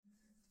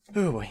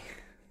Oh boy.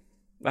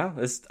 Wow,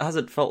 this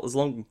hasn't felt as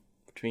long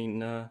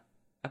between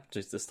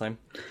episodes this time.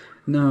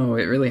 No,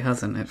 it really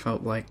hasn't. It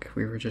felt like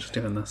we were just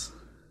doing this.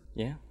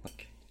 Yeah,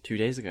 like 2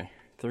 days ago.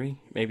 3,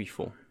 maybe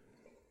 4.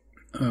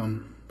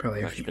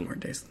 Probably a few more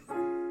days.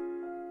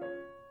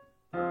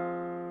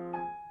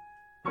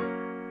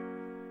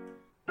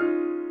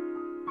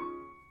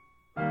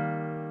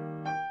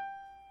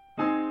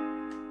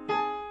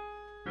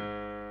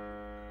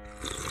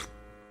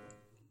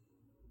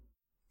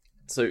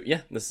 So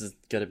yeah, this is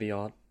gonna be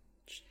our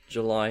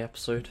July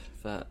episode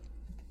for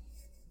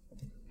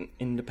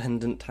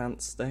Independent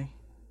Tants Day.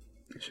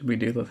 Should we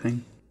do the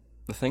thing?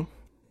 The thing?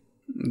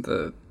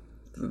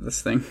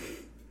 This thing?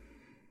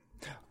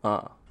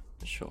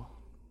 Sure.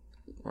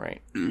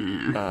 Right.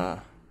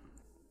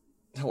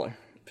 Hello,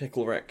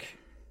 Pickle Rick.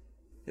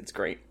 It's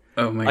great.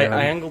 Oh my god.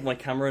 I angled my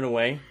camera in a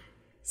way.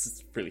 This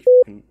is really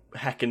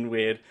heckin'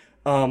 weird.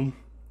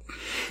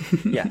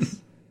 Yes.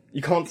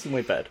 You can't see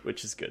my bed,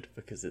 which is good,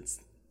 because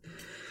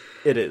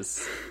it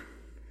is.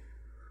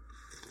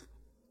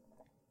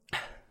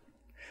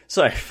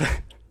 So,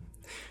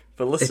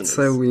 for listeners... It's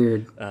so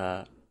weird.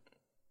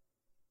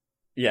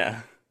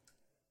 Yeah.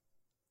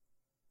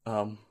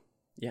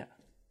 Yeah.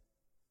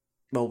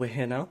 Well, we're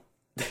here now.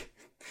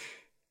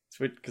 It's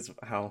weird because of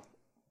how...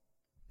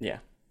 Yeah.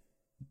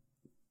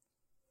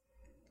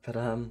 But,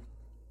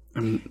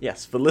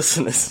 yes, for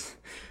listeners,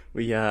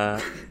 we, Do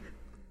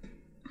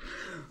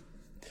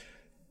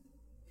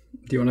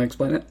you want to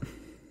explain it?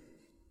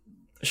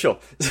 Sure.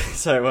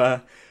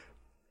 So,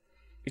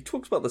 we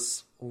talked about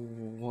this a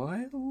while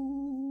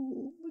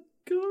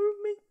ago,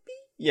 maybe?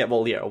 Yeah,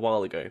 well, yeah, a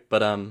while ago.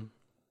 But,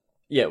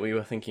 yeah, we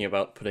were thinking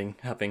about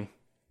having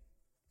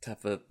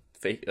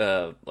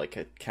like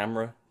a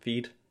camera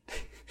feed.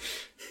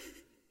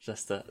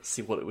 Just to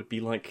see what it would be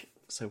like.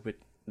 So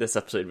this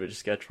episode, we're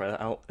just gonna try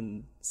that out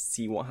and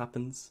see what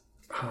happens.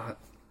 I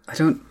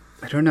don't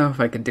know if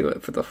I could do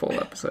it for the full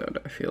episode.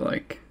 I feel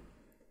like...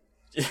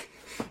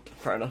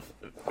 Fair enough.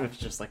 It was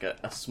just like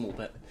a small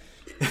bit.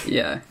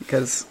 Yeah,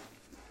 because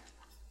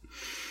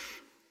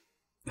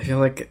I feel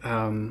like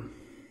I'm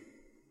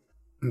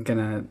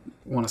gonna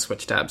want to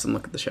switch tabs and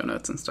look at the show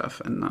notes and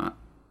stuff and not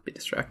be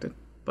distracted.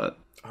 But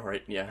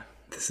alright, yeah.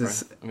 This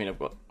is... I mean, I've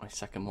got my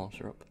second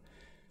monitor up.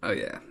 Oh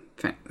yeah,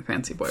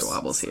 fancy boy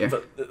wobbles here.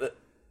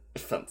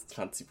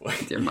 Fancy boy.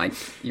 Your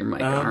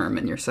mic arm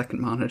and your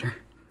second monitor.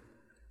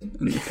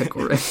 And your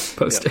Pickle Rick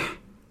poster.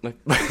 Yeah.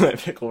 My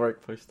Pickle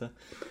Rick poster.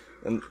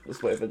 And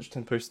this way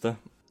Vegetan poster.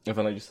 And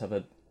then I just have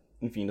a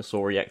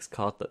Venusaur EX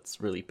card that's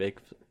really big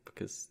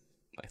because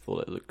I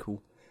thought it looked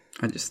cool.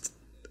 I just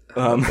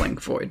have a blank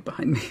void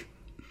behind me.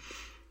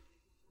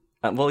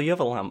 Well, you have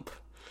a lamp.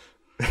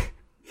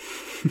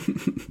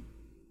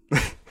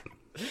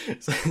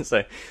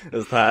 so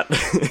there's that.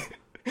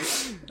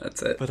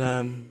 That's it. But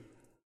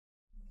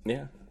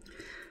yeah.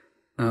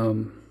 I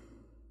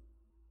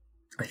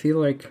feel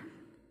like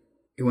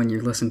when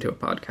you listen to a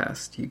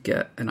podcast, you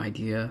get an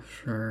idea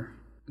for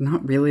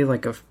not really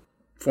like a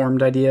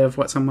formed idea of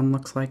what someone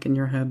looks like in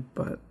your head,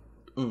 but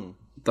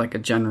like a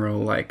general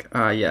like,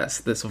 yes,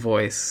 this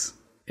voice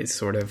is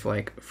sort of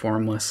like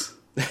formless,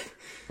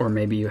 or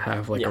maybe you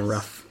have like a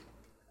rough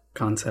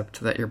concept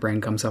that your brain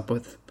comes up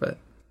with, but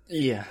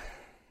yeah,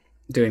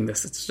 doing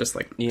this, it's just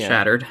like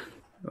shattered.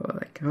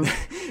 Like, oh.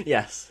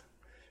 Yes,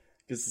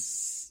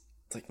 because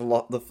it's like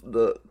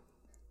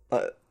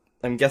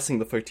I'm guessing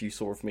the photo you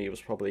saw of me was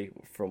probably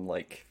from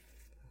like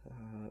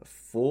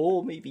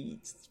 4, maybe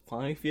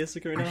 5 years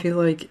ago now. I feel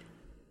like,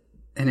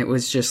 and it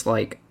was just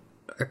like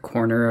a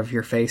corner of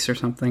your face or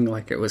something,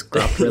 like it was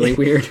cropped really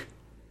weird.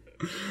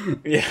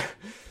 Yeah.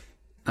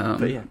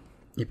 But yeah.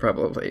 You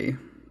probably,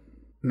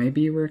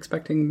 maybe you were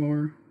expecting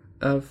more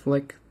of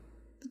like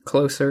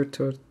closer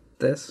to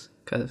this,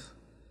 because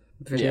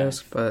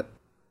videos, but...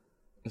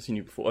 I've seen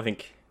you before. I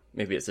think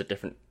maybe it's a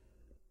different...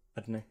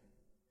 I don't know.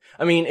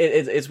 I mean,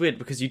 it's weird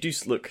because you do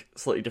look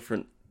slightly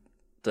different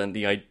than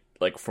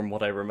like from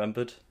what I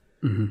remembered.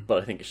 Mm-hmm.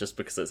 But I think it's just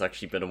because it's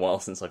actually been a while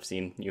since I've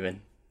seen you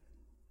in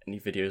any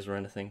videos or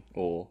anything.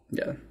 Or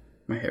yeah,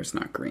 my hair's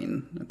not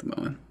green at the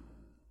moment.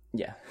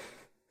 Yeah.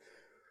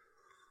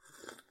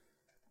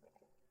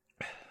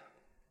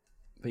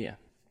 But yeah.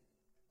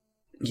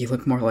 You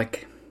look more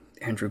like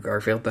Andrew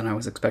Garfield than I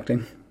was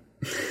expecting.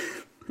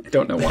 I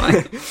don't know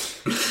why.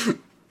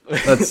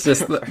 That's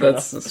just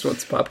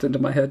what's popped into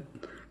my head.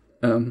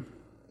 I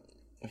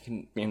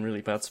can be in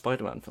really bad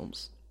Spider-Man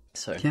films.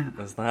 So yeah,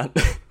 there's that.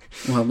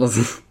 Well,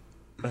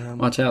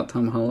 watch out,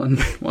 Tom Holland.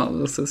 While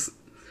this is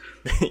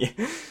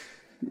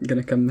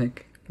gonna come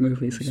make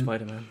movies again.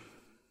 Spider-Man.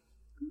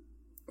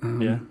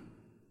 Yeah.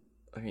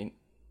 I mean,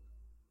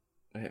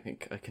 I don't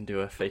think I can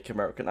do a fake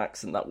American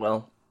accent that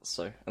well.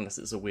 So unless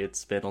it's a weird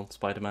spin on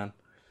Spider-Man.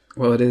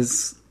 Well, it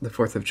is the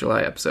 4th of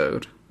July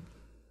episode.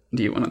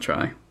 Do you want to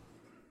try?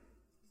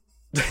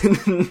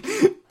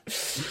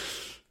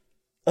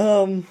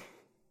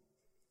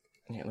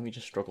 Yeah, let me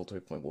just struggle to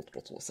open my water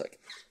bottle a sec.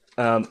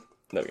 There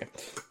we go.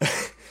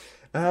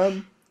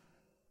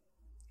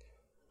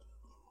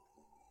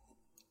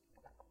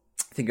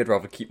 think I'd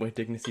rather keep my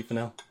dignity for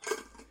now.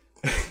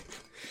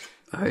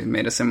 I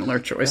made a similar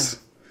choice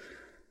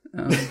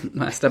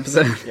last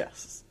episode.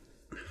 Yes.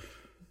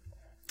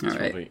 All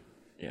right. Probably,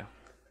 yeah.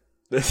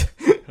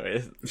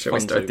 Shall we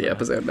start the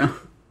episode now?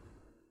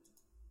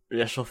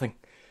 Yeah, sure thing.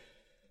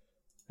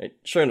 Hey,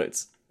 show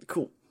notes.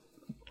 Cool.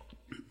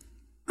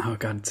 Oh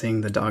god,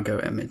 seeing the doggo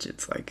image,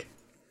 it's like,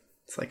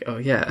 oh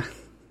yeah,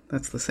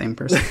 that's the same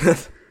person.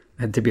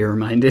 I had to be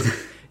reminded.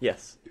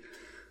 Yes.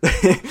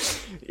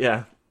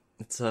 Yeah.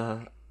 That's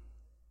a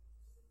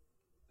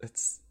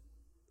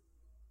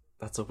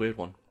weird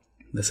one.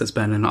 This has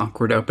been an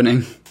awkward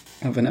opening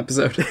of an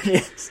episode.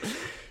 Yes.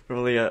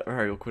 Probably a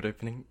very awkward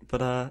opening.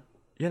 But,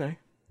 you know.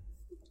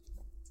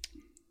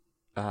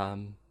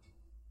 I'm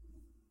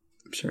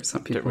sure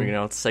some people don't really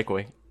know how to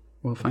segue.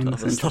 Will find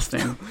this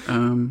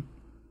interesting.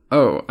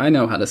 Oh, I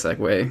know how to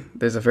segue.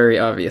 There's a very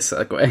obvious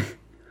segue.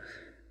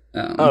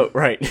 Oh,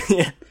 right.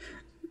 Yeah.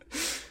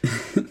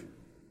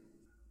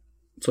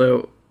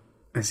 So,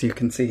 as you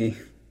can see,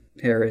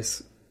 hair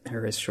is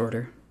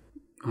shorter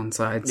on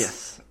sides.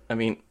 Yes. I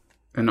mean...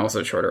 And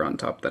also shorter on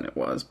top than it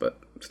was, but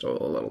still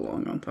a little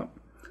long on top.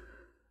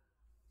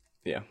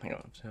 Yeah, hang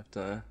on. I have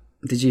to...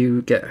 Did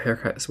you get a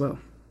haircut as well?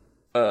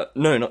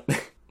 No, not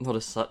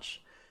as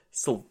such.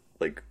 Still,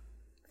 like,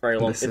 very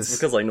long. It's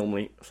because I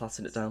normally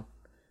flatten it down.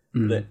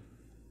 But,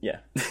 yeah.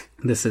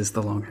 This is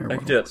the long hair. I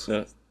can do it.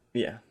 No,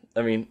 yeah.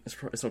 I mean,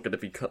 it's not going to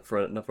be cut for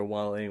another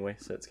while anyway,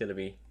 so it's going to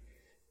be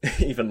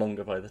even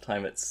longer by the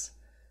time it's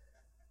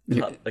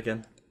cut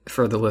again.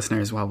 For the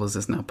listeners, Wobbles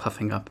is now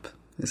puffing up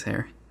his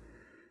hair.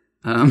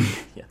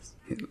 Yes.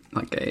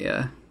 Like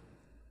I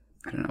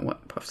don't know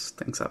what puffs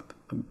things up.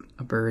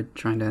 A bird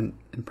trying to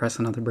impress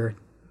another bird.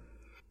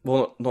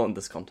 Well, not in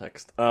this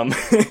context.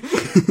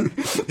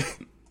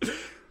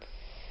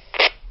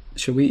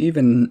 Should we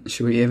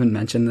even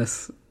mention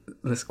this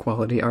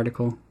quality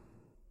article?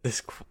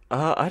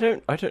 I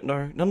don't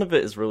know. None of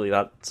it is really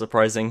that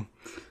surprising.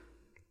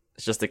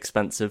 It's just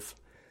expensive.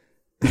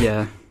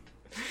 Yeah.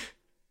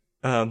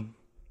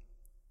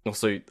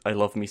 Also, I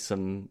love me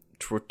some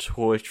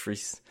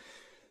tTrtoises.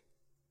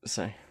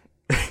 So.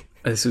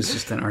 This was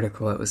just an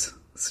article that was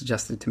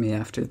suggested to me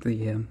after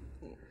the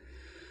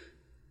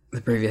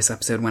previous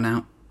episode went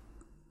out.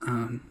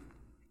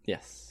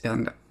 Yes.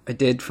 And I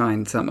did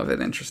find some of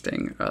it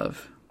interesting.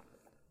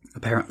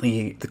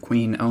 Apparently, the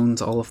Queen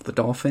owns all of the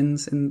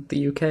dolphins in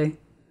the UK.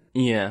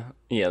 Yeah.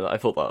 I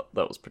thought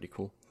that was pretty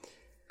cool.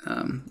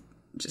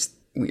 Just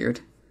weird,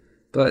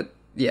 but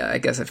yeah, I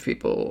guess if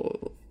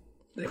people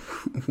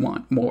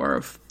want more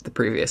of the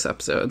previous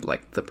episode,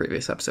 like the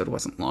previous episode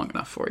wasn't long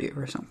enough for you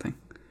or something.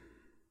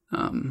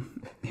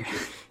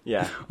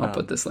 Yeah. I'll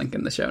put this link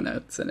in the show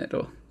notes, and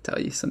it'll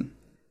tell you some,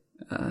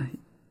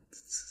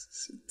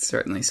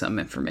 certainly some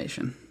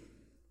information.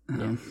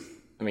 Yeah.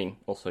 I mean,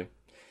 also,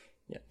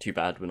 yeah, too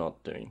bad we're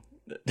not doing.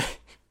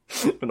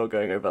 We're not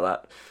going over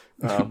that.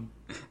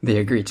 The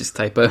egregious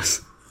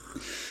typos.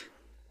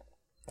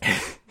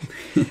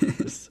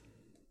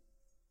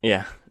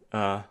 Yeah.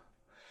 And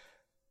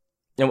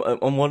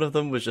one of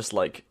them was just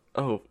like,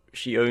 oh,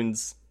 she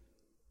owns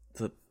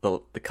the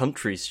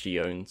countries she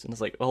owns, and it's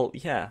like, well,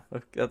 yeah,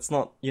 that's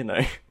not, you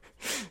know.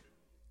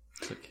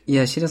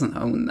 Yeah, she doesn't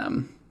own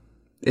them.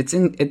 It's I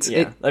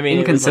mean,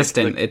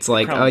 inconsistent. It's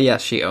like crown. Oh yeah,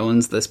 she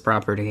owns this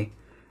property,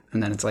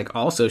 and then it's like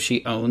also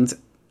she owns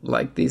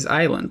like these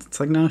islands. It's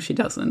like no, she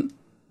doesn't.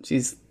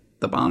 She's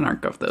the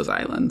monarch of those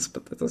islands,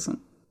 but that doesn't.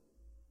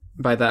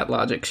 By that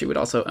logic, she would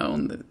also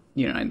own the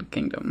United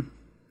Kingdom.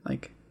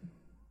 Like,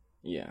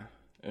 yeah.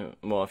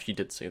 Well, if she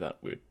did say that,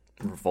 we'd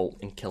revolt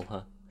and kill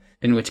her.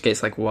 In which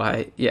case, like,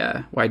 why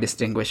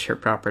distinguish her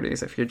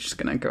properties if you're just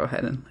gonna go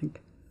ahead and,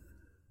 like,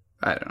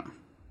 I don't know.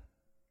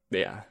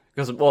 Yeah.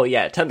 Because, well,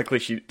 yeah, technically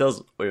she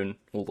does own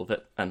all of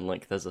it, and,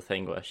 like, there's a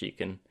thing where she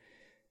can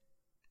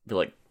be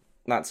like,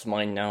 that's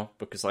mine now,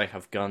 because I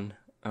have gun.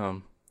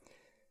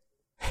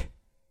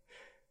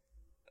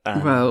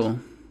 Well...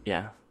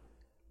 Yeah.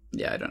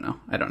 Yeah, I don't know.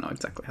 I don't know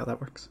exactly how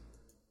that works.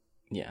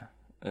 Yeah.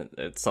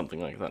 It's something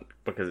like that,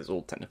 because it's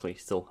all technically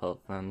still her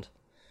land.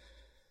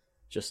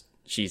 Just,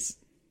 she's...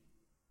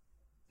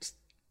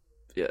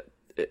 Yeah,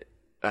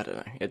 I don't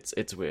know.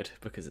 It's weird,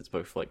 because it's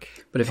both,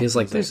 like... But it feels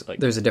like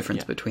there's a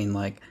difference between,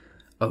 like,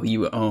 oh,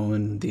 you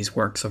own these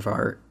works of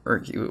art,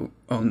 or you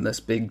own this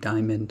big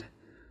diamond,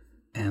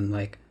 and,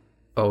 like,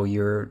 oh,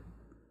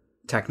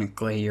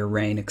 technically your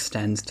reign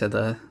extends to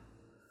the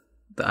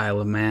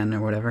Isle of Man,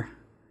 or whatever.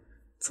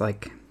 It's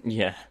like...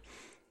 Yeah.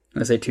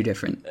 Those are two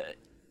different...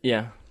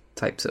 yeah.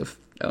 Types of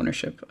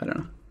ownership. I don't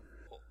know.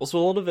 Also, a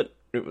lot of it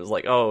was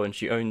like, oh, and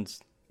she owns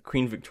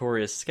Queen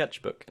Victoria's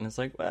sketchbook, and it's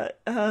like,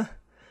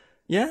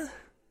 yeah.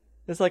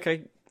 It's like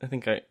I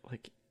think I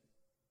like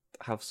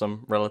have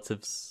some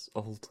relatives'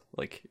 old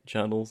like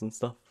journals and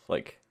stuff.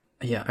 Like,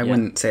 yeah, I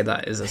wouldn't say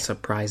that is a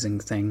surprising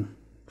thing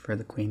for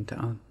the Queen to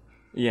own.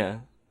 Yeah,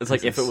 it's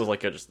like if it was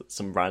like just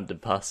some random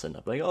person,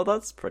 I'd be like, oh,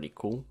 that's pretty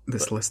cool.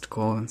 This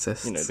listicle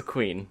insists. You know, the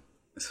Queen.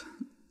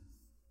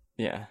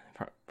 Yeah,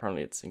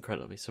 apparently it's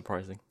incredibly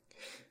surprising.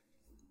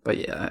 But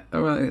yeah,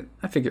 well,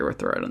 I figure we'll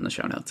throw it in the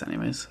show notes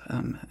anyways.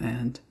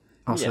 And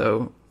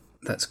also,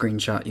 that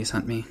screenshot you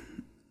sent me,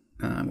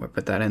 we'll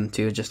put that in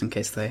too, just in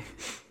case they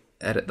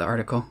edit the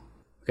article.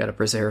 We gotta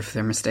preserve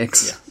their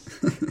mistakes.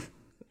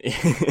 Yeah.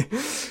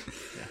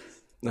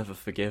 Never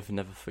forgive,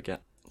 never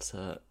forget. It's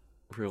a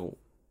real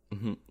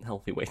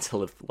healthy way to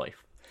live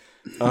life.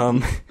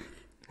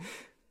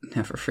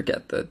 Never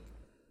forget the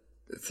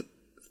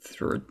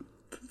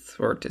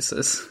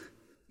tTrtoises.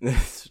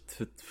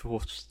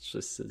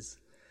 tTrtoises.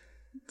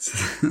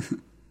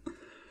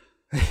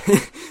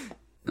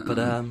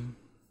 But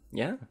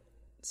yeah.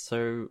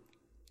 So,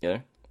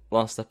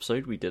 last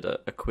episode we did a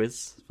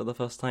quiz for the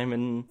first time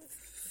in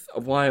a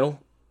while.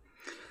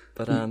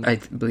 But I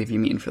believe you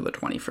mean for the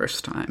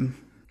 21st time.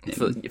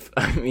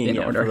 In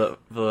order.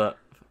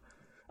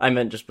 I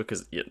meant just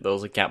because there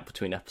was a gap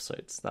between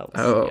episodes. That was.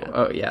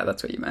 Oh, yeah,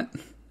 that's what you meant.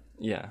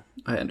 Yeah,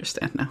 I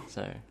understand now.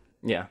 So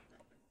yeah,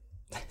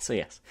 so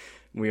yes,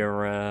 we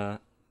are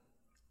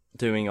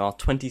doing our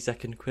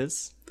 20-second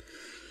quiz.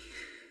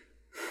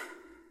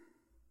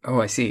 Oh,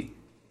 I see.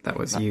 That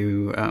was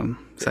you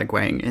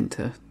segueing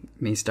into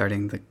me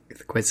starting the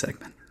quiz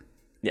segment.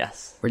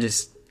 Yes, we're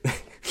just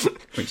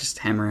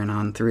hammering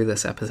on through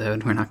this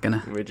episode. We're not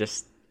gonna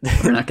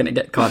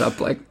get caught up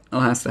like the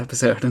last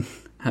episode and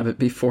have it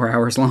be 4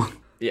 hours long.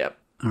 Yep.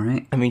 All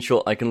right. I mean,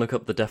 sure, I can look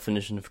up the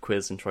definition of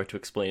quiz and try to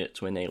explain it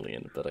to an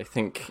alien, but I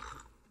think,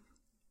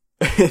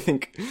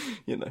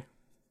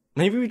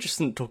 maybe we just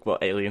shouldn't talk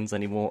about aliens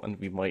anymore, and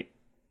we might.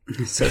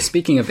 So,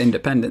 speaking of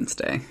Independence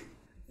Day,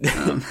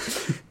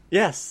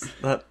 yes,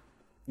 that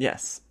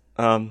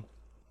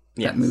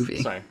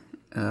movie, sorry,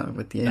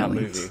 with the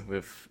aliens, that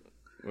movie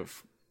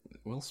with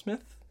Will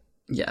Smith,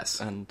 yes,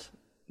 and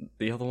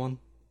the other one,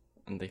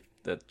 and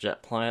they're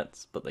jet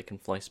pilots, but they can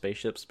fly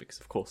spaceships because,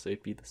 of course,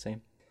 they'd be the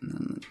same. And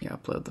then you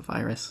upload the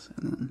virus,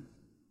 and then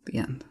the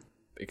end.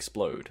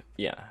 Explode.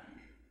 Yeah.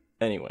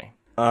 Anyway.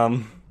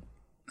 No.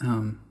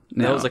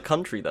 There was a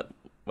country that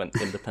went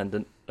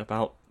independent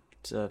about,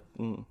 I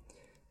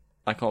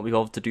can't be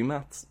bothered to do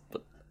maths,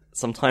 but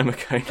some time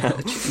ago now.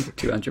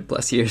 200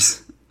 plus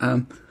years.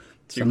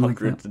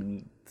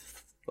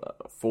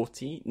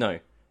 240? No.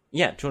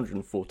 Yeah,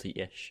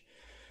 240-ish.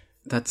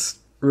 That's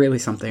really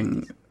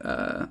something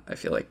I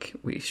feel like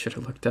we should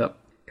have looked up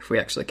if we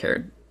actually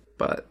cared,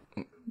 but...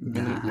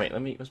 Wait,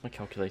 where's my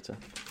calculator?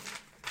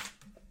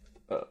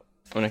 I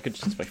mean, I could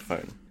just use my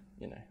phone,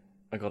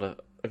 I got a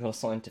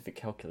scientific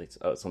calculator.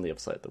 Oh, it's on the other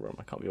side of the room.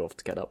 I can't be bothered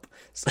to get up.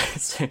 So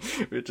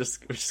we're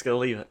just gonna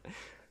leave it.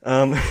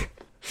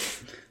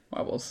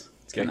 Wobbles.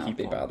 It's gonna Cannot keep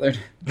be on. bothered.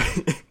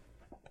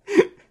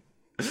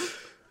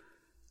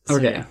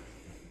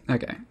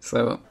 Okay,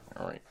 so...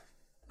 Alright.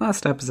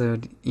 Last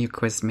episode, you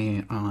quizzed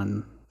me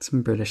on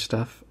some British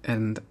stuff,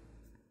 and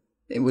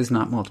it was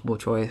not multiple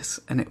choice,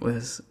 and it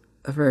was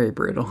very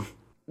brutal.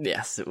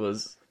 Yes, it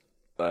was.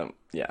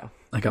 Yeah.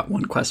 I got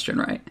one question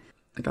right.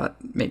 I got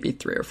maybe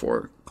 3 or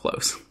 4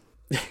 close.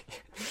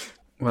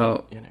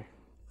 Well,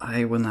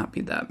 I will not be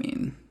that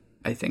mean.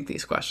 I think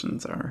these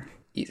questions are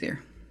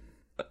easier.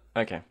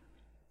 Okay.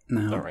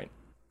 No. Alright.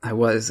 I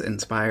was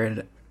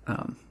inspired,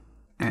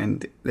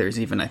 and there's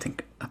even, I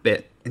think, a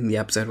bit in the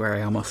episode where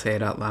I almost say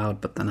it out loud,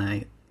 but then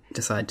I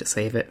decide to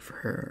save it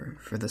for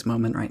this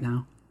moment right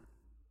now.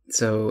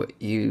 So,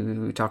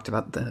 you talked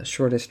about the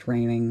shortest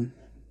reigning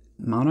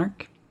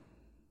monarch?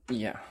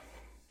 Yeah.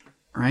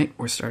 Right,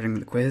 we're starting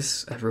the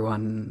quiz.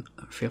 Everyone,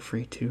 feel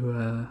free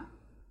to...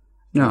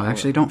 No,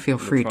 actually, don't feel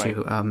free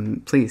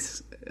to.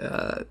 Please,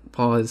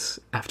 pause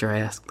after I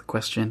ask the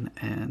question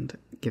and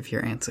give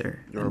your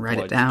answer. And write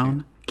it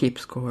down, keep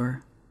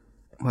score,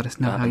 let us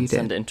know how you did.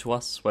 Send it in to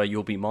us, where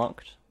you'll be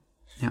marked.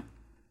 Yeah.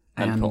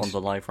 And put on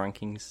the live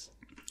rankings.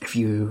 If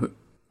you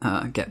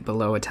get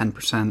below a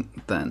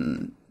 10%,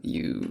 then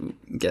you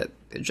get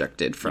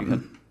ejected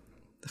from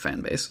the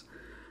fan base.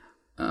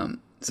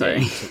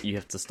 Sorry. Yeah, you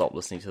have to stop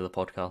listening to the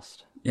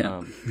podcast.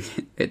 Yeah.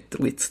 It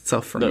deletes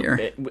itself from your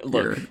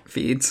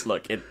feeds.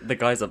 Look, the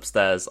guys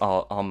upstairs,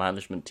 our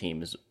management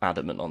team is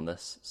adamant on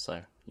this,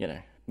 so,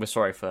 we're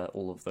sorry for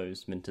all of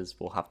those minters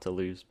we'll have to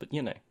lose, but,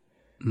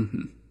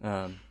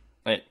 Mm-hmm.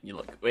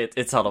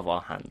 It's out of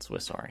our hands, we're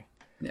sorry.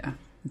 Yeah,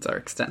 it's our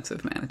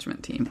extensive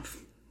management team.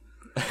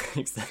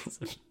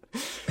 Extensive.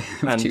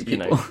 And,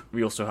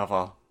 we also have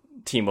our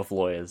team of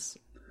lawyers,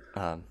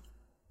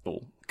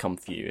 will come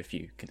for you if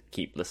you could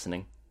keep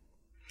listening.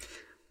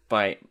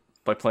 By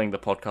playing the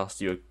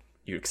podcast, you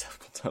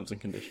accept terms and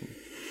conditions.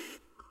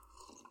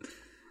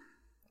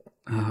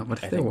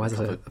 What if there was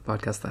a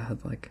podcast that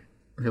had like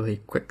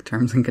really quick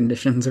terms and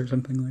conditions or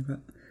something like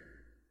that?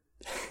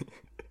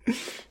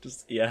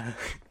 Just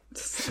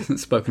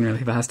spoken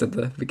really fast at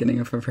the beginning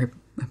of every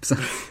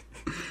episode.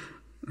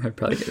 I'd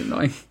probably get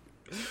annoying.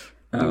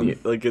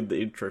 Like in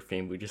the intro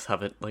theme, we just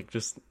have it like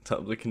just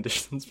terms and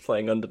conditions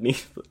playing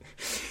underneath.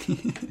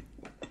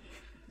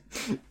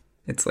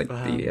 It's like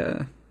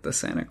the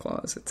Santa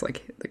Claus. It's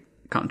like the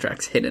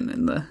contract's hidden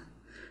in the...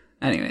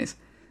 Anyways.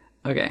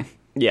 Okay.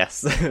 Yes,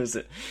 that was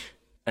it.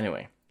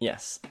 Anyway,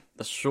 Yes,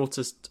 the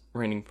shortest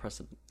reigning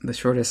president. The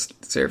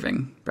shortest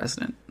serving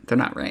president. They're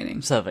not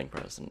reigning. Serving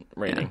president.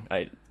 Reigning.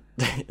 Yeah.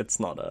 It's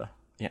not a...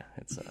 Yeah,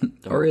 it's a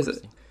democracy. Or is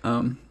it?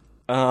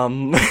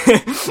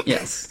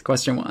 Yes,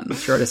 question 1.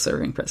 Shortest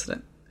serving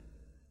president.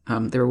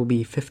 There will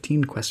be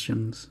 15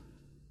 questions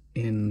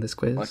in this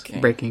quiz,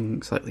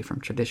 breaking slightly from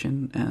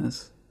tradition,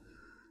 as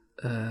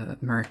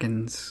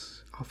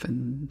Americans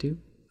often do,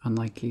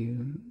 unlike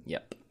you.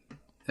 Yep.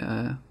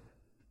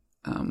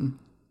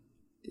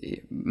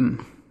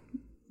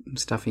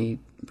 Stuffy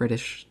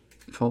British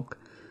folk.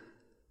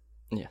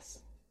 Yes.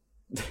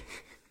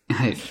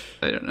 I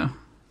don't know.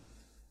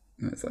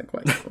 It's like,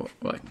 what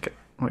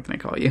can I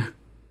call you?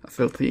 A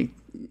filthy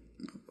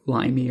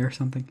limey or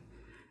something?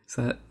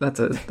 So that's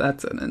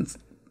an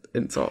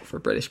insult for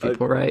British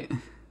people, right?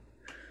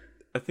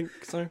 I think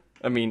so.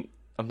 I mean,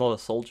 I'm not a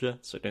soldier,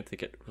 so I don't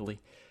think it really...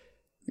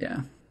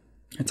 Yeah.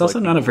 It's also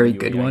not a very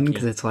good one,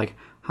 because it's like,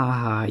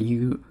 haha,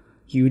 you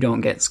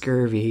don't get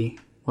scurvy.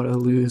 What a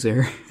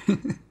loser.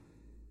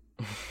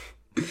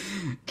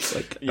 It's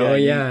like, yeah, oh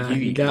yeah,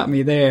 you got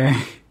me there.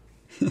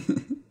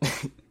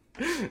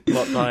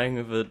 Not dying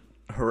of a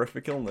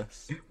horrific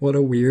illness. What a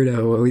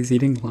weirdo, always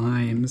eating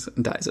limes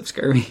and dies of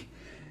scurvy.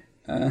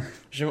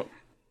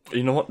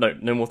 You know what?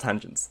 No more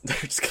tangents. We're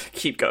just gonna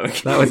keep going.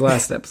 That was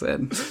last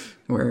episode.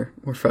 We're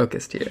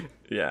focused here.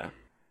 Yeah.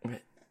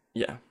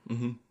 Yeah.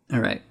 Mm-hmm. All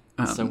right.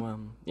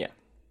 Yeah.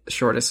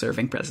 Shortest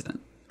serving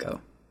president.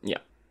 Go. Yeah.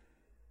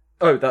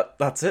 Oh,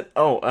 that's it.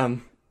 Oh,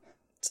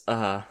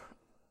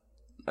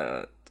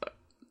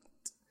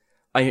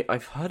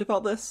 I've heard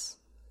about this.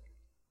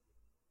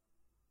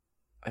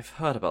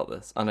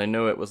 And I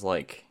know it was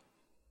like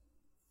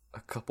a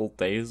couple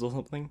days or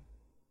something.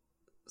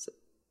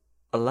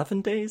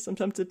 11 days, I'm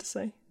tempted to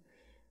say.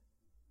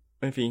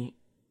 Maybe,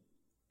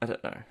 I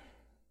don't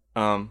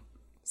know.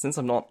 Since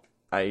I'm not,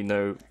 I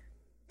know,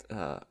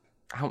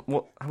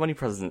 how many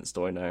presidents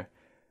do I know?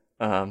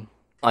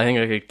 I think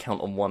I could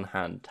count on one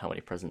hand how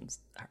many presidents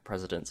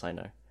I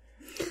know.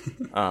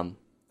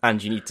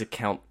 And you need to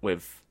count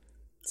with,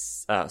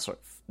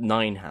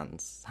 9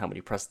 hands how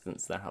many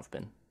presidents there have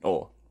been.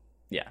 Or,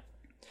 yeah.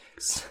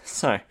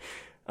 So,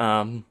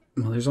 well,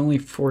 there's only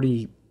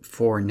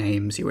 44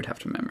 names you would have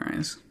to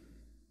memorize.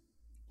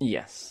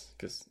 Yes,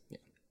 because... Yeah.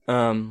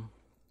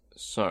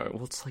 So,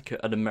 what's like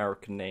an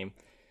American name?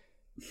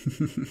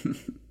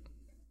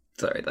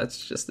 Sorry,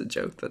 that's just a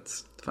joke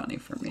that's funny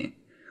for me.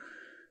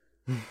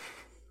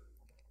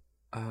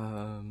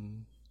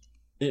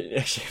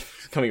 Actually,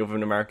 coming up with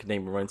an American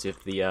name reminds me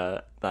of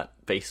the that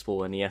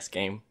baseball NES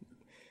game.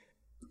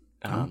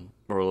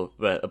 Where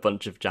a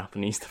bunch of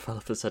Japanese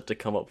developers had to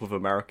come up with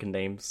American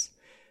names.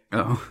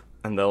 Oh.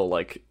 And they're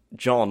like,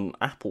 John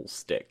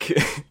Applestick.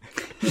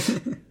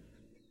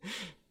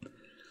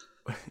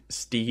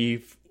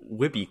 Steve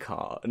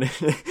Wibbycar.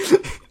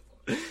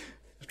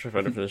 I'll try to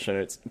find it for the show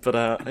notes. But,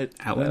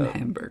 Alan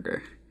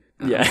Hamburger.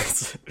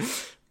 Yes.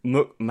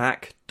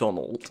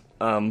 MacDonald.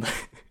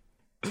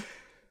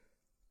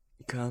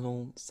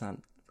 Colonel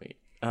Sandwich.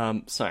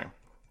 So,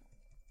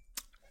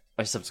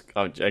 I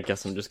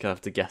guess I'm just gonna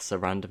have to guess a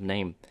random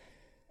name.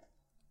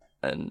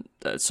 And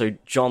so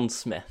John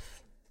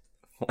Smith.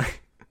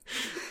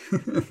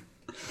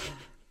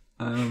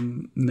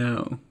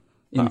 No,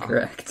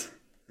 incorrect.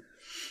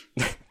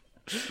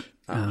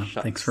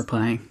 Thanks for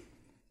playing.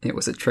 It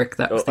was a trick.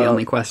 That was the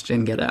only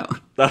question. Get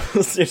out. That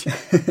was it.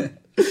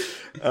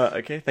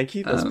 Okay, thank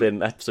you. That's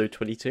been episode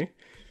 22.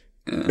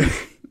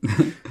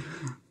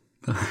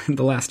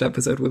 The last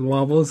episode with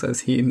Wobbles,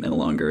 as he no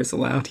longer is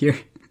allowed here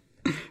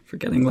for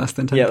getting less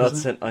than 10%. Yeah,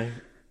 that's it.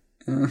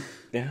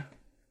 Yeah.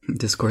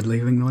 Discord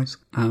leaving noise.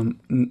 No.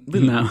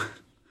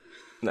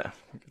 No.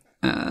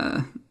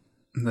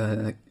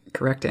 The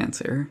correct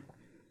answer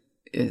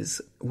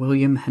is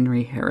William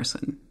Henry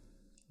Harrison.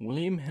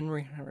 William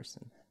Henry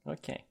Harrison.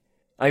 Okay.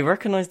 I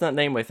recognize that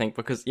name, I think,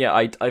 because, yeah,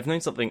 I've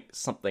known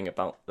something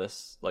about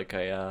this, like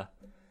a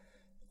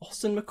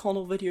Austin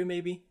McConnell video,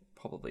 maybe?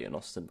 Probably an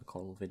Austin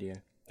McConnell video.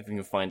 If you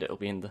can find it, it'll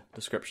be in the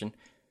description.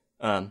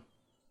 Wasn't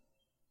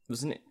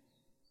it?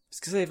 It's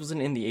because it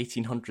wasn't in the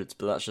 1800s,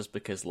 but that's just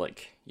because,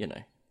 like, you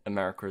know,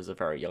 America is a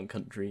very young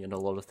country, and a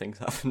lot of things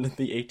happened in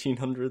the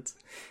 1800s.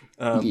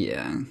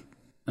 Yeah.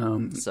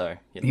 So,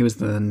 you know. He was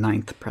the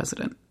 9th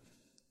president.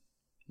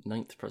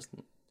 9th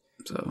president.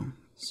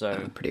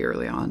 So pretty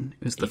early on.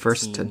 He was the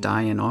first to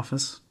die in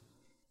office.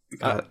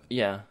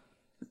 Yeah.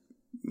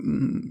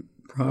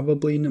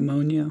 Probably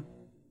pneumonia.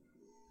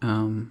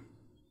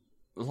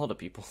 A lot of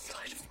people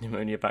died of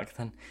pneumonia back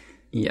then.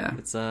 Yeah.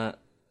 It's kind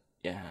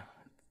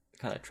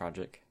of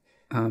tragic.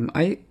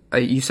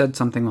 You said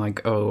something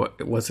like,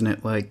 wasn't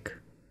it like,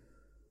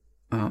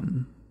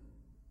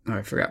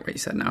 I forgot what you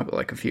said now, but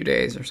like a few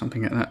days or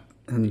something like that.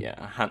 And yeah,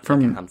 a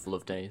handful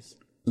of days.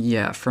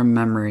 Yeah, from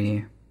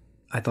memory,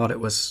 I thought it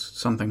was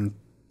something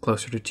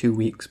closer to 2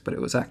 weeks, but it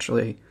was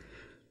actually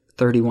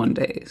 31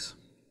 days.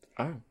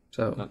 Oh,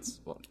 so that's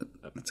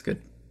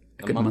good.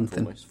 A good month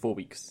almost 4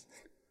 weeks.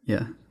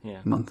 Yeah,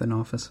 month in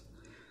office.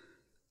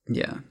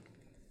 Yeah,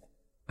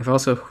 I've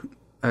also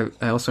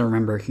I also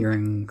remember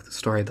hearing the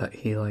story that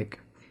he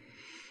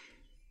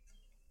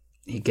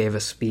gave a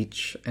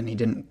speech and he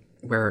didn't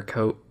wear a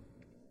coat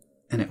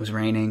and it was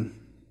raining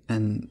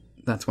and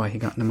that's why he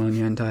got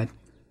pneumonia and died.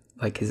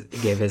 Like he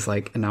gave his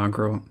like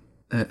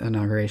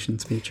inauguration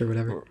speech or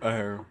whatever.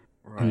 Oh,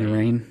 right. In the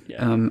rain.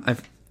 Yeah.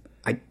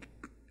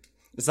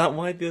 Is that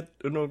why the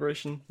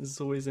inauguration is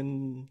always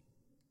in?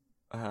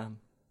 Well,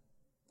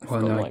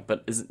 no. Why,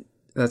 but is it?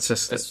 That's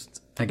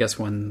just I guess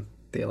when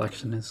the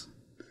election is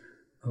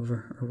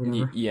over or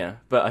whatever. Yeah,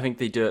 but I think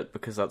they do it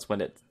because that's when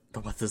the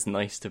weather's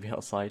nice to be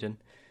outside in.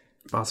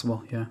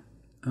 Possible, yeah.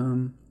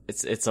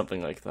 It's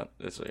something like that.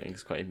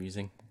 It's quite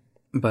amusing.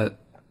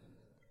 But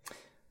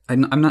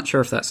I'm not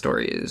sure if that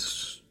story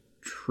is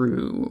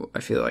true. I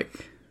feel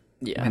like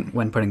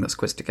when putting this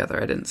quiz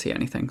together, I didn't see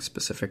anything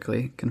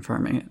specifically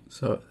confirming it.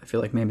 So I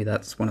feel like maybe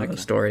that's one of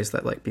those stories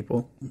that like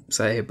people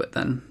say, but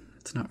then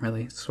it's not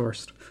really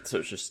sourced. So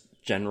it's just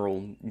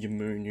general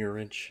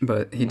pneumonia.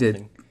 But he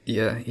did.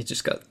 Yeah, he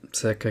just got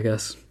sick, I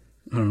guess.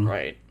 I don't know.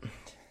 Right.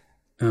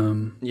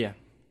 Yeah.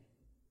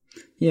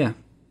 Yeah.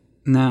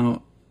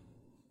 Now,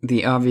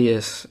 the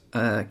obvious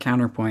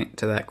counterpoint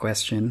to that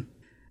question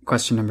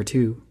number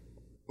 2,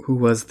 who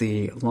was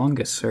the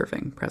longest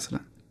serving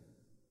president?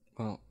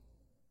 Well,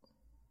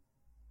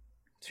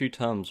 2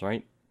 terms,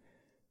 right?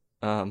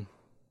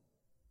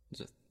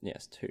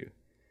 Yes, 2.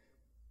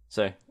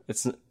 So,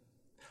 it's...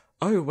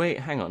 Oh, wait,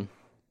 hang on.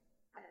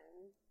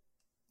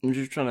 I'm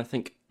just trying to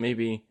think,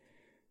 maybe...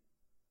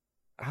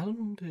 How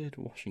long did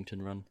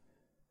Washington run?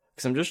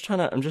 Because I'm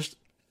just...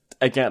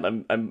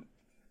 Again, I'm...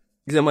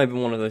 Because it might be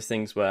one of those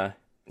things where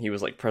he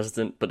was, like,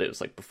 president, but it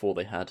was, like, before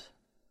they had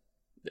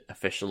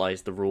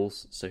officialized the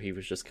rules, so he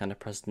was just kind of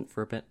president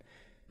for a bit.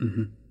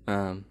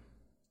 Mm-hmm.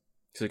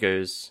 So it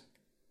goes...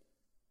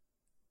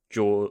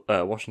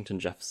 Washington,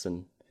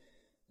 Jefferson,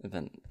 and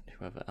then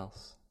whoever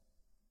else.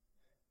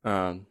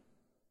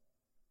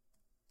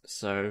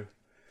 So...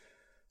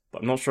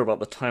 But I'm not sure about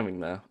the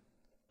timing there.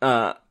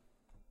 Well,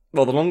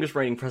 the longest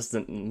reigning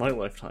president in my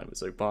lifetime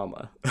is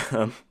Obama.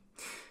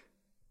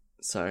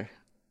 So...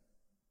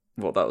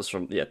 Well, that was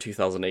from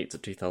 2008 to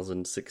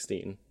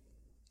 2016.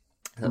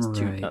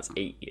 That's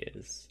 8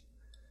 years,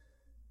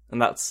 and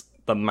that's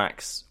the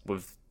max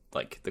with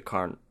like the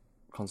current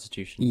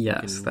constitution.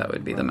 Yes, that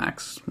would be the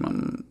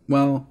maximum.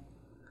 Well,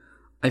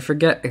 I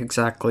forget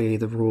exactly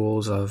the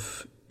rules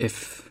of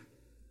if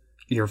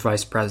you're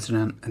vice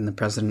president and the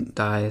president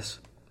dies,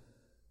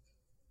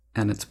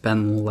 and it's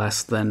been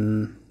less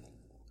than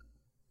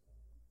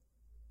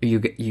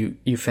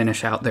you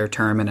finish out their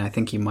term, and I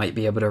think you might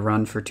be able to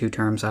run for 2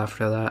 terms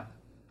after that.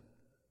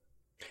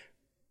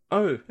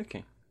 Oh,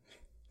 okay.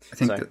 I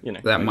think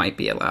that might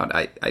be allowed.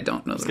 I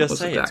don't know the rules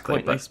exactly. It's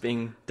quite nice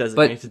being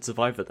designated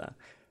survivor there.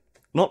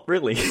 Not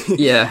really.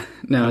 Yeah,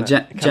 no.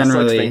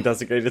 Generally, being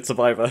designated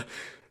survivor.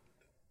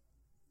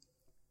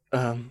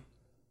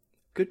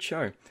 Good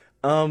show.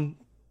 Yeah,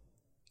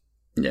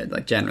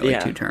 like generally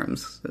 2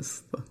 terms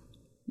is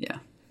yeah.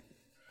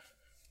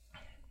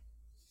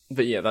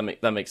 But yeah,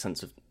 that makes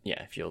sense of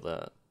if you're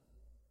the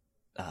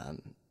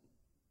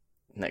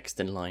next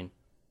in line.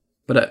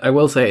 But I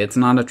will say it's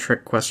not a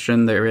trick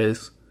question. There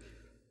is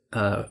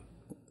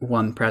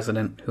one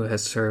president who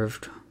has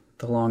served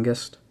the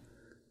longest.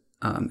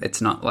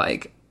 It's not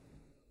like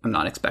I'm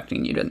not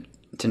expecting you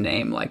to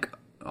name like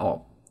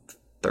all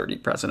 30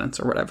 presidents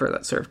or whatever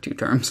that served 2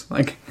 terms,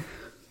 like,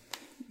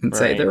 and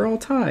say they're all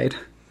tied.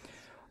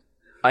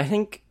 I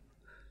think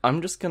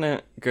I'm just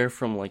gonna go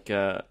from like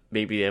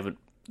maybe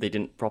they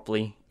didn't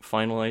properly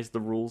finalize the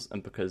rules,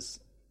 and because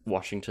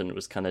Washington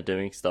was kind of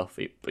doing stuff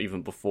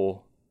even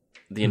before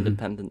the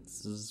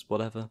independence,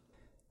 whatever.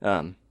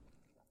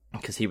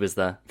 Because he was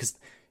there. Because,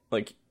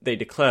 like, they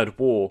declared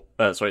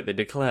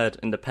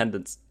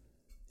independence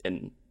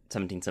in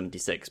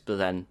 1776, but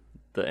then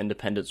the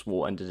Independence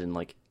War ended in,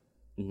 like,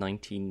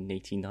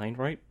 1989,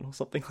 right? Or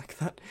something like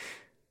that.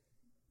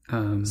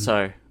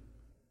 So...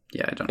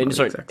 Yeah, I don't know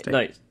the exact date.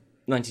 No,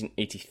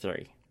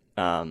 1983.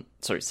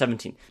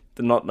 17.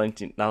 Not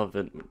 19...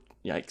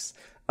 Yikes.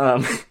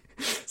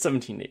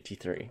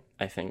 1783,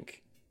 I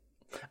think.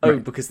 Oh,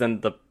 right. Because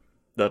then the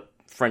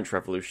French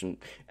Revolution.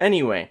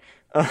 Anyway,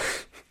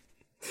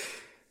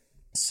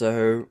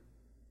 so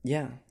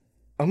yeah,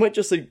 I might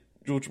just say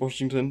George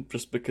Washington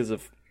just because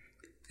of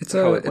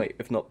how it might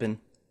have not been.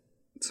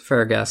 It's a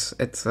fair guess.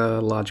 It's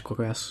a logical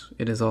guess.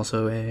 It is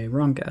also a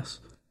wrong guess.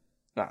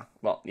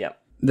 Well, yeah.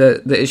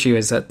 The issue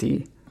is that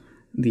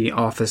the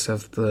office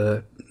of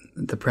the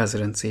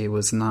presidency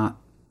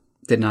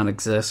did not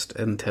exist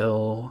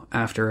until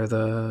after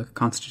the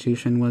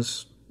Constitution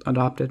was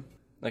adopted.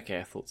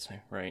 Okay, I thought so.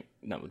 Right,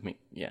 that would mean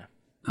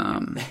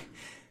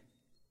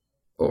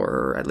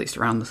or at least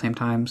around the same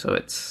time. So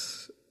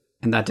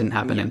and that didn't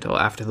happen until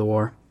after the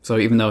war. So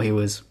even though he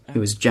was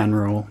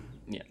general,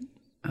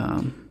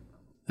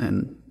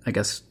 and I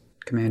guess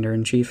commander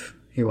in chief,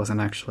 he wasn't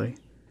actually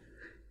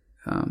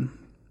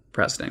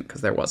president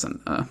because there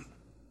wasn't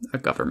a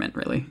government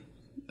really,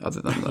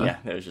 other than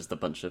there was just a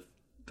bunch of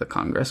the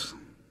Congress,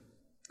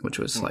 which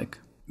was like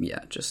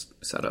just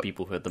set up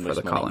people who had the for most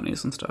the money.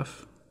 colonies and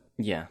stuff.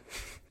 Yeah,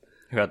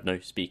 who had no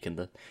speak in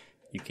the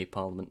UK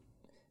Parliament.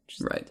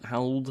 Just Right.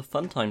 how all the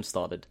fun times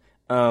started.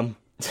 So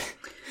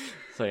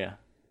yeah.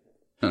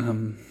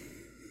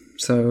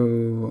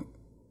 So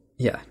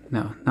yeah,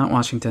 no, not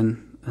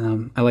Washington.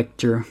 I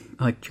like your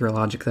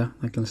logic though.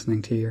 I like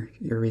listening to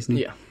your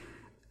reasoning. Yeah.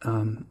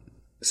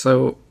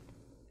 So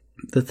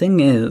the thing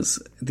is,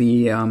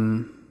 the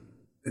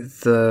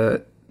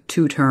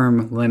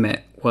 2-term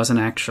limit wasn't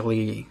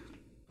actually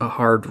a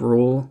hard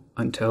rule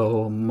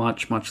until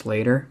much, much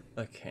later.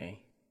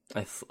 Okay.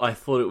 I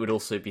thought it would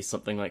also be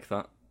something like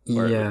that.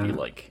 Where Yeah. it would be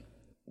like,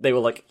 they were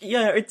like,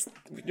 yeah,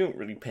 we don't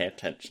really pay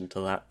attention to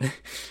that.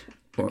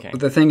 Okay. Well,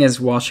 the thing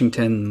is,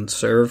 Washington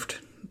served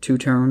 2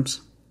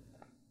 terms,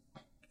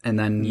 and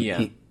then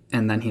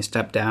he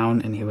stepped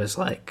down, and he was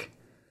like,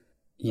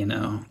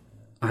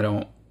 I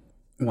don't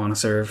want to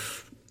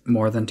serve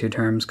more than 2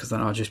 terms because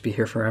then I'll just be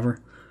here forever.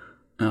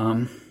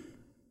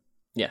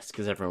 Yes,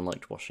 because everyone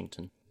liked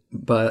Washington.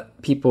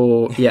 But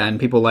people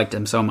liked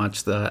him so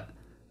much that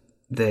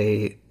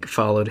they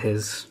followed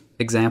his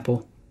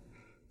example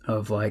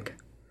of like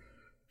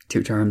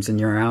 2 terms and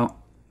you're out,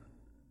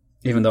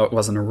 even though it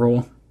wasn't a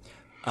rule.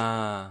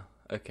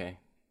 Okay.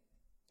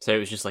 So it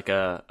was just like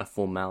a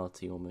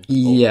formality almost.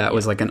 Yeah, it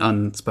was like an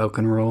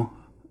unspoken rule,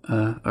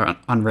 or an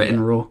unwritten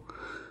rule.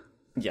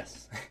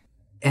 Yes.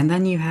 And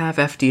then you have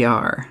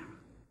FDR,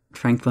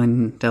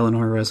 Franklin Delano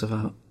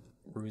Roosevelt,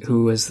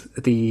 who was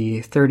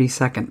the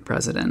 32nd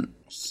president.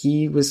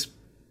 He was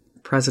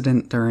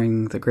president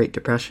during the Great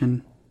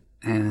Depression,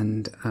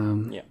 and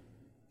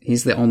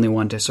he's the only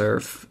one to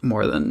serve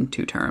more than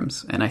 2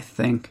 terms. And I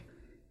think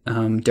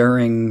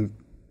during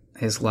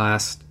his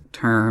last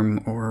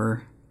term,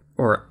 or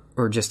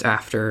just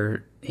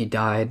after he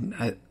died,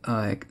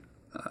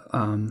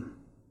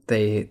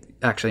 they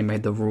actually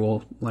made the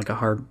rule like a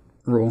hard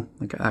rule,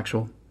 like an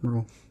actual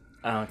rule.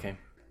 Oh, okay.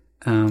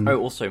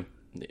 Also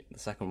the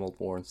Second World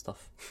War and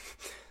stuff.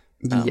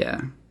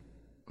 Yeah,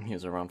 he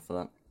was around for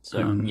that.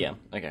 So yeah,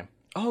 okay.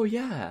 Oh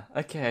yeah,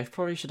 okay. I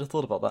probably should have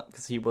thought about that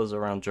because he was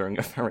around during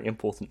a very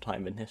important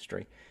time in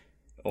history,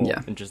 or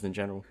just in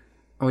general.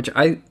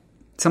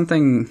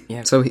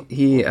 So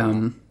he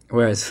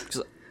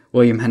whereas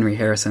William Henry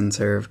Harrison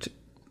served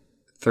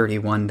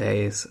 31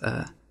 days,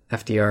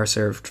 FDR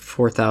served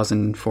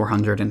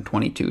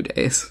 4,422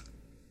 days.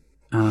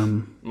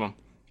 Well,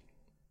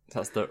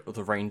 that's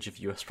the range of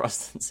U.S.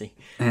 presidency.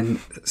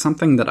 And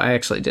something that I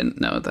actually didn't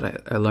know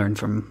that I learned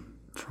from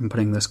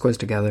putting this quiz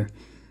together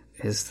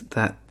is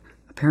that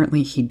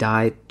apparently he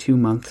died 2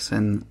 months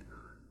and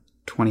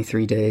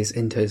 23 days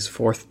into his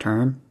 4th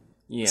term.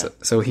 Yeah.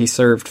 So he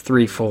served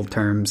 3 full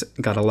terms,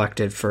 got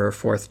elected for a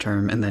 4th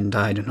term, and then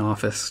died in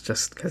office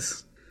just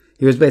because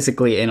he was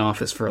basically in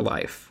office for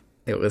life.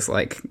 It was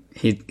like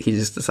he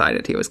just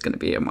decided he was going to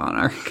be a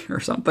monarch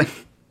or something.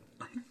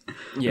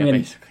 Yeah,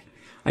 basically.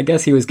 I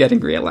guess he was getting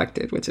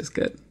reelected, which is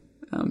good.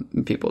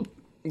 People,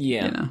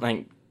 yeah,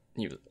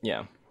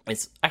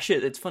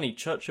 It's funny.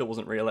 Churchill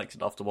wasn't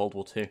reelected after World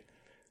War II.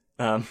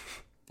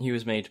 He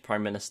was made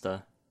prime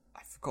minister.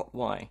 I forgot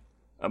why.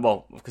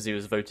 Well, because he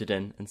was voted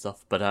in and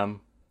stuff. But I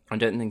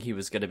don't think he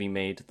was going to be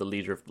made the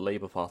leader of the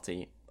Labour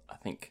Party. I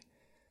think,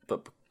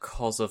 but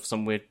because of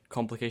some weird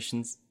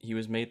complications, he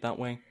was made that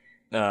way.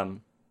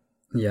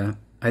 Yeah,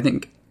 I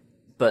think.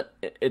 But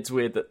it's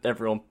weird that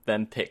everyone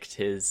then picked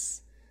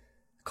his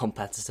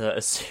competitor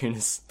as soon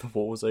as the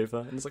war was over.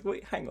 And it's like,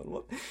 wait, hang on,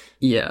 what?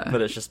 Yeah.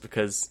 But it's just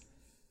because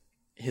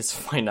his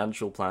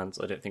financial plans,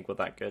 I don't think, were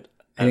that good.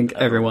 I think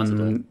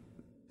everyone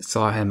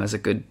saw him as a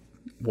good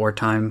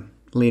wartime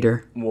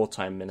leader.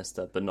 Wartime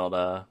minister, but not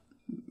a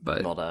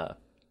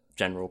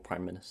general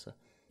prime minister.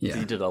 Yeah.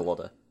 He did a lot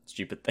of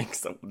stupid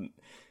things that wouldn't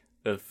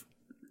have,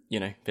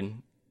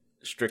 been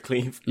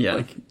strictly...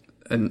 Yeah,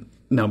 and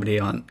nobody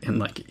in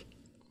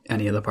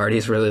any of the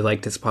parties really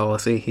liked his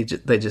policy. He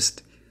got them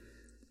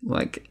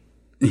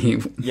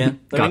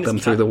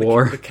through the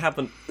war. The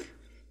cabinet,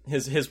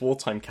 his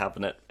wartime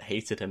cabinet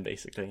hated him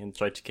basically and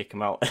tried to kick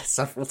him out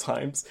several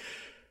times.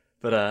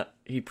 But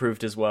he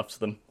proved his worth to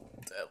them,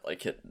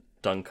 like at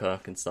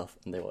Dunkirk and stuff.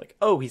 And they were like,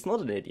 "Oh, he's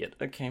not an idiot.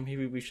 Okay,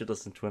 maybe we should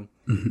listen to him."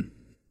 Mm-hmm.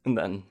 And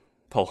then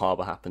Pearl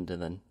Harbor happened,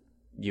 and then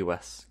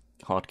US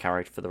hard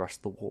carried for the rest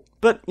of the war.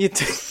 But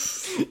it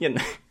is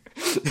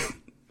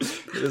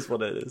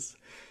what it is.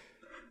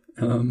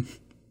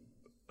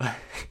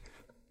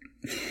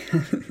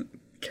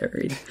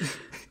 Carried.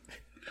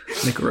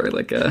 Like we're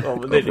like a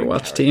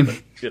Overwatch team.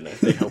 But,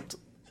 they helped.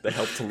 They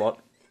helped a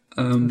lot.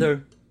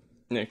 Though,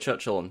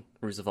 Churchill and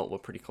Roosevelt were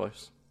pretty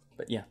close.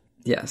 But yeah.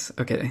 Yes.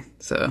 Okay.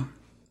 So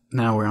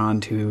now we're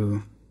on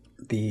to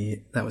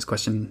that was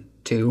question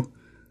 2.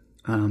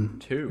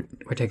 2.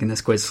 We're taking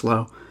this quiz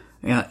slow.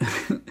 Yeah.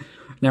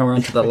 Now we're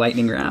on to the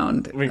lightning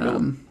round. We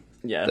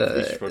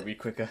should probably be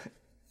quicker.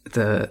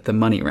 The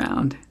money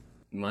round.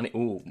 Money.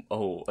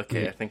 Oh.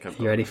 Okay. I think I've.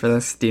 You ready for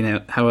this?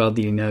 How well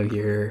do you know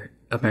your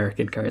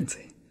American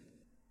currency?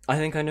 I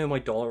think I know my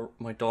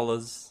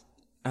dollars,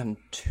 and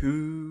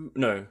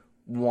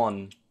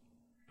 1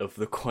 of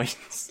the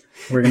coins.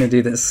 We're gonna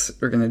do this.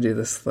 We're gonna do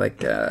this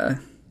like Who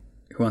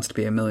Wants to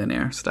Be a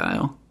Millionaire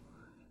style,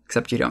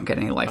 except you don't get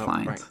any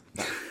lifelines, Right.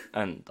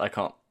 And I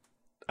can't.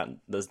 And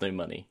there's no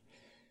money.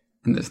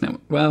 and there's no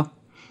well.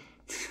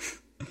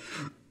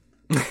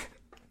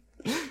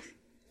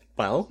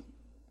 Well,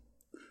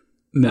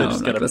 No, I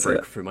just like, get a that's brick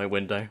it. through my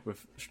window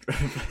with.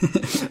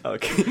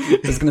 Okay. I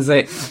was gonna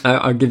say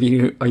I'll give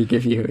you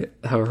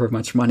however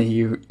much money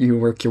you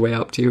work your way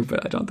up to,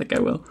 but I don't think I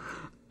will.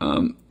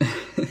 All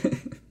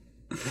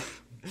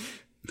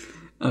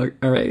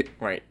right.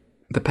 Right.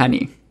 The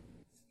penny.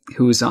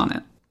 Who's on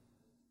it?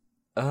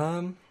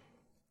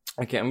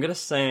 Okay, I'm gonna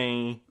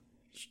say.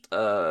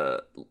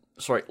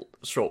 Sure,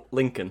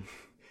 Lincoln.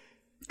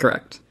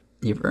 Correct.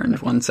 You've earned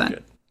 1 cent.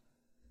 Good.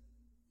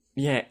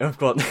 Yeah, I've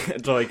got.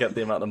 Do I get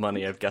the amount of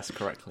money I've guessed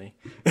correctly?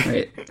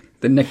 Right.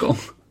 The nickel.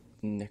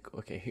 Nickel.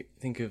 Okay,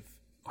 think of.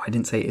 Oh, I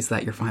didn't say, is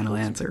that your final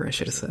answer? I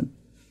should have said.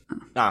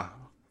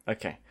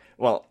 Okay.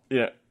 Well,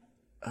 yeah.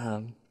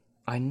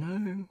 I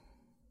know.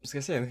 I was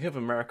gonna say I think I have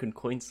American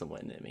coins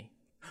somewhere near me.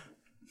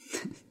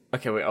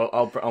 Okay, wait.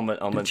 I'll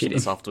mention cheating.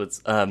 this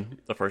afterwards. I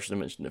probably should have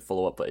mentioned it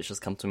follow up, but it's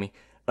just come to me.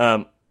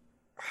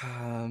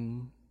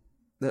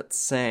 Let's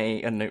say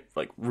I don't know,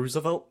 like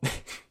Roosevelt.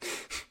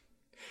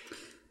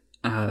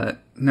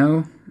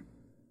 No.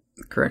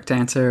 The correct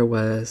answer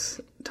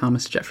was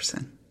Thomas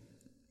Jefferson.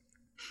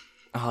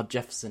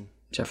 Jefferson.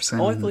 Jefferson.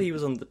 Oh, I thought he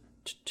was on the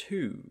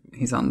two.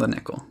 He's on the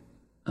nickel.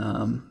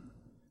 All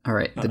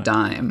right, the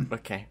dime.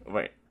 Okay,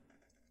 wait.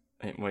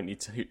 I might need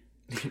to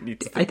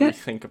I get-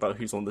 think about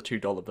who's on the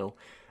 $2 bill.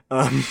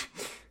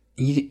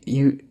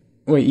 You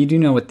wait. You do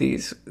know what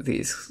these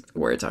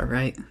words are,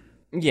 right?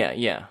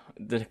 Yeah.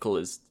 The nickel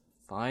is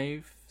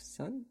 5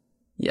 cents.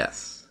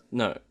 Yes.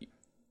 No,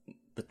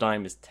 the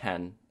dime is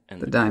 10,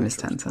 and The dime is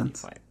quarter 10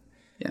 cents. 25.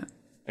 Yeah.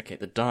 Okay,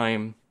 the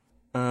dime.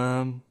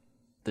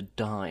 The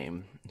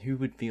dime. Who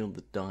would be on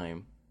the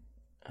dime?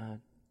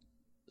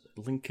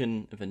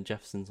 Lincoln, and then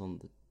Jefferson's on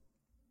the.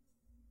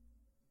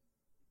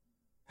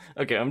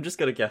 Okay, I'm just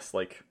gonna guess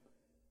like.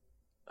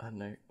 I don't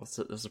know.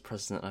 There's a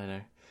president I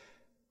know.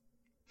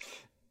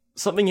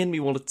 Something in me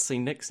wanted to say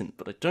Nixon,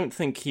 but I don't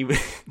think he would.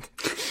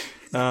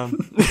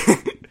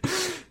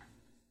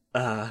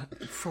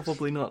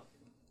 Probably not.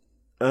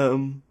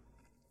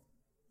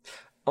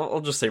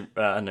 I'll just say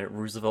I know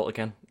Roosevelt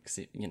again, because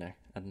I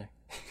don't know.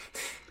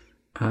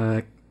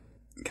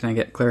 Can I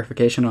get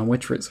clarification on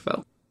which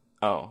Roosevelt?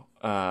 Oh,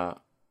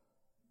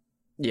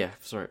 yeah.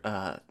 Sorry,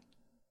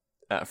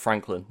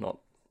 Franklin, not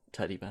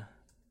Teddy Bear.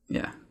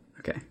 Yeah.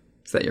 Okay.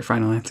 Is that your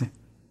final answer?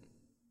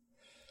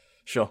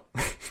 Sure.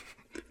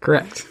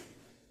 Correct.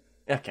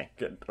 Okay,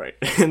 good. Right.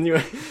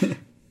 Anyway.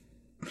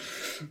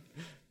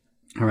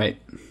 All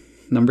right.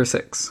 Number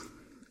 6.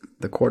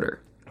 The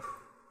quarter.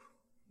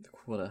 The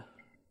quarter.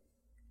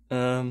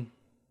 Oh,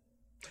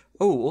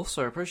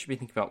 also, I probably should be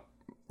thinking about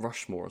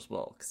Rushmore as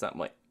well, because that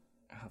might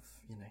have,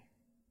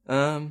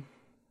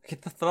 Okay,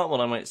 for that one,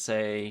 I might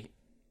say.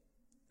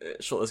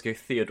 Sure, let's go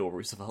Theodore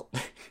Roosevelt.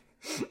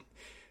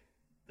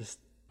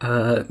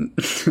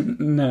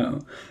 No.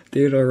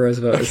 Theodore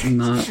Roosevelt is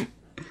not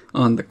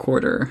on the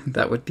quarter.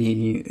 That would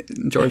be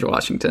George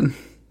Washington.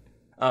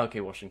 Oh, okay,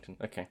 Washington.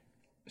 Okay.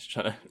 Just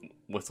trying to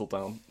whittle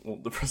down all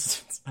the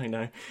presidents I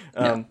know.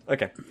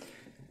 Okay.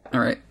 All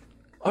right.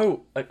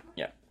 Oh,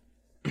 yeah.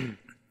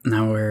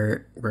 Now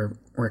we're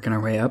working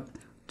our way up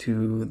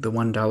to the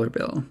 $1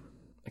 bill.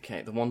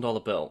 Okay, the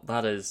 $1 bill.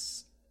 That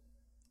is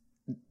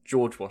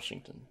George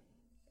Washington.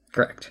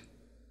 Correct.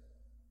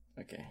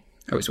 Okay.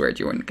 I was worried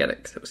you wouldn't get it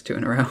because it was 2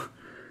 in a row.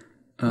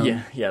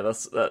 Yeah. That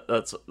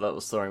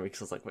was throwing me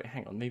because I was like, wait,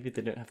 hang on, maybe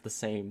they don't have the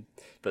same.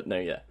 But no,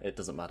 yeah, it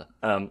doesn't matter.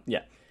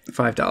 Yeah.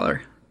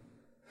 $5.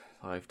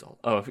 $5.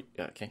 Oh,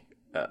 yeah, okay.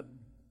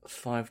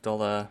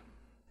 $5.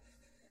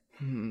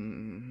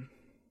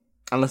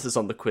 Unless it's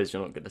on the quiz,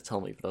 you're not going to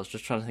tell me. But I was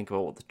just trying to think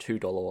about what the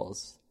 $2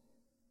 was.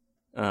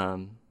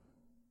 $5.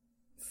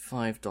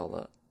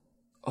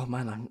 Oh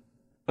man,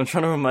 I'm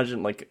trying to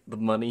imagine like the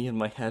money in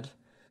my head.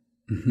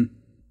 Mm-hmm.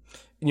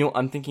 You know what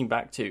I'm thinking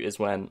back to is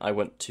when I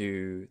went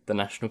to the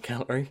National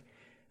Gallery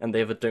and they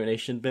have a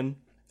donation bin.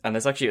 And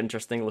it's actually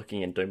interesting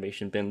looking in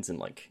donation bins in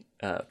like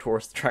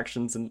tourist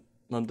attractions in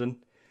London.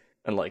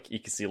 And like you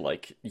can see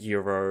like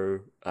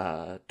euro,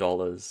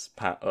 dollars,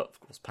 of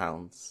course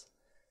pounds.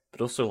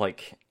 But also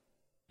like,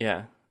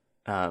 yeah.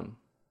 I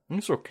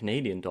saw a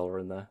Canadian dollar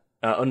in there.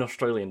 An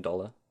Australian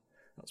dollar.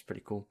 That's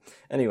pretty cool.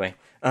 Anyway,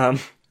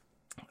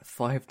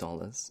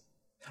 $5.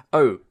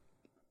 Oh,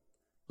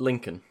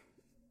 Lincoln.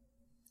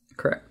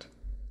 Correct.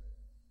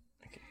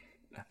 Okay,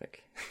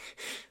 epic.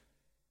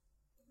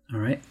 All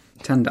right.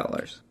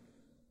 $10.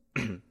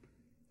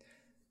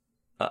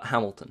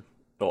 Hamilton.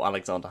 Or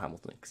Alexander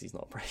Hamilton, because he's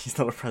not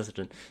a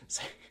president.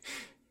 So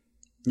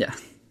Yeah.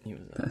 he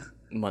was a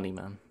money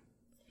man.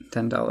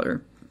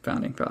 $10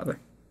 founding father.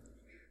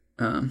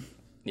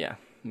 Yeah,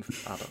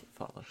 adult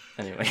father.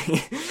 Anyway.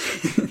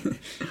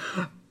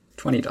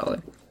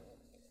 $20.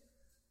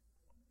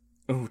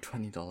 Oh,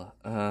 $20.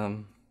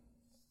 I'm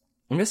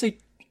gonna say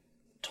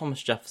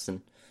Thomas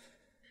Jefferson.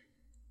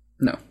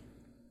 No.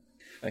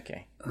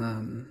 Okay.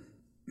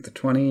 The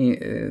 20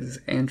 is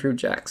Andrew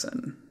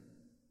Jackson.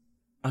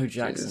 Oh,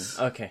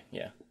 Jackson. Okay,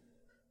 yeah.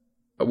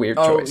 A weird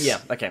choice. Yeah.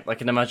 Okay. I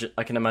can imagine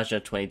a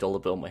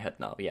 $20 bill in my head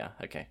now. Yeah.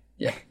 Okay.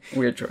 Yeah.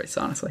 Weird choice,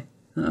 honestly.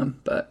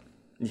 But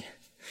yeah.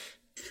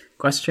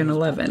 Question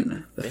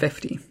 11, the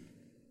 50.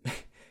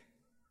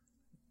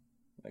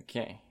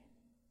 Okay.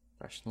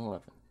 Question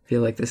 11. I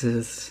feel like this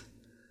has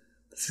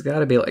got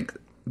to be like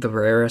the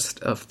rarest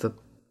of the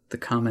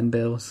common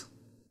bills.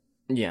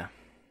 Yeah.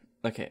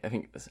 Okay. I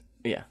think this.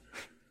 Yeah.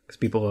 Because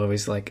people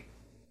always like,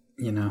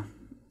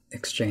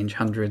 exchange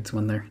hundreds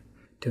when they're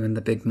doing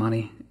the big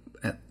money.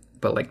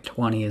 But like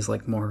 20 is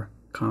like more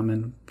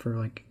common for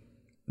like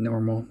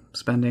normal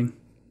spending.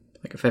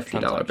 Like a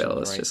 $50 bill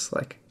is just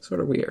like sort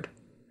of weird.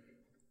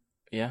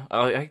 Yeah,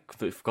 I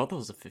completely forgot there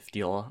was a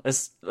 $50.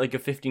 It's like a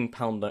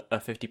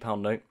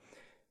 £50 note.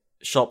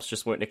 Shops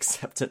just won't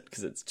accept it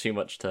because it's too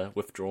much to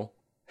withdraw.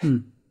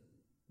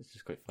 It's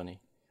just quite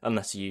funny,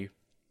 unless you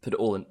put it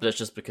all in. But it's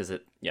just because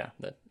it. Yeah,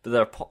 they're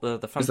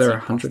the fancy. Is there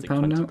a plastic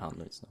 £100 note? £20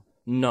 notes now.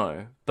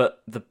 No,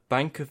 but the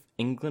Bank of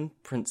England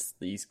prints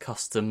these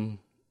custom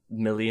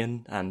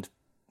million and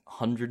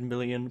 £100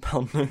 million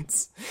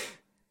notes.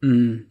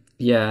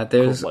 Yeah,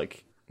 there's called,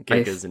 like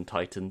Gigas and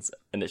Titans,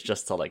 and it's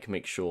just to like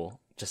make sure.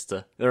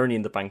 They're only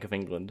in the Bank of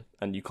England,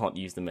 and you can't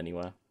use them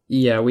anywhere.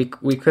 Yeah, we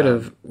could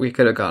have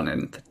gone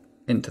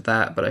into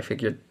that, but I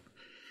figured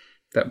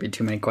that would be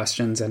too many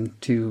questions and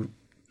too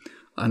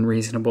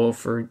unreasonable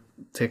to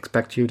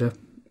expect you to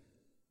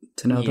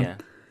know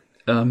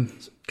them.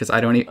 Because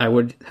I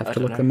would have to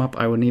look them up.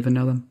 I wouldn't even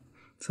know them.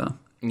 So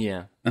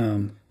yeah.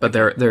 But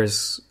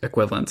there's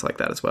equivalents like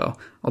that as well.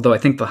 Although I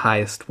think the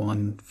highest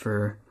one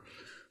for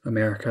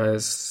America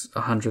is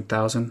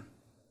 100,000.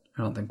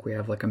 I don't think we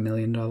have like $1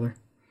 million.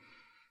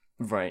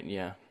 Right,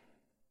 yeah.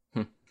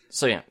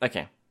 So yeah,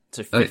 okay.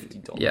 So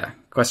 $50. Yeah,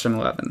 question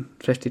 11.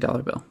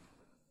 $50 bill.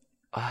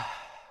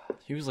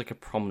 He was like a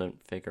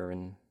prominent figure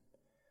in...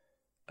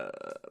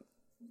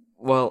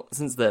 well,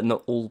 since they're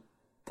not all,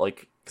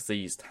 like... Because they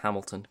used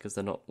Hamilton, because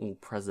they're not all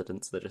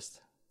presidents, they're just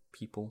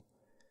people.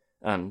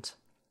 And...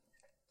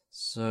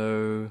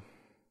 So...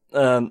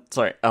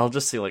 sorry, I'll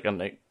just say, like, I don't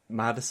know,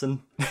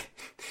 Madison?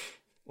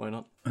 Why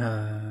not?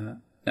 No.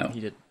 He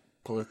did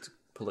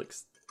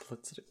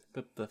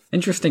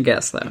Interesting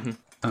guess, though.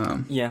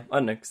 Yeah, I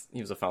don't know, 'cause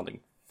he was a founding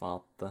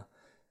father.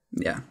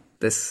 Yeah,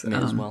 this Me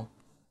as well.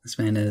 This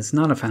man is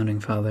not a founding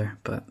father,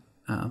 but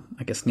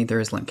I guess neither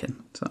is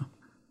Lincoln. So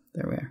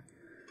there we are.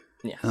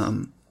 Yes.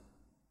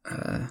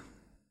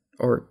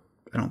 Or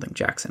I don't think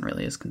Jackson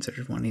really is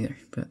considered one either.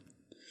 But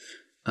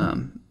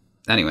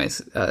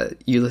anyways,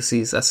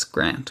 Ulysses S.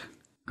 Grant.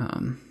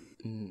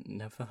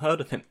 Never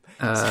heard of him.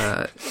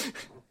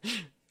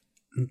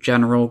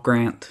 General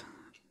Grant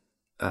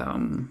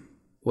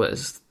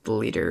was the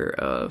leader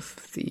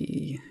of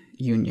the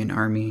Union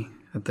Army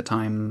at the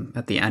time,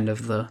 at the end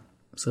of the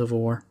Civil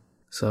War.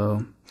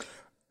 So...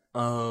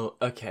 Oh,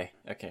 okay.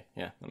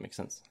 Yeah, that makes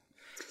sense.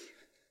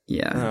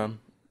 Yeah.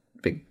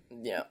 Big,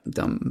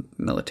 dumb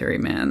military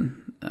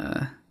man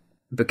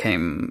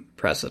became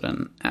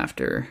president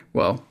after...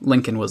 Well,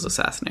 Lincoln was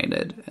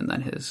assassinated, and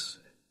then his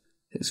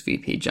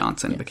VP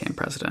Johnson became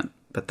president.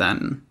 But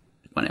then,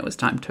 when it was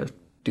time to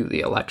do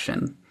the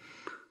election...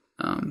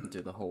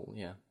 do the whole,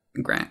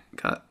 Grant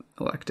got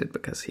elected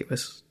because he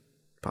was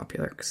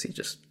popular, because he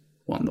just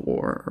won the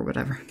war or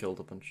whatever. Killed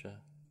a bunch of...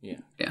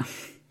 Yeah.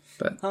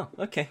 But... Oh,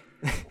 okay.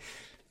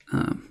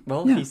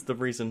 He's the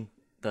reason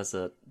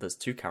there's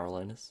two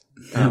Carolinas.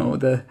 No,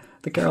 the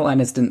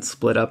Carolinas didn't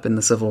split up in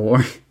the Civil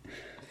War.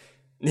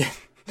 Yeah.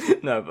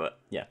 No, but,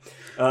 yeah.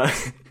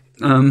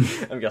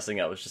 I'm guessing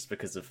that was just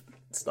because of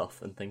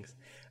stuff and things.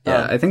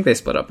 Yeah, I think they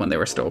split up when they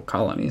were still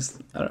colonies.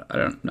 I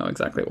don't know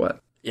exactly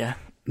what. Yeah.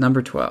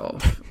 Number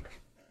 12.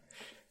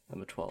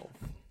 Number 12.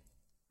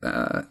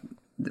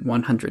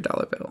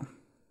 $100 bill.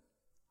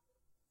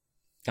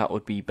 That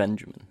would be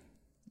Benjamin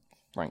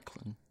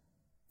Franklin.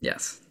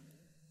 Yes.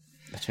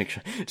 Let's make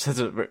sure. Just have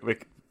to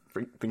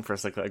think for a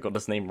second I got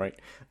his name right.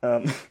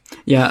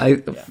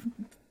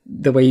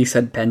 The way you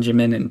said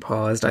Benjamin and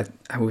paused,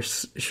 I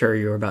was sure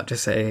you were about to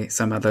say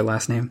some other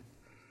last name.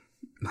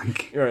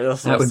 Like, right,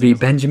 that would be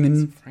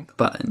Benjamin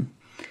Button.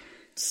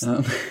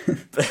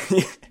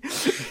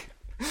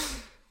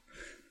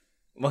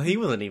 Well, he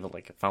wasn't even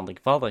like a founding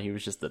father. He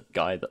was just a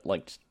guy that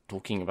liked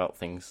talking about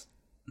things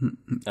and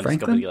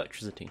discovered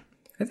electricity.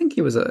 I think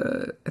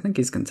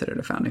he's considered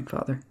a founding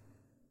father.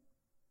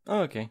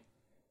 Oh, okay.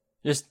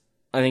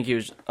 I think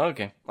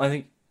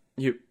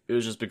it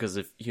was just because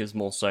he was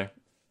more so.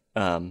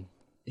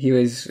 He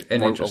was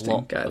an interesting a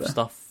lot guy. Of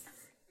stuff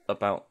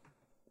about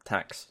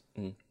tax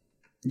and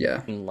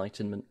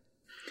enlightenment.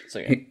 So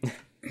yeah.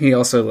 He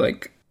also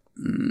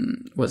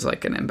was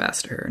like an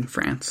ambassador in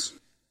France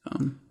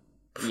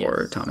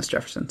before Thomas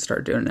Jefferson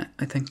started doing it,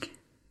 I think.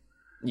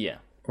 Yeah.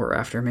 Or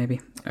after, maybe.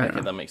 I don't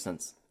know. That makes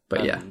sense.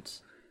 But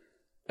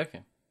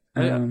okay.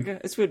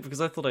 It's weird because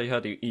I thought I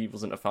heard he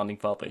wasn't a founding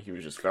father. He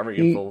was just very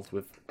involved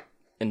with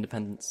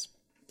independence.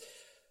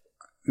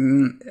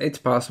 It's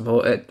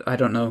possible. I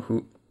don't know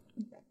who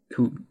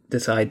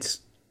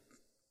decides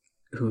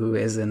who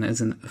is and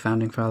isn't a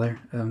founding father.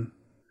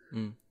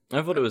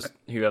 I thought it was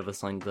whoever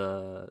signed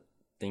the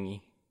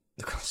thingy,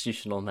 the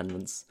constitutional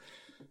amendments.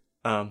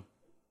 But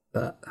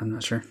I'm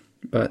not sure.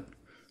 But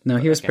no,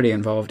 he was pretty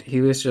involved.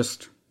 He was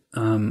just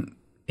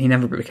he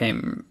never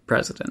became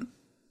president.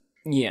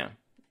 Yeah,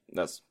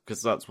 that's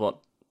because that's what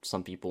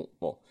some people,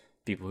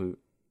 people who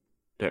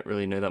don't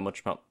really know that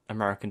much about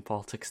American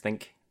politics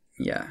think.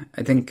 Yeah,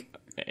 I think,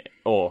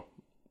 or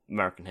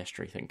American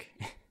history think.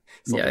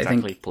 It's not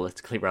exactly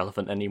politically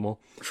relevant anymore.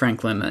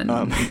 Franklin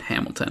and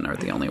Hamilton are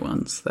the only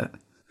ones that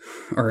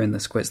are in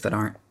this quiz that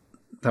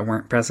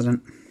weren't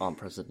president. Aren't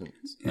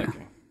presidents. Yeah.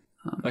 Okay.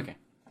 Okay.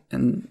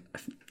 And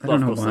I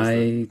don't know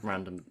why.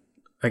 Random.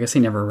 I guess he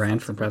never ran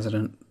for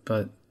president,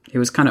 but he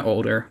was kind of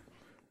older,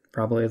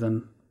 probably,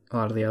 than a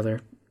lot of the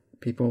other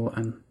people,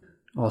 and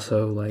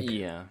also like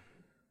I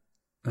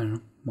don't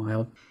know,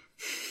 wild.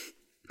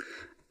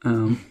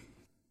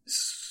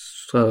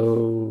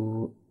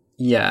 So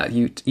yeah,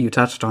 you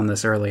touched on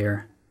this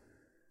earlier.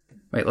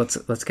 Wait,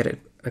 let's get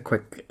a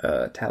quick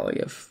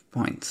tally of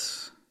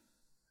points.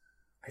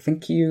 I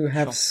think you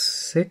have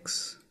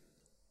 6.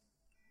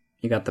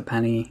 You got the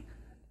penny.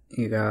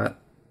 You got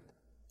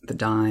the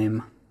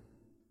dime.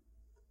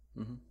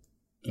 Mm-hmm.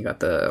 You got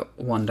the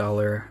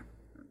 $1,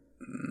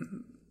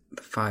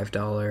 the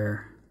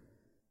 $5.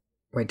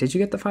 Wait, did you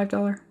get the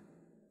 $5?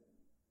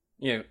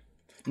 Yeah.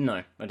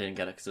 No, I didn't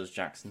get it because it was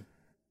Jackson.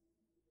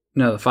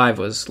 No, the 5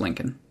 was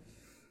Lincoln.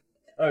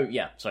 Oh,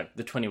 yeah, sorry.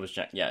 The 20 was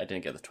Jack. Yeah, I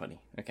didn't get the 20.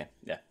 Okay,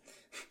 yeah.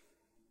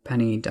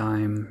 Penny,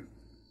 dime,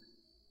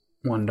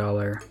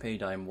 $1. Penny,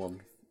 dime,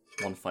 1,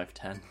 5,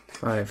 10.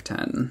 5,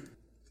 10,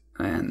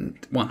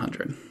 and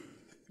 100.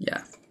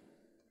 Yeah.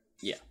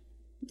 Yeah.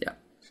 Yeah.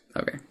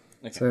 Okay.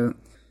 So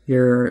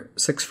you're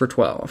 6 for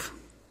 12.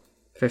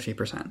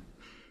 50%.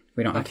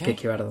 We don't have to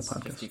kick you out of the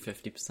podcast.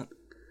 50%.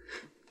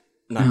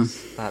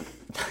 Nice. That,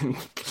 I'm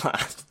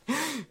glad.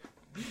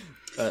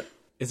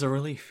 It's a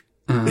relief.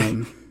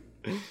 All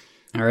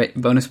right,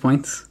 bonus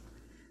points.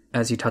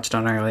 As you touched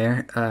on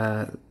earlier,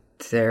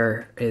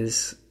 there are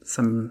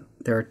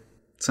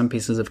some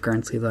pieces of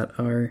currency that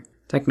are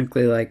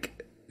technically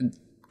like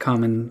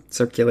common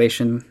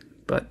circulation,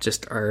 but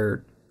just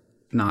are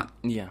not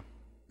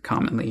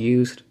commonly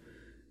used.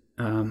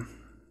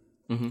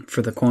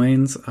 For the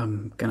coins,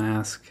 I'm gonna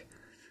ask,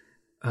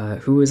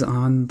 who is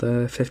on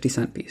the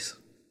 50-cent piece?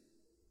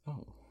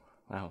 Oh,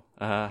 wow.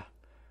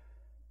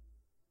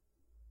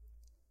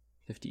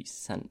 50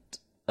 cent.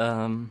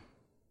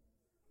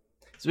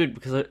 It's weird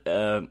because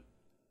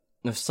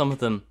some of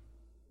them,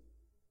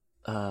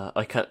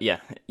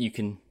 you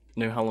can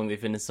know how long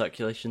they've been in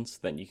circulation, so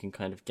then you can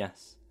kind of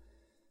guess.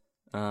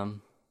 Ooh,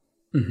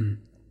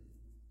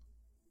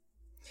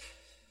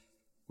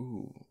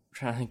 I'm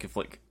trying to think of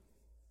like.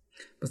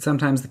 But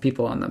sometimes the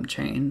people on them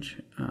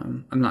change.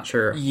 I'm not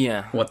sure.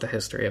 What the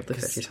history of the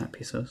 50-cent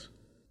piece is.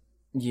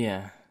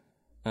 Yeah.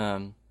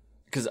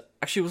 Because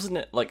actually, wasn't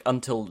it like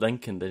until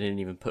Lincoln they didn't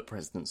even put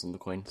presidents on the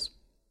coins?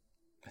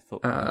 I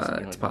thought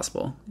it's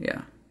possible.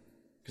 Yeah,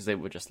 because they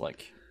were just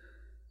like,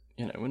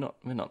 we're not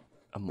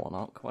a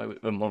monarch. Why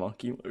would a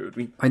monarchy? Why would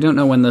we? I don't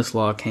know when this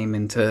law came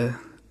into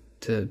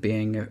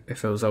being,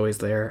 if it was always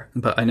there,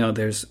 but I know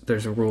there's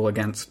a rule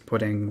against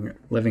putting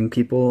living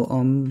people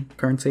on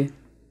currency.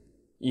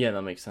 Yeah,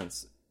 that makes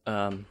sense.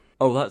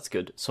 Oh, that's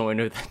good. So I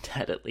know they're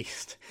dead at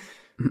least.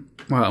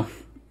 Well.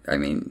 I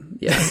mean,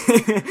 yeah.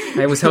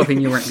 I was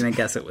hoping you weren't going to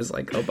guess it was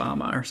like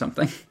Obama or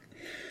something.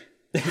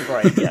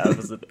 Right, yeah.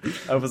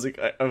 I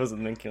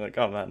wasn't thinking like,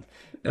 oh man.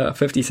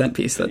 50-cent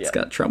piece that's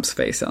got Trump's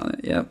face on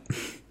it, yep.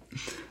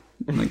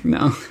 I'm like,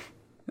 no.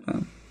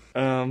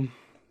 I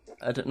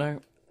don't know.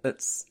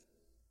 It's...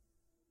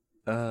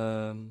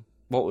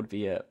 what would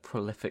be a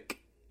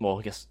prolific... Well,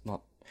 I guess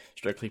not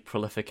strictly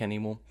prolific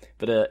anymore,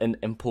 but an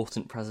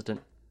important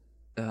president.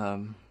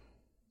 I'm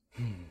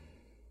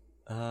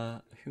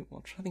trying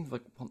to think of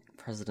like what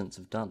presidents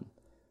have done.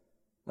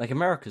 Like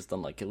America's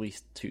done like at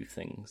least 2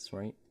 things,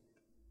 right?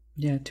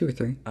 Yeah, 2 or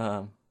 3.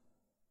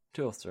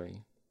 2 or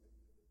 3.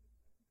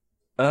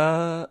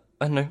 I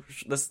don't know.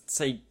 Let's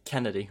say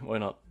Kennedy. Why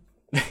not?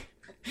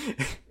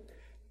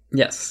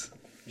 Yes.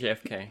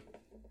 JFK.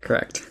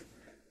 Correct.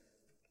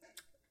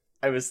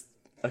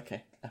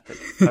 Okay. Epic.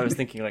 I was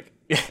thinking like,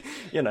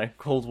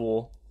 Cold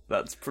War.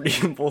 That's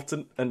pretty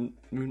important, and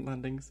moon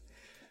landings.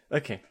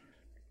 Okay.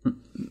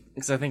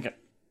 Because I think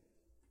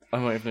I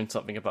might have known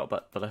something about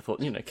that, but I thought,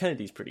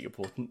 Kennedy's pretty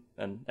important,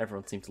 and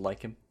everyone seemed to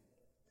like him.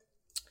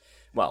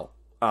 Well,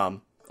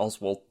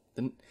 Oswald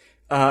didn't.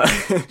 But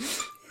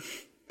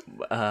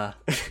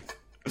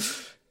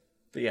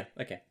yeah,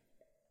 okay.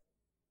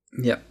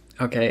 Yep.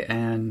 Okay,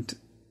 and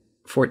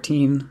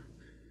 14.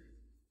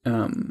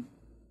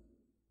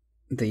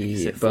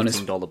 The bonus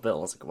 $14 bill.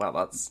 I was like, wow,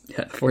 that's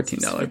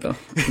 $14 bill.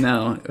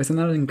 No, wasn't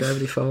that in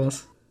Gravity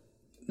Falls?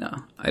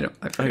 No, I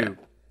forget.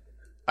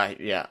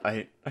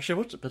 I actually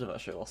watched a bit of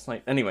that show last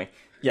night. Anyway,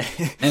 yeah.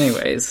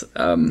 Anyways,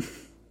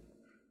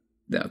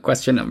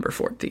 question number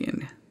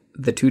 14.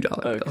 the $2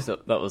 Oh, bill. because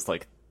that was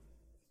like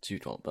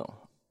 $2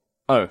 bill.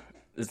 Oh,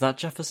 is that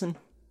Jefferson?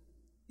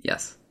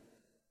 Yes.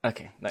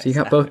 Okay, nice. So you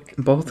got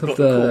both of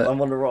the... Cool,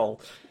 I'm on a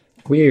roll.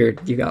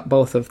 Weird. You got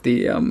both of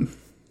the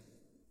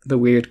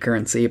weird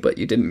currency, but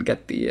you didn't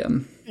get the...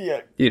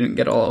 Yeah. You didn't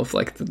get all of,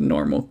 like, the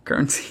normal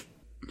currency.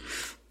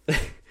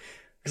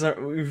 Because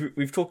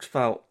we've talked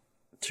about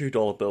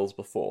 $2 bills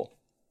before.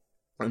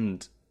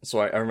 And so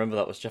I remember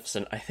that was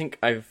Jefferson. I think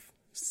I've,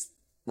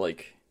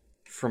 like,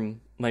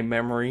 from my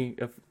memory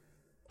of,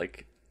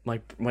 like,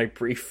 my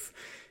brief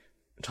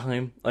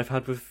time I've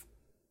had with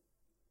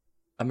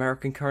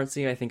American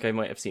currency, I think I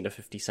might have seen a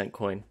 50-cent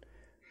coin.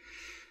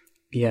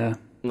 Yeah.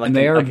 And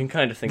I can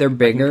kind of think... They're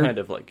bigger. Kind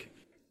of, like...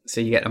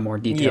 So you get a more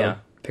detailed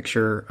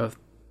picture of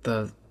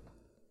the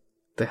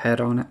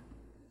head on it.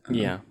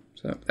 Yeah.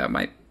 So that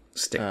might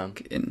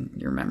stick in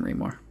your memory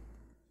more.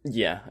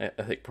 Yeah,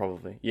 I think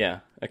probably. Yeah,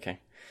 okay.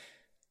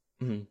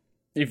 Mm-hmm.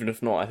 Even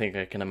if not, I think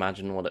I can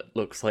imagine what it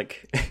looks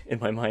like in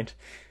my mind.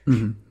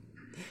 Mm-hmm.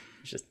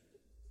 It's just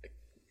a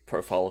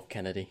profile of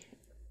Kennedy,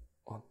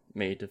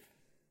 made of,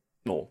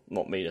 no,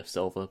 not made of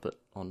silver, but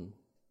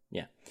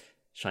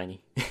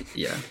shiny.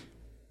 Yeah.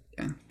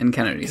 And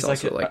Kennedy's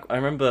also I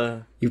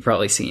remember you've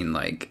probably seen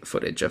like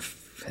footage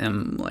of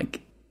him,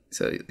 like,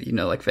 so you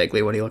know, like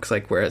vaguely what he looks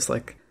like. Whereas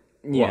like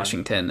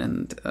Washington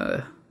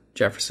and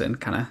Jefferson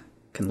kind of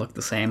can look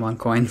the same on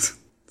coins.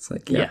 It's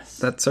like, yes,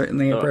 that's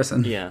certainly a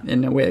person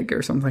in a wig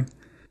or something.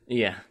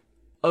 Yeah.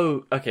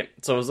 Oh, okay.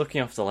 So I was looking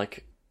after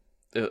like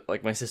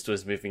my sister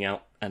was moving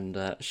out,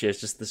 and she has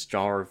just this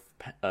jar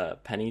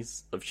of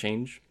pennies of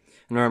change.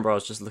 And I remember I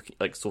was just looking,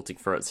 like, sorting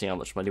through it, seeing how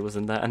much money was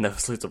in there, and there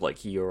was loads of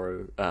like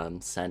euro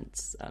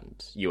cents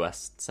and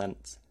US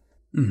cents.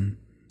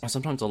 Mm-hmm.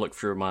 Sometimes I'll look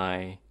through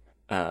my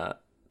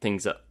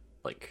things that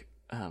like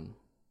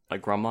my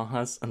grandma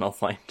has, and I'll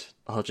find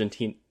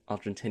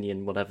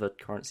Argentinian whatever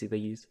currency they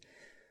use.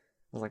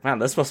 I was like, man,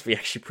 this must be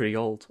actually pretty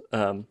old.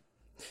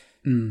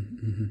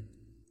 Mm-hmm.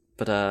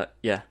 But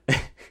yeah. Do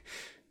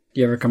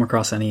you ever come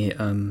across any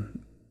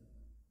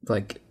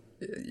like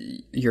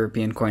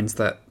European coins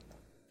that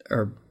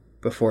are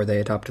before they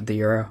adopted the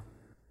euro?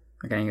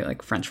 Like any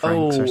like French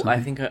francs or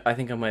something? I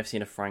think I might have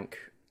seen a franc.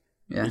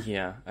 Yeah.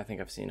 Yeah, I think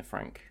I've seen a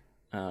franc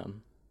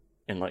in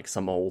like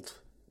some old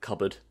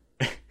cupboard.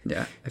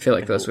 Yeah, I feel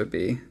like those would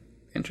be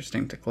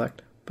interesting to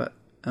collect. But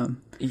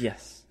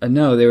yes.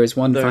 No, there was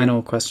one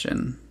final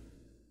question.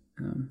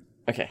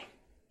 Okay.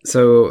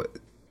 So,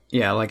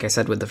 yeah, like I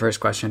said with the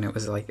first question, it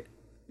was like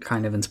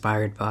kind of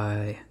inspired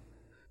by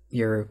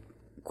your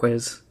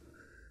quiz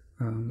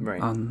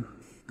on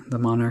the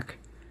monarch.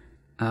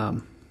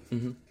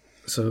 Mm-hmm.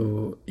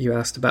 So you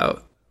asked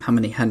about how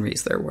many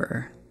Henrys there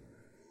were,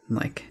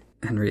 like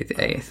Henry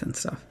VIII and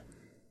stuff.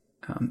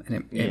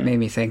 And it made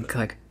me think,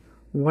 like,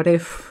 what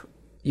if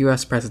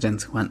U.S.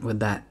 presidents went with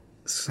that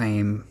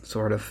same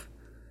sort of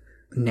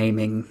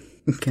naming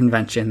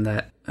convention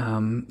that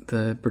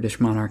the British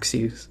monarchs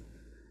use?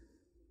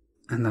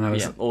 And then I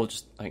was... Yeah, or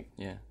just, like,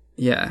 yeah.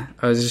 Yeah,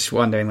 I was just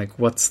wondering, like,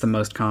 what's the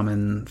most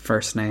common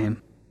first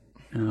name?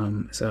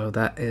 So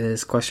that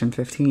is question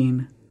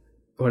 15.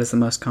 What is the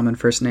most common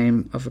first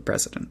name of a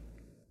president?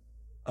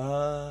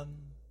 I'm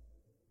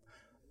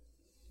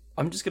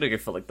just gonna go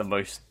for, like, the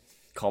most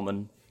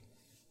common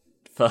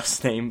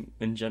first name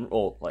in general,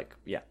 or, like,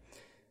 yeah.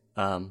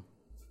 And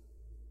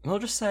I'll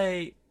just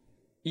say,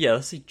 yeah,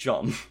 let's say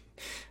John.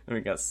 I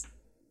mean, that's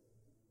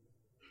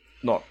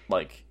not,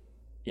 like,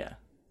 yeah.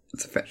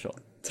 It's a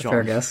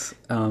fair guess.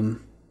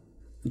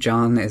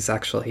 John is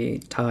actually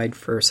tied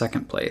for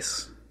second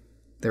place.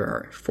 There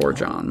are 4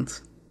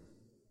 Johns.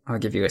 I'll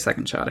give you a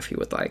second shot if you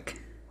would like.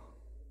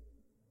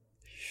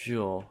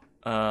 Sure.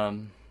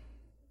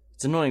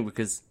 It's annoying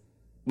because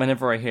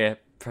whenever I hear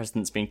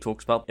presidents being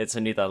talked about, it's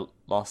only their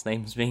last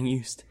names being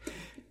used.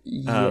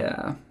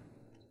 Yeah.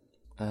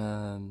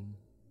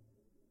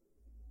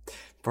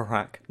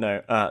 Barack.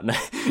 No.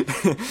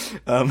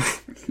 No.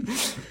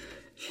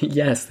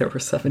 Yes, there were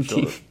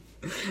 17.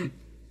 Sure.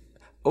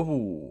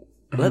 Oh,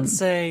 let's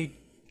say...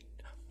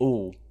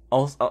 Oh,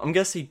 I'm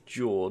gonna say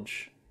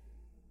George.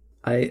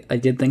 I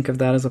did think of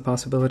that as a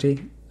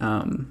possibility.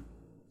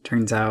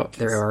 Turns out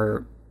there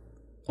are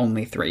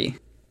only 3.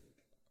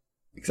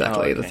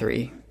 Exactly the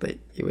 3 that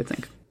you would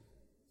think.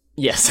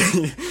 Yes,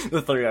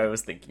 the 3 I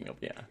was thinking of,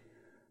 yeah.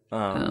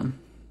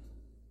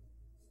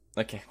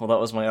 Okay, well that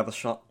was my other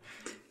shot.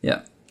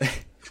 Yeah.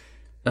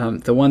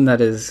 The one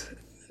that is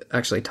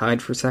actually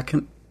tied for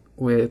second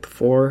with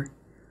 4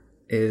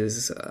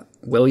 is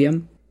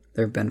William.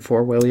 There have been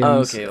 4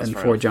 Williams and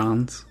 4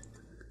 Johns.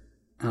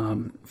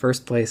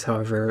 First place,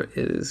 however,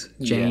 is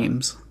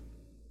James. Yeah.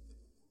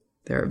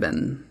 There have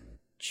been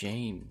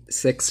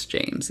 6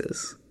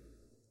 Jameses.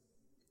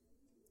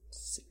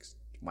 6.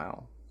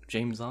 Wow.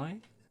 James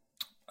I?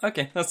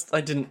 Okay,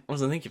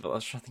 wasn't thinking about that. I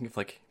was trying to think of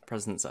like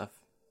presidents that have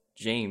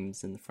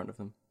James in the front of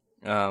them.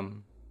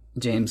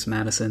 James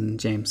Madison,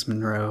 James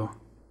Monroe,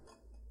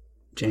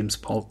 James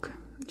Polk,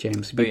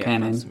 James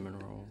Buchanan,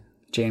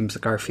 James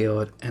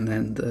Garfield, and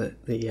then the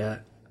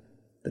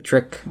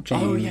trick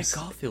James. Oh yeah,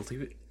 Garfield.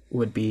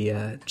 would be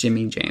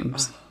Jimmy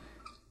James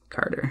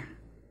Carter,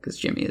 because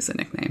Jimmy is a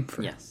nickname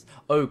for... Yes.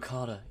 Oh,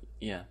 Carter.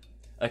 Yeah.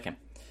 Okay.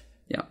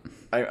 Yeah.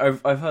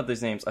 I've heard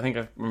those names. I think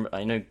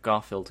I know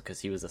Garfield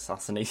because he was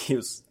assassinated.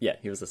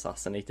 He was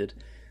assassinated.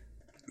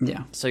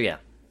 Yeah. So yeah.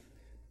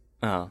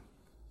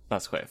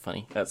 That's quite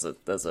funny. There's a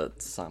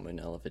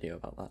salmonella video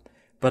about that.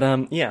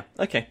 But yeah,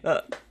 okay.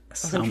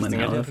 That's interesting.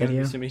 I didn't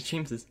know so many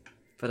Jameses.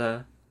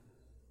 But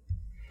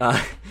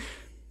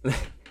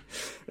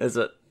there's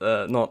a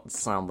not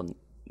salmon.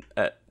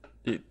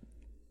 It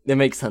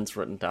makes sense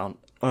written down.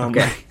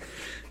 Okay.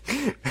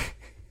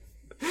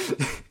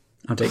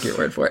 I'll take your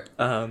word for it.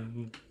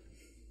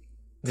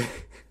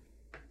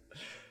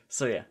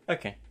 So yeah,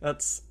 okay.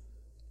 That's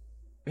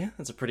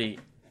a pretty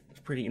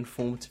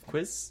informative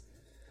quiz.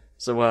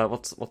 So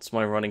what's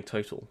my running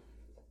total?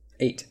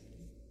 8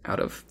 out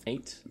of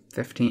 8?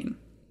 15.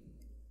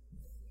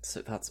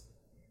 So that's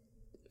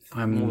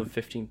more than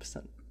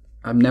 15%.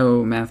 I'm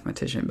no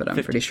mathematician, but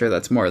I'm pretty sure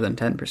that's more than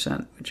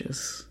 10%, which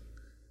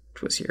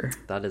was your...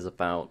 That is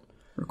about...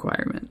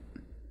 requirement.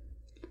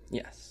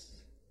 Yes.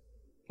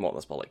 Well,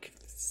 that's about like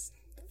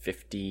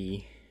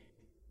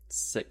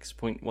 56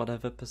 point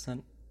whatever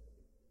percent.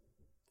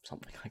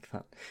 Something like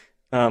that.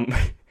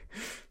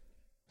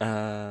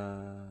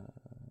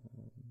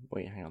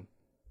 Wait, hang on.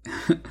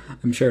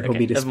 I'm sure it'll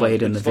be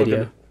displayed in the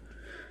video.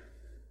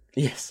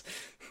 Yes.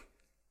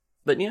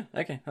 But yeah,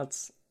 okay,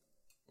 that's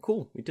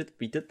cool. We did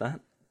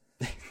that.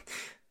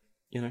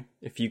 You know,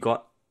 if you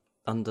got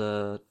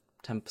under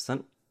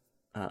 10%,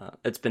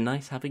 it's been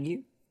nice having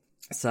you.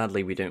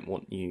 Sadly, we don't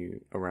want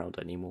you around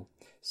anymore.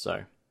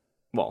 So,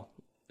 well,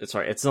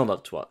 sorry, it's not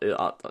up to us.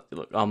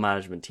 Look, our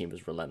management team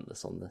is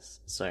relentless on this.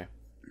 So,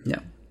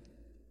 yeah.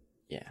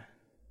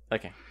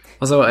 Okay.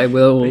 Also, I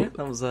will,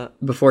 that was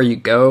before you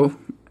go,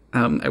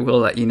 I will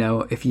let you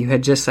know, if you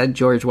had just said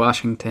George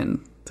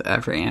Washington to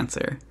every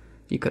answer,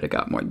 you could have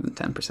got more than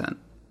 10%.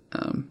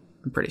 I'm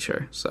pretty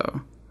sure.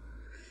 So,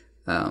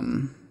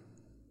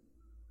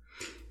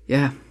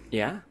 yeah.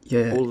 Yeah?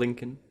 Yeah. Or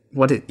Lincoln.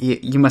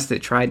 You must have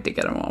tried to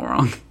get them all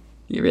wrong.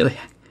 You really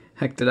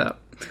hecked it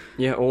up.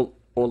 Yeah, or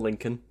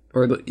Lincoln.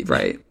 Or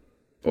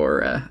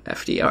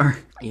FDR.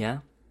 Yeah.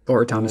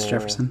 Or Thomas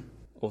Jefferson.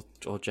 Or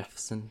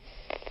Jefferson.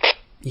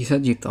 You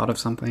said you thought of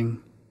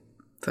something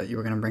that you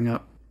were going to bring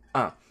up.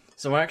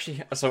 So I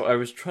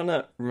was trying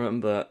to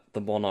remember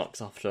the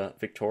monarchs after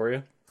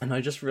Victoria, and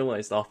I just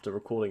realized after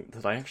recording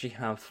that I actually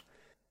have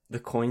the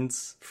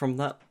coins from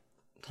that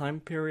time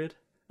period.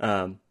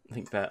 I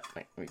think that...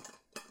 Let me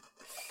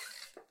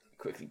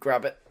quickly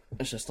grab it.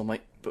 It's just on my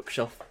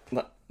bookshelf.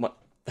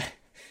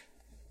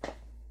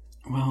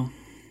 Well...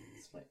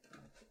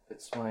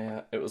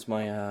 It was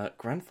my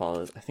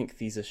grandfather's. I think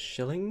these are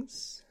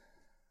shillings.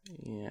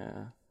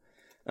 Yeah.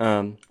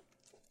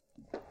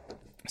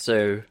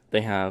 So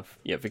they have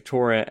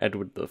Victoria,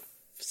 Edward the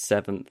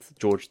VII,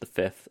 George the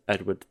Fifth,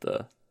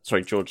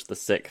 George the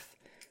Sixth,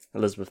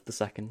 Elizabeth the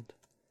Second.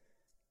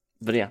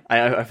 But yeah,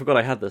 I forgot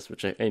I had this,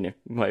 which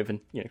might have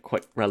been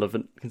quite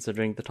relevant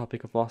considering the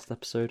topic of last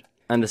episode.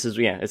 And this is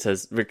it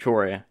says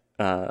Victoria,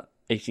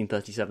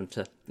 1837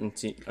 to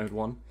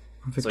 1901.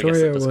 Victoria, so I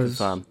guess it does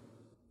confirm.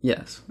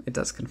 Yes, it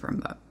does confirm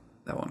that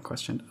one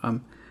question.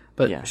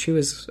 But she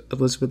was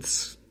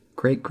Elizabeth's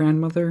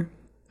great-grandmother,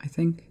 I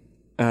think.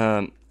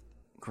 Great.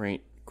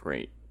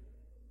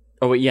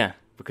 Oh, wait, yeah,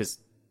 because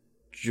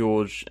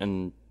George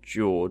and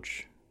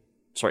George...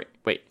 Sorry,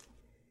 wait.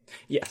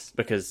 Yes,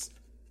 because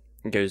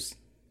it goes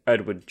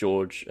Edward,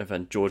 George, and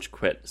then George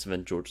quit, so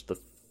then George the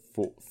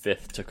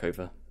Fifth took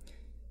over.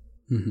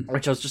 Mm-hmm.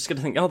 Which I was just going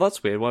to think,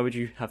 that's weird, why would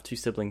you have two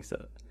siblings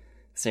that the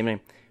same name?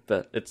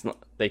 But it's not,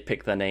 they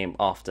pick their name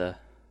after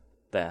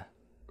they're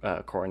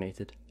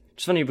coronated.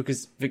 It's funny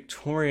because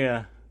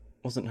Victoria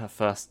wasn't her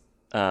first...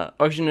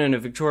 actually, no,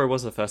 Victoria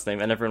was her first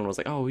name, and everyone was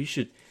like, you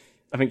should...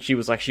 I think she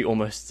was actually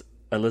almost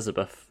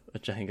Elizabeth,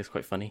 which I think is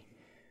quite funny.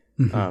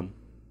 Mm-hmm.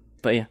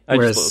 But yeah, I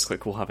just thought it was quite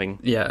cool having...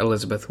 Yeah,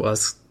 Elizabeth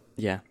was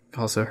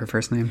also her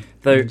first name.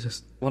 Though,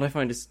 what I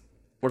find is...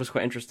 What is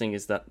quite interesting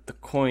is that the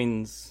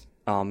coins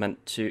are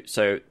meant to...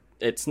 So,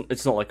 it's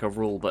not like a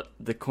rule, but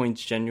the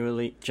coins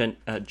generally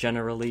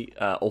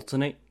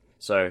alternate.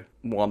 So,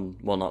 one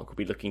monarch will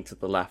be looking to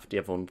the left, the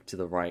other one to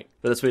the right.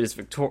 But that's weird is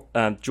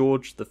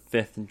George the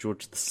Fifth and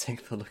George the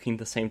Sixth are looking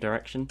the same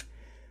direction.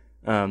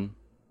 So I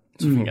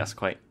think that's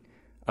quite...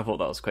 I thought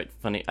that was quite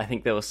funny. I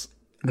think there was...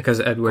 Because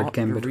Edward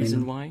came between reason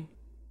them. Why?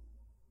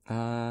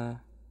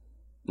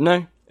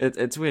 No,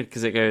 it's weird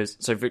because it goes...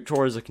 So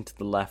Victoria's looking to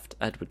the left,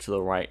 Edward to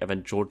the right, and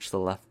then George to the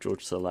left,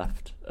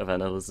 and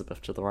then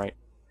Elizabeth to the right.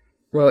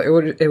 Well, it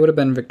would have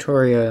been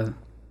Victoria...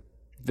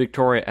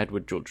 Victoria,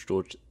 Edward,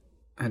 George.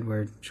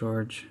 Edward,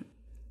 George...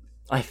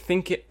 I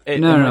think it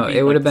No,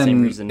 it would have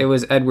been... It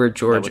was Edward,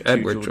 George,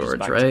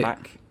 right?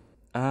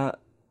 Back.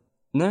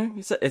 No,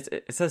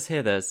 it says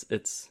here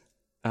it's...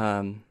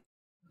 Well,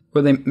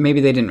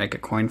 maybe they didn't make a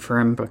coin for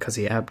him because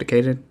he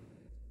abdicated.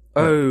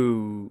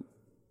 Oh,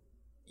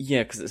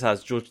 yeah, because it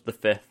says George the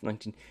Fifth,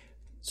 19...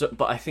 So,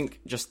 but I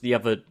think just the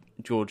other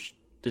George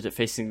did it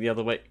facing the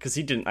other way, because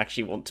he didn't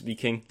actually want to be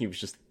king. He was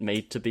just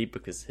made to be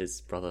because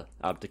his brother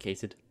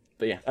abdicated.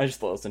 But yeah, I just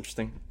thought it was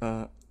interesting.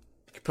 I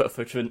could put a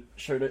photo in,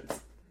 showed it.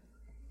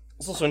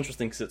 It's also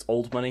interesting because it's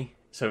old money,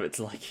 so it's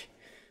like,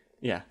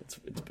 yeah,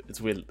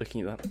 it's weird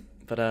looking at that.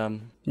 But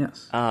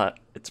yes,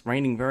 it's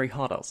raining very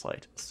hard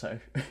outside, so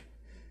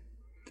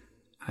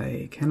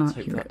I cannot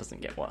hope hear that it,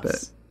 doesn't get worse.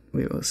 but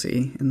we will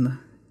see in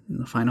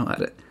the final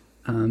edit.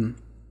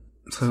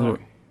 So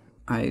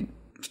I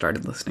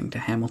started listening to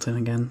Hamilton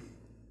again,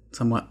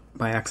 somewhat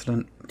by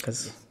accident,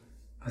 because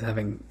I was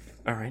having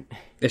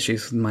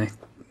issues with my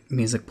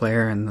music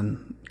player and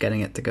then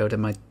getting it to go to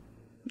my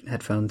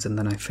headphones, and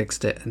then I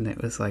fixed it, and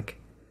it was like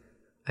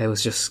I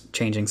was just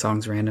changing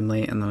songs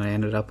randomly, and then I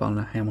ended up on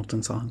a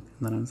Hamilton song,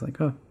 and then I was like,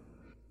 oh.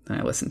 Then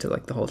I listened to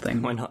like the whole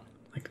thing. Why not?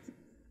 Like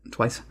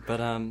twice. But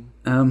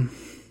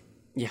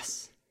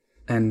yes.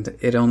 And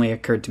it only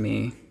occurred to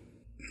me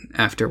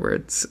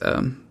afterwards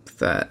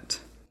that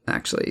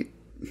actually,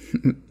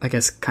 I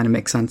guess, kind of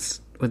makes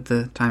sense with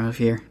the time of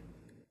year.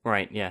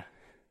 Right, yeah.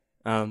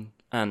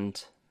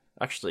 And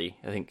actually,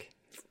 I think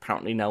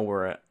apparently now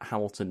we're at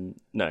Hamilton.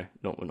 No,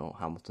 we're not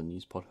Hamilton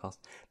News Podcast,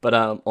 but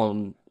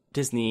on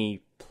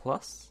Disney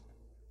Plus,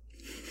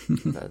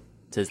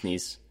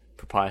 Disney's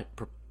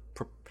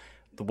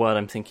the word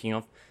I'm thinking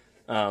of,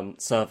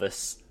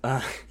 service.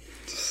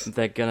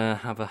 They're gonna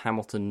have a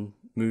Hamilton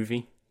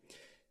movie.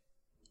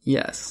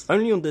 Yes.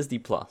 Only on Disney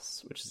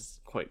Plus, which is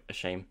quite a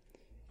shame.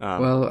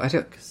 Well, I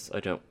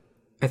don't.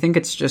 I think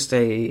it's just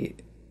a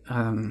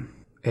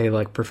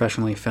like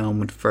professiontionally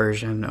filmed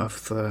version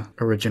of the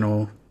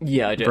original.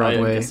 Yeah, I'm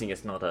guessing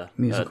it's not a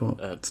musical.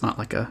 It's not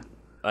like the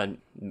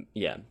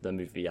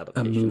movie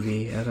adaptation. A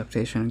movie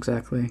adaptation,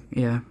 exactly.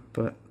 Yeah,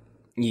 but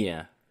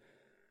yeah.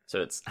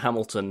 So it's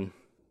Hamilton.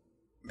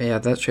 Yeah,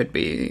 that should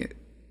be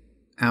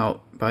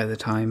out by the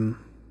time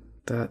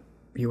that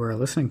you are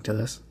listening to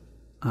this.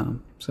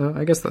 So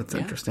I guess that's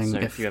interesting. So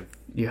if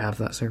you have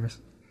that service.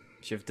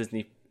 If you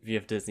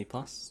have Disney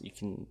Plus, you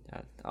can,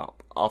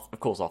 of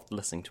course, after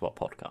listening to our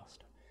podcast,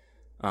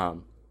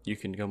 you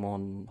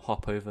can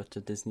hop over to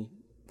Disney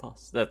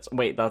Plus. That's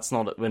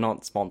not. We're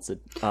not sponsored.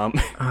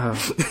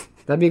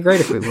 That'd be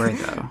great if we were,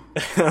 though.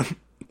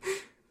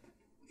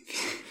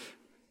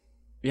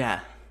 Yeah.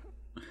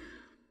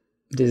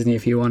 Disney,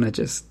 if you want to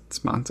just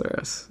sponsor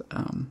us,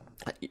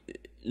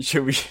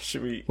 should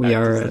we? We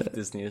are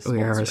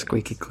a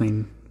squeaky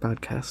clean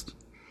podcast.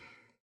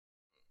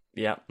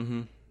 Yeah.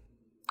 Mm-hmm.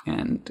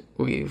 And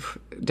we've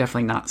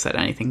definitely not said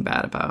anything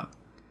bad about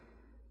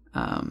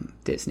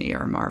Disney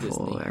or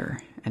Marvel or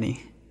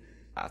any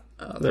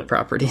other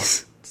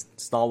properties.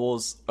 Star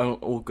Wars,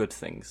 all good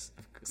things.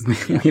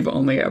 We've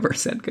only ever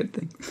said good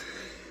things.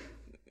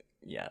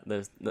 Yeah,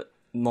 there's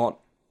not,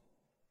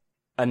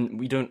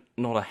 and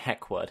not a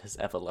heck word has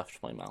ever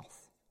left my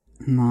mouth.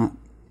 Not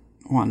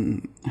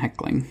one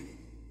heckling.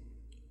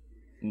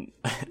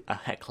 A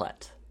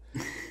hecklet.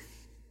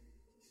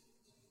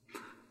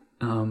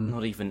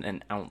 Not even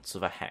an ounce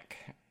of a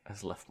heck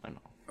has left my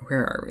mouth.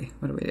 Where are we?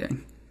 What are we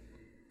doing?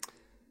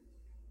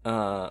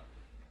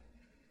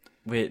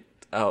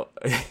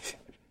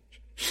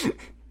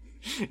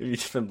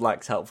 You've been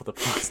blacked out for the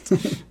past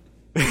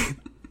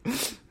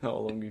how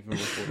long we've been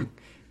recording.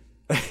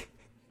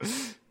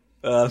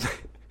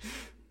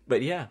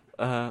 But yeah,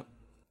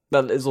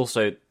 that is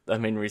also the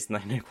main reason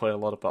I know quite a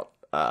lot about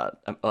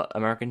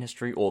American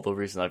history, or the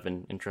reason I've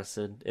been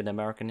interested in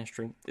American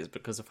history is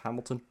because of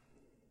Hamilton.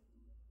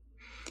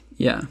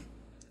 Yeah,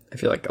 I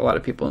feel like a lot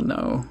of people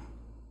know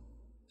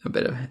a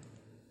bit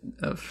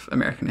of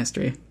American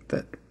history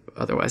that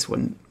otherwise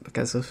wouldn't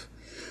because of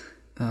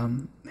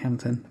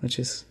Hamilton, which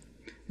is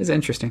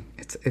interesting.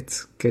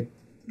 It's good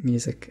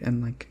music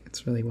and like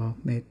it's really well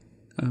made.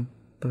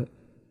 But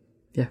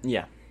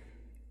yeah,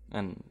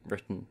 and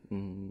written,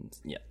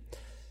 yeah.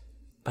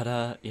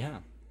 But yeah.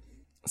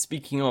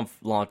 Speaking of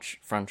large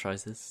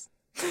franchises,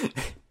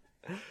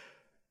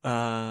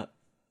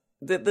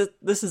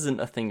 this isn't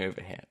a thing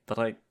over here, but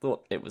I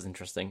thought it was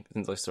interesting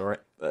since I saw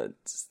it.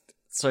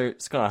 So,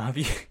 Scott, have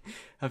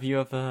you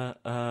ever?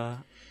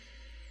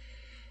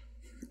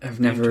 I've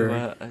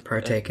never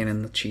partaken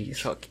in the cheese.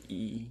 Chuck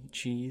E.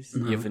 cheese?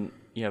 No.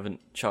 You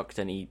haven't chucked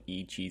any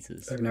E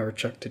cheeses. I've never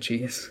chucked a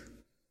cheese.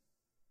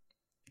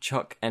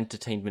 Chuck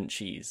Entertainment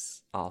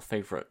Cheese, our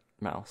favorite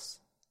mouse,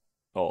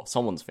 or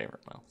someone's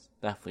favorite mouse.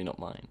 Definitely not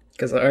mine.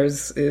 Because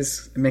ours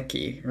is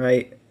Mickey,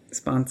 right?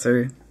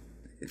 Sponsor,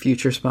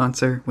 future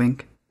sponsor,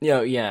 wink.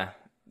 Yeah.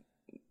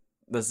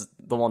 There's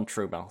the one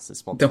true mouse is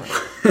sponsored.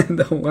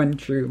 The one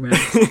true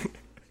mouse.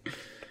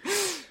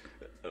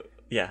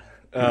 Yeah.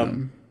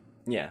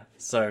 Yeah.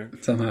 So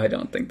somehow I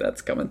don't think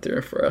that's coming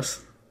through for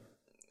us.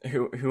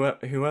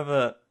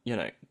 Whoever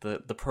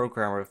the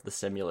programmer of the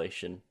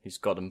simulation who's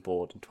got on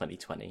board in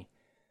 2020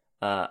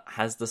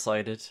 has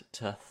decided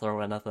to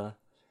throw another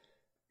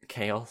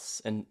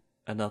chaos and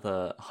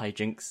another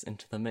hijinks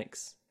into the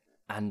mix,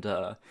 and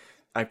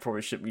I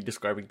probably shouldn't be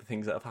describing the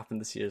things that have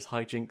happened this year as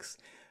hijinks,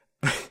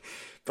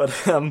 but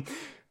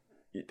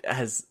it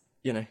has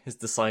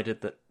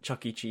decided that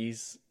Chuck E.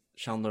 Cheese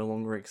shall no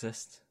longer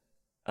exist.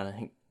 And I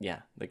think,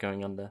 they're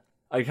going under.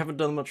 I haven't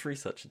done much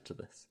research into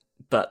this,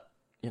 but,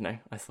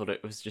 I thought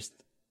it was just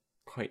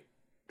quite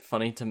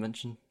funny to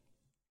mention.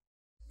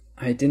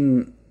 I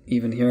didn't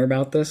even hear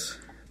about this,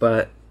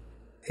 but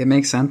it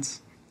makes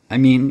sense. I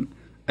mean,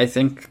 I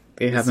think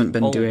they haven't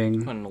been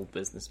doing... Quite an old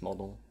business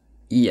model.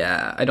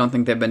 Yeah, I don't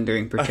think they've been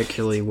doing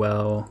particularly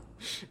well.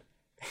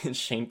 It's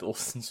Shane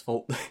Dawson's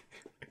fault.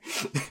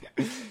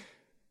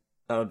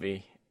 That would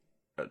be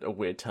a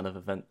weird turn of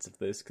events if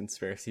those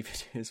conspiracy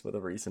videos were the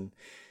reason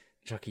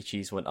Chuck E.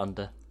 Cheese went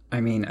under. I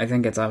mean, I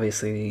think it's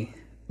obviously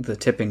the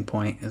tipping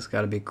point has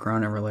got to be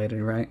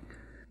Corona-related, right?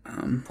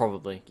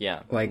 Probably,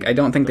 yeah. Like, I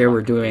don't think they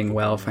were doing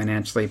well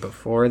financially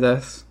before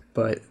this,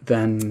 but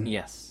then...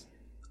 Yes.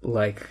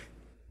 Like,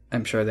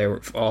 I'm sure they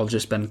were all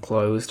just been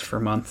closed for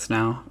months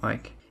now.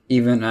 Like,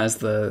 even as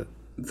the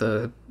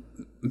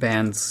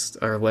bans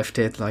are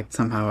lifted, like,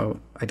 somehow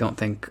I don't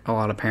think a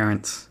lot of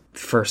parents'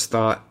 first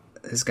thought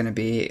is going to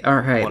be, all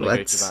right,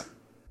 let's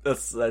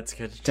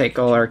good. Take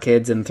all our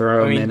kids and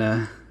throw them in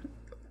a,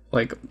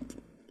 like,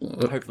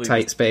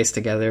 tight space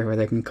together where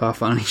they can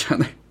cough on each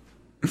other.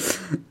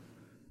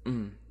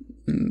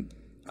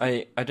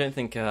 I don't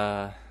think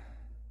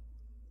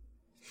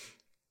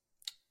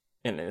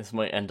this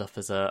might end up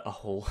as a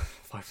whole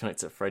Five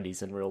Nights at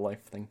Freddy's in real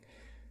life thing,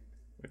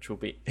 which will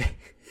be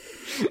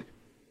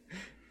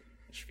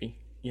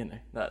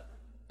that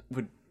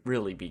would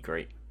really be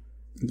great.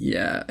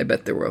 Yeah, I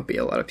bet there will be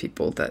a lot of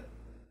people that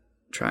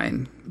try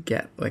and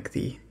get like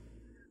the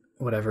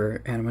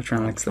whatever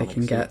animatronics they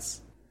can get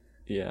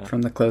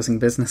from the closing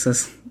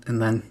businesses,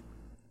 and then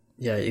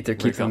either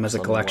keep them as a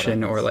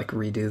collection or like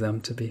redo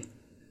them to be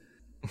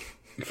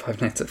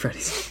Five Nights at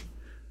Freddy's.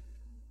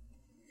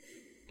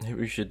 Maybe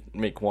we should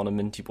make one a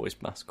Minty Boys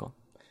mascot.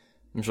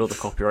 I'm sure the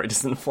copyright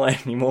doesn't apply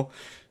anymore.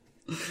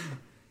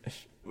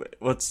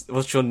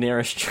 What's your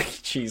nearest Chuck E.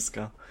 Cheese,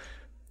 Carl?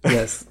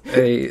 Yes,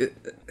 a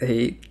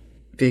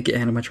big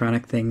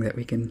animatronic thing that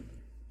we can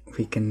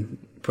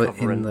put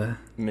Cover in the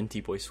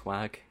Minty Boy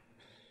swag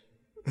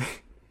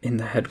in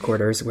the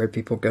headquarters where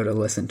people go to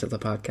listen to the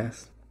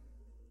podcast.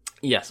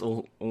 Yes,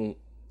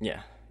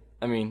 yeah.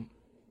 I mean,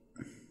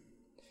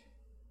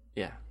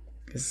 yeah.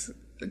 Because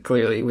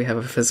clearly we have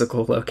a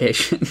physical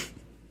location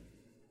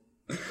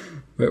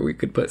where we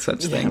could put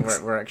such things.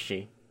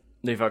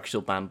 They've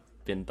actually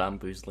been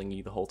bamboozling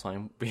you the whole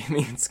time. Me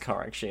and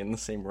Scar are actually in the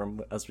same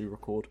room as we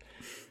record.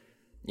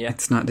 Yeah.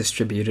 It's not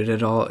distributed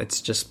at all.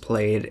 It's just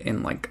played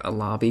in like a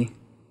lobby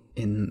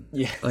in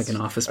like an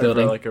office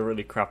building. Like a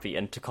really crappy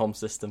intercom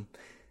system.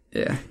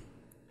 Yeah.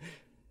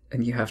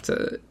 And you have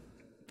to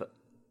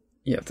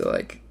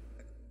like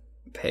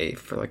pay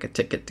for like a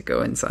ticket to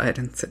go inside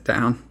and sit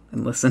down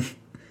and listen.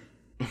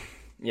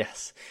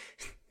 Yes.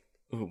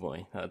 Oh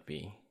boy, that'd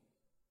be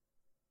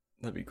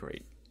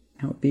great.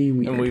 That would be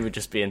weird. And we would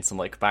just be in some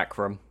like back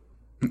room.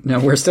 No,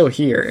 we're still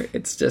here.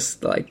 It's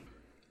just like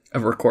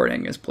a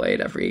recording is played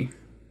every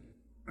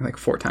like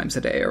 4 times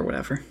a day or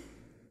whatever.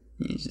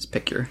 You just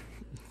pick your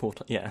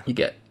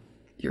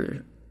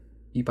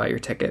you buy your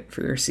ticket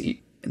for your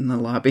seat in the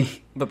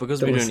lobby. But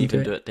because we don't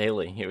even do it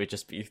daily, it would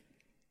just be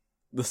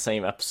the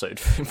same episode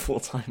 4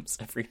 times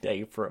every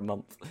day for a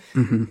month.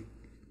 Mm-hmm.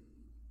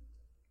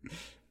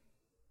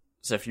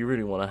 So if you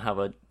really want to have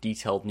a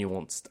detailed,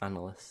 nuanced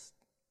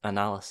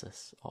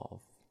analysis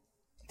of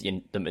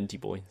the Minty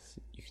Boys,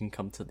 you can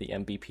come to the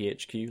MBP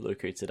HQ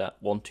located at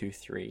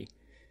 123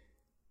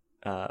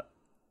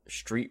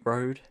 Street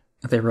Road.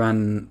 They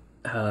run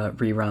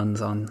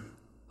reruns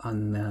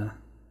on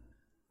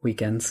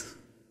weekends.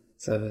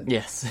 So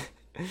yes,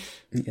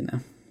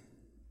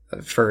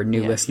 for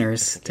new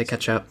listeners to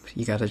catch up,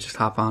 you got to just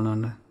hop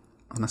on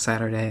a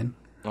Saturday and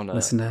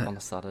listen to on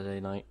a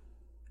Saturday night.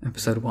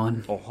 Episode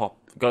 1. Or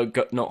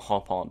not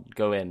hop on,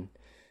 go in.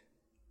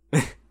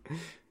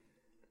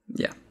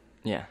 Yeah.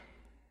 Yeah.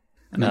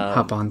 And then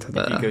hop on to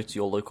the... If you go to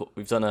your local...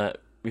 We've done a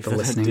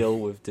deal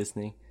with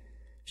Disney.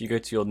 If you go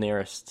to your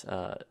nearest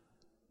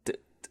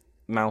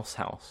mouse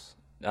house,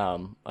 I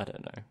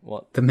don't know,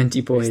 what... The Minty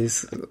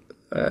Boys,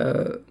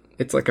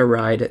 it's like a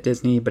ride at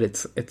Disney, but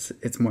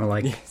it's more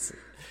like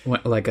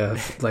like a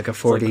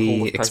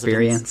 4D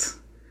experience.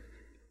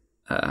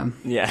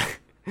 Yeah.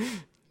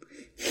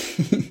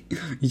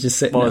 You just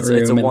sit in a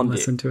room and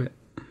listen to it.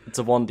 It's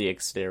a 1D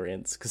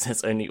experience because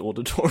it's only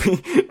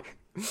auditory.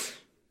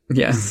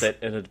 Yeah. Sit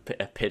in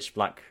a pitch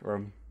black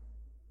room.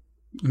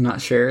 I'm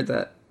not sure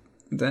that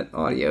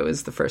audio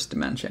is the first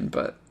dimension,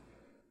 but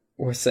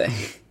we're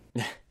saying.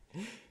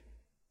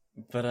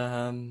 But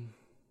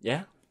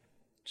yeah.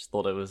 Just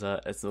thought it was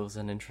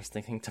an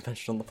interesting thing to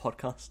mention on the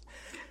podcast.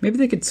 Maybe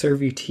they could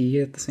serve you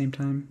tea at the same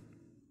time.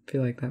 I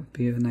feel like that would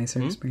be a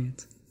nicer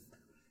experience.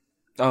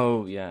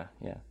 Oh yeah.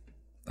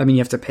 I mean,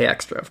 you have to pay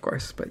extra, of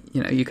course, but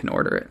you can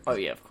order it. Oh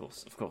yeah, of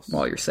course.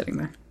 While you're sitting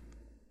there.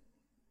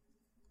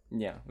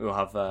 Yeah, we'll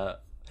have.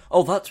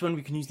 That's when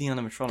we can use the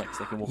animatronics.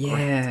 They can walk around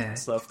and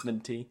serve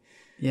Minty.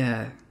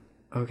 Yeah.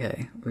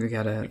 Okay, we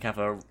gotta. We can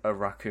have a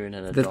raccoon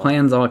and a the dog.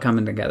 plan's all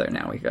coming together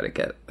now. We gotta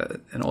get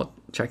an old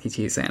Chuck E.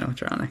 Cheese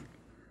animatronic.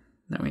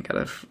 Then we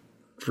gotta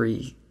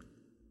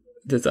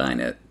redesign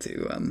it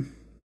to.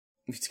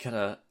 We need to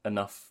get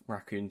enough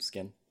raccoon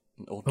skin.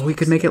 Well, we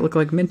could make it look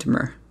like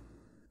Mintimer,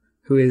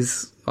 who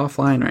is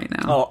offline right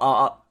now.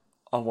 Oh,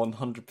 our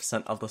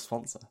 100% other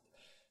sponsor.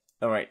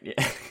 All right,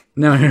 yeah.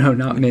 No,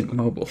 not Mint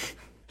Mobile.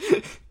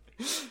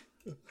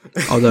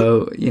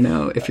 Although,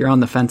 if you're on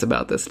the fence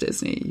about this,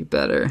 Disney, you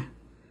better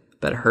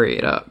hurry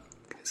it up.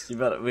 You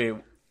better.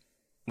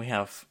 We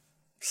have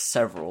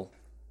several.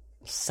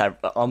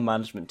 Our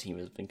management team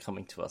has been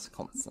coming to us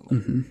constantly.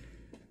 Mm-hmm.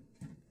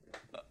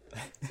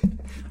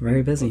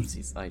 Very busy.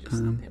 Oopsies, I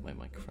just hit my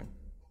microphone.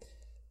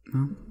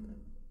 Well,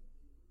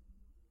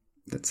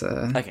 that's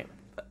okay.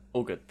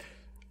 All good.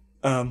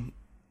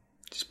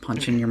 Just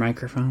punching your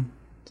microphone.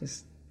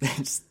 Just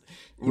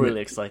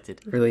really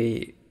excited.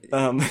 Really.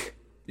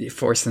 You're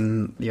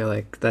forcing. You're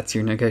like, that's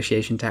your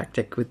negotiation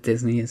tactic with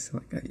Disney. Is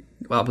like,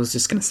 I was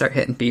just gonna start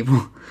hitting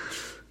people.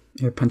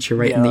 You punch you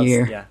right in the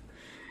ear. Yeah.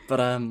 But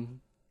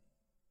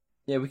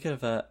yeah, we could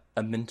have a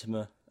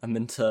Mintimer,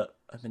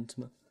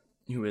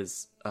 who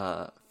is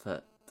for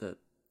the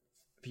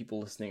people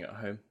listening at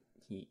home.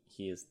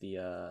 He is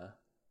the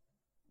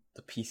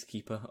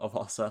peacekeeper of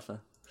our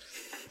server.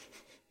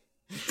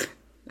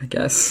 I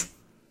guess.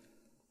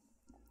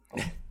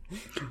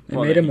 I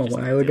made him a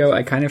while ago.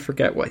 I kind of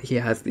forget what he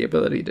has the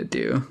ability to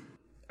do.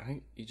 I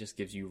think he just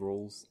gives you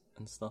rolls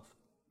and stuff.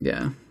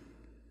 Yeah.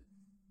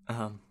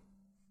 But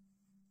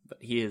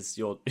he is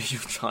your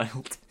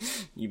child.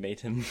 You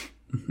made him.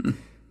 Mm-hmm.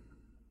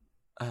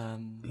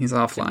 He's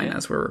offline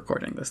as we're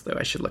recording this, though.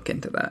 I should look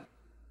into that.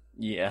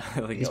 Yeah,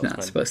 I think he's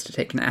not supposed to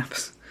take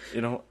naps.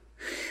 You know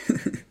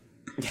what?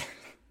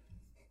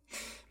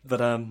 But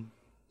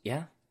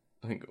yeah,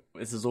 I think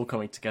this is all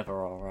coming together.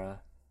 Our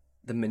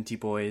the Minty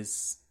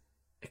Boys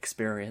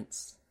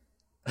experience.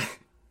 But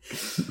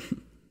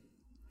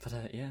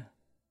yeah,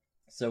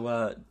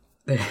 so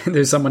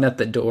there's someone at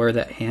the door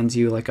that hands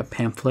you like a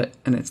pamphlet,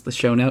 and it's the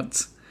show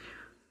notes.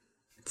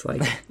 It's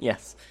like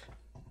yes,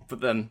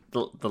 but then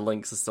the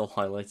links are still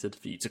highlighted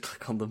for you to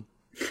click on them.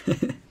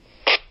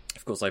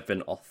 Of course, I've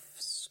been off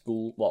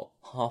school,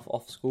 half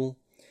off school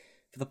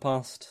for the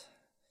past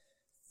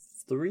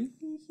 3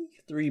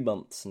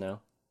 months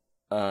now.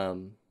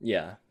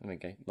 Yeah,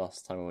 okay.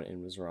 Last time I went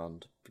in was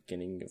around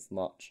beginning of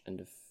March,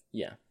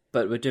 yeah.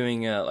 But we're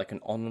doing like an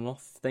on and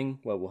off thing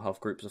where we'll have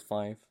groups of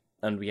 5,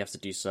 and we have to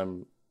do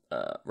some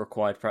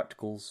required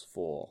practicals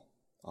for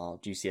our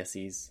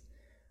GCSEs,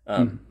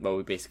 where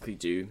we basically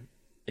do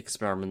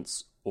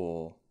experiments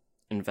or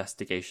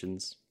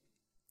investigations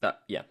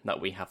that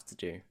we have to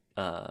do.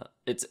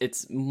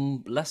 It's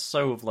less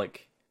so of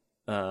like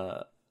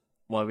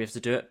why we have to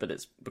do it, but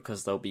it's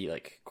because there'll be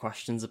like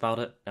questions about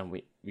it, and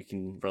we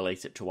can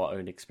relate it to our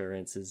own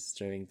experiences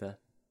during the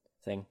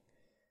thing,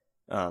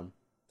 and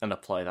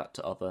apply that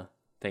to other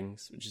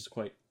things, which is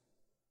quite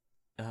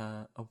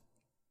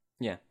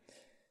yeah.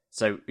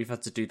 So we've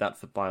had to do that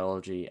for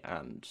biology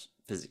and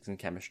physics and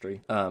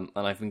chemistry, and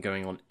I've been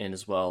going on in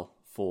as well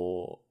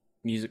for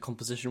music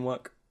composition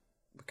work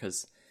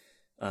because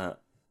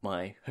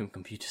my home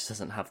computer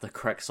doesn't have the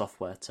correct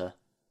software to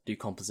do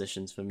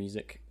compositions for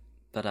music,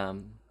 but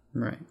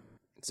right.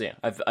 So yeah,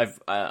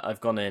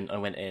 I've gone in. I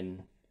went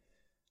in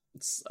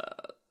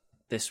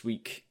this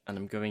week, and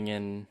I'm going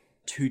in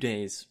 2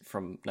 days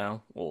from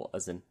now, or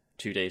as in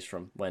 2 days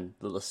from when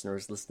the listener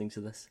is listening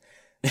to this.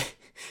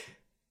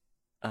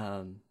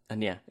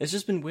 And yeah, it's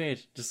just been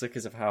weird, just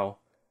because of how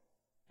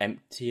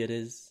empty it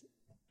is,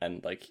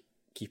 and like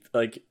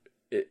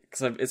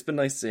because it's been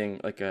nice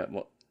seeing like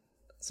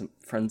some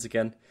friends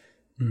again,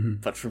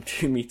 but from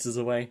 2 meters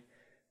away.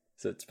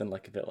 So it's been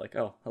like a bit like,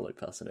 oh, hello,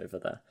 person over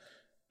there.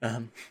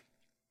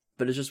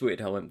 But it's just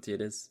weird how empty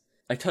it is.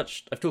 I've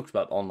talked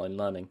about online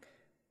learning,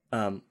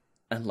 and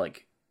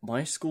like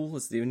my school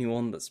is the only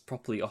one that's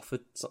properly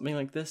offered something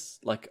like this.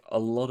 Like a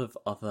lot of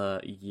other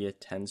year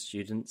 10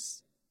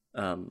 students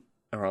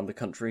around the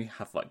country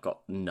have like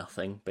got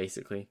nothing.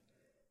 Basically,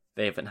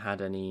 they haven't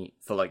had any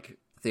for like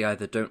they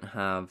either don't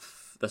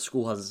have the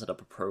school hasn't set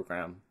up a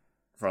program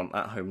from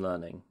at-home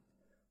learning,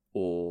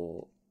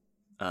 or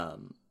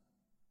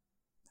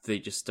they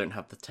just don't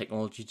have the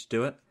technology to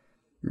do it.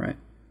 Right.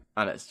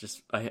 And it's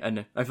just, I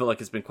know, I feel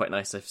like it's been quite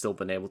nice. I've still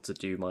been able to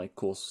do my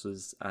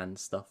courses and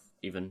stuff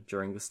even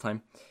during this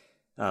time.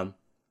 But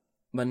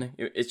no,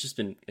 it's just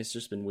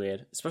been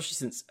weird, especially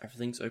since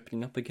everything's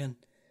opening up again.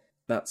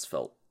 That's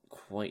felt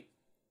quite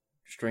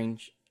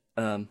strange.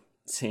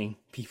 Seeing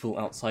people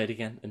outside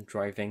again and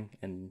driving,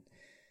 and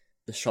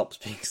the shops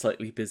being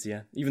slightly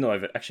busier. Even though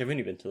I've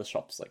only been to the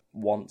shops like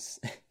once,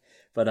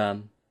 but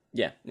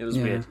yeah, it was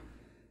weird.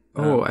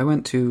 I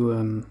went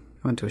to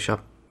a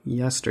shop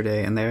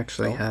yesterday, and they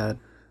actually had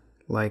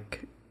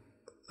like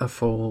a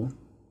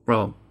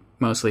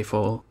mostly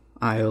full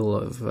aisle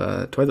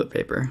of toilet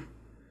paper,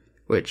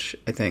 which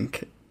I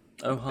think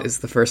is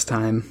the first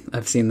time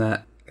I've seen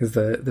that, because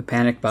the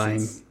panic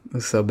buying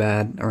was so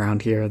bad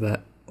around here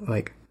that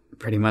like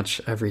pretty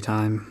much every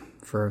time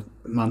for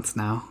months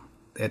now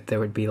there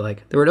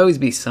would always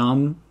be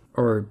some,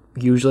 or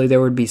usually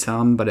there would be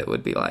some, but it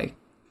would be like,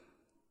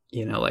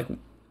 like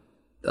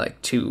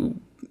like 2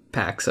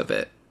 packs of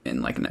it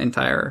in like an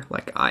entire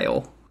like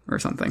aisle or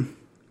something.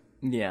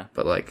 Yeah.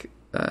 But like,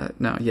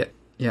 no,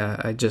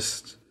 yeah, I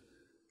just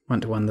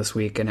went to one this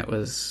week, and it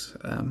was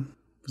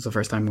the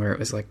first time where it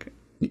was like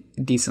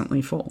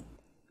decently full.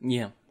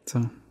 Yeah.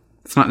 So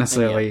it's not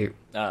necessarily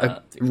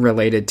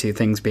related to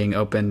things being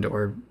opened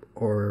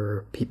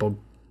or people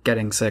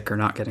getting sick or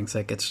not getting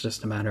sick. It's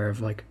just a matter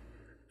of like,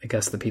 I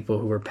guess the people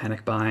who were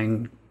panic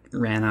buying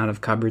ran out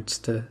of cupboards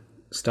to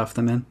stuff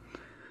them in.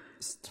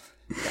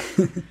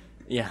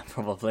 Yeah,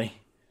 probably.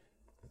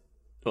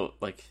 But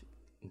like,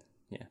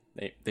 yeah,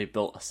 they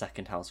built a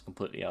second house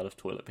completely out of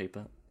toilet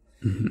paper.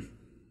 Mm-hmm.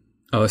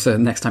 Oh, so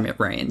next time it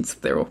rains,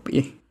 there will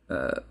be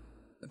a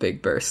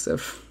big burst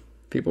of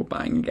people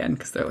buying again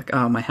because they're like,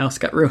 "Oh, my house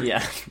got ruined."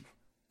 Yeah,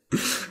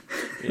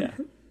 yeah.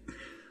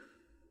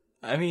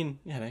 I mean,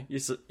 you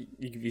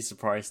could be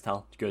surprised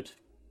how good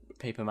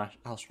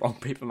how strong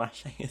paper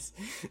mache is.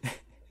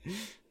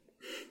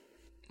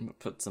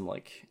 Put some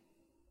like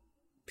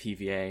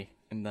PVA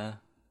in there.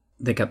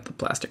 They kept the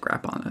plastic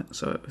wrap on it,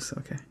 so it was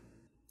okay.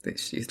 They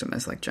just used them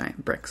as like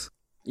giant bricks.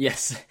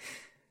 Yes.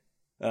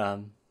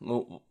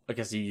 Well, I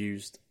guess you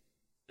used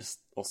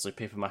also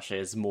paper mache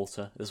as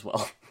mortar as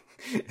well.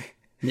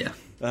 Yeah.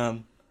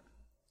 But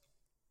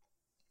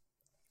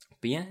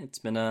yeah, it's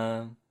been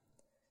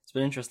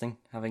interesting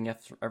having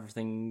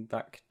everything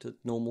back to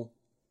normal,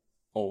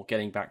 or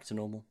getting back to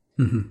normal.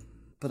 Mm-hmm.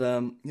 But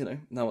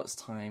now it's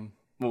time.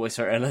 Well, wait,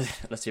 sorry.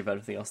 Let's see if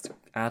anything else to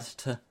add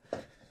to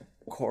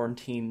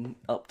quarantine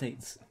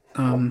updates.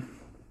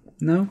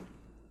 No.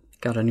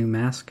 Got a new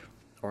mask.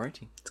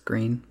 Alrighty. It's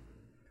green.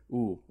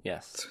 Ooh,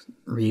 yes. It's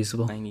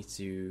reusable. I need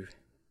to.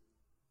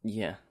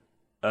 Yeah.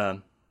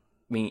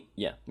 We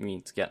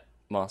need to get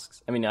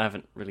masks. I mean, I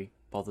haven't really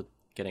bothered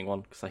getting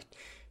one because I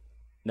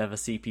never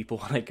see people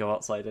when I go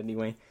outside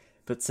anyway.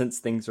 But since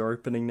things are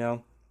opening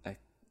now, I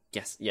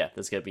guess,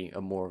 there's going to be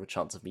more of a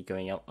chance of me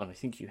going out. And I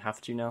think you have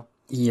to now.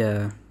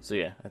 Yeah. So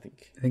yeah, I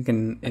think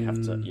in I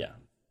have to, yeah.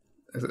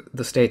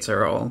 The states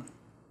are all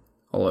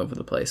over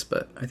the place,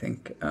 but I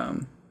think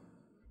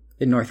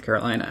in North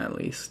Carolina at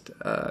least,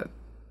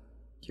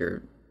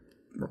 you're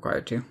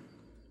required to.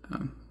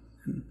 And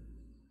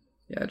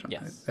yeah,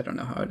 I don't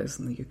know how it is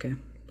in the UK,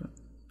 but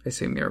I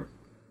assume you're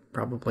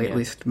probably at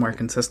least more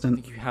consistent.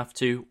 I think you have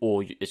to,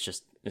 or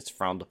it's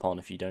frowned upon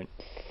if you don't.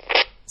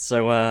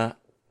 So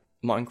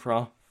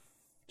Minecraft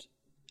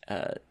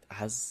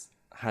has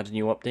had a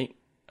new update,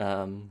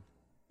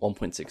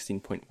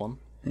 1.16.1.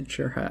 It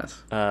sure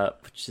has.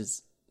 Which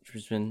has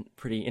been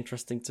pretty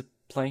interesting to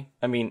play.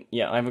 I mean,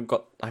 I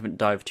haven't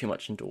dived too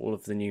much into all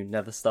of the new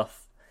Nether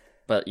stuff,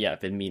 but yeah,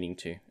 I've been meaning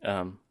to.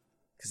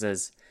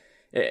 Because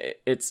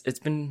it's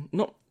been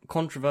not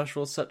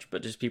controversial as such,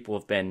 but just people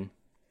have been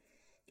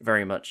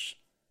very much.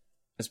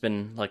 There's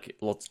been like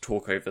lots of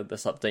talk over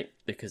this update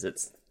because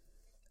it's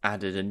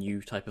added a new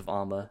type of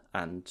armor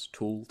and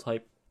tool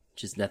type,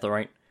 which is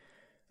netherite.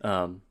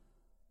 And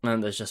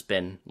there's just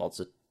been lots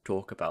of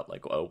talk about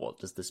like, oh, what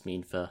does this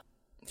mean for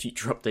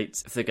future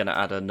updates if they're going to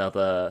add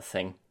another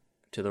thing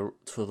to the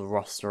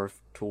roster of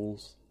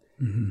tools.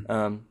 Mm-hmm.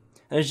 And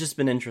it's just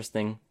been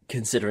interesting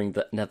considering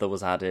that Nether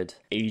was added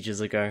ages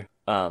ago.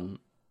 I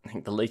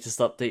think the latest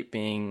update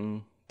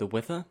being the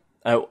Wither.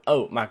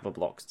 Oh, magma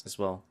blocks as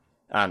well.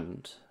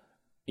 And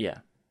yeah,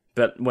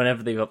 but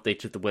whenever they've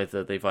updated the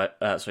Wither,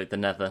 the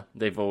Nether,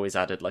 they've always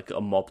added like a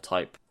mob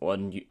type or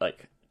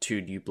like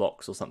 2 new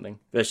blocks or something.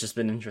 But it's just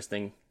been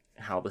interesting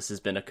how this has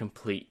been a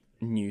complete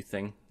new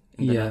thing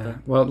in the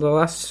Nether. Well, the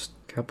last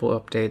couple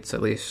updates,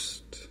 at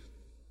least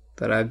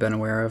that I've been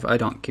aware of, I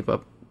don't keep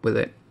up with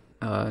it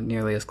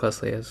nearly as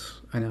closely as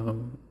I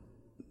know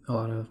a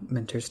lot of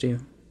mentors do,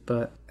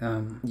 but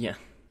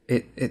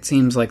it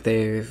seems like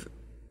they've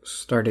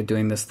started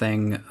doing this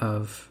thing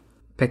of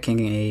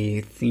picking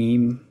a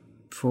theme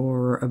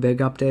for a big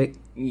update.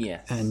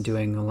 Yes. And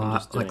doing a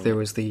lot. Like there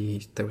was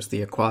the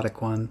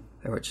aquatic one.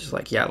 They were just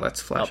like,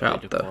 let's flesh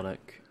out the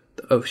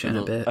ocean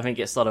a bit. I think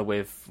it started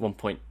with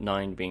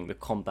 1.9 being the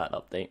combat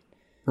update.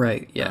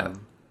 Right, yeah.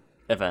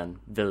 And then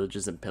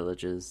villages and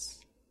pillages.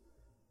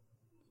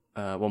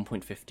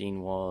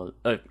 1.15 was...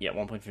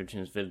 1.15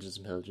 was villages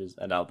and pillages,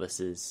 and now this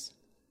is...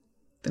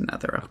 the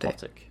Nether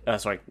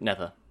update.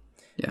 Nether.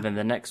 Yeah. And then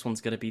the next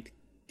one's going to be the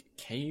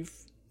cave,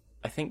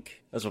 I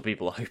think. That's what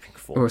people are hoping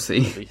for. Or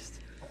see. At least.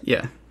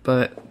 Yeah,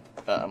 but...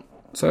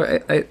 so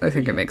I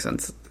think it makes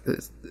sense.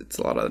 It's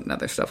a lot of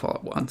Nether stuff all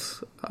at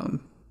once.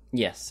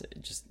 Yes,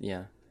 it just...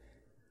 Yeah.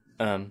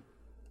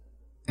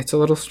 It's a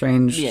little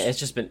strange. Yeah, it's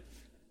just been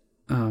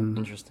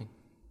interesting.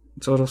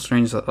 It's a little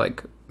strange that,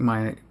 like,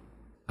 my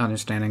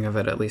understanding of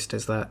it, at least,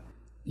 is that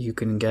you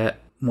can get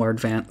more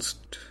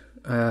advanced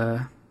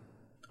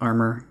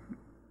armor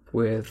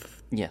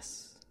with...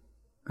 Yes.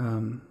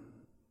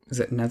 Is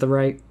it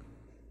netherite?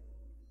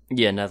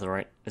 Yeah,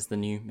 netherite is the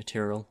new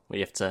material where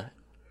you have to...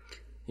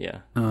 Yeah.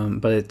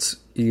 But it's...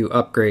 You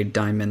upgrade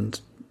diamond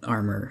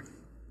armor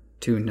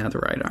to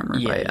netherite armor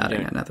by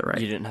adding a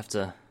netherite. You didn't have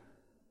to...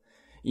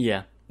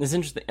 Yeah. It's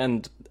interesting,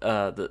 and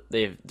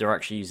they're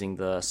actually using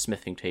the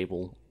smithing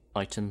table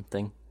item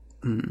thing.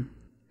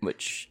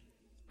 which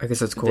I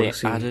guess it's cool they to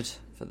see. added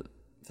for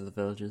the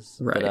villagers.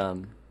 Right. But,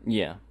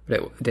 yeah.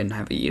 But it didn't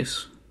have a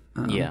use.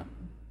 Yeah.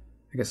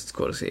 I guess it's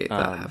cool to see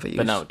that have a use.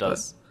 But now it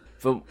does.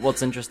 But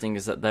what's interesting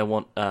is that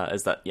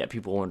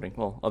people are wondering,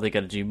 well, are they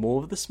going to do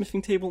more of the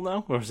smithing table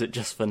now, or is it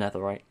just for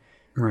netherite?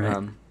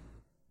 Right.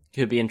 It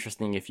would be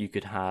interesting if you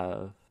could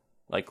have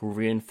like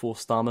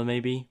reinforced armor,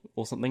 maybe,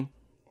 or something.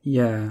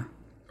 Yeah.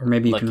 Or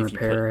maybe you Like can if you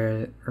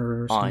repair it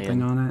or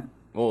something iron. on it.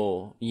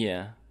 Or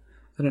yeah.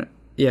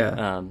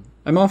 Yeah.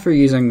 I'm all for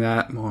using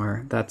that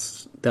more. That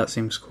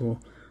seems cool.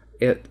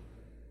 It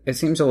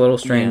seems a little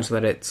strange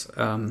that it's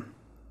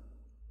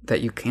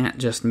that you can't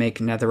just make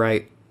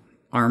netherite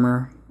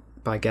armor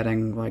by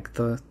getting like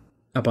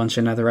a bunch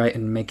of netherite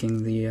and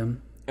making the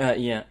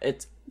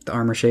the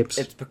armor shapes.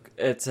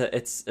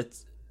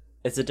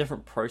 It's a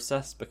different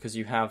process because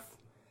you have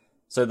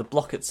the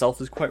block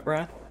itself is quite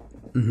rare.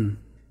 Mm-hmm.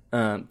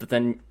 But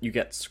then you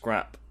get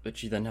scrap,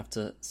 which you then have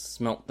to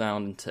smelt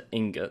down into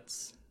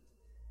ingots,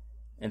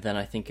 and then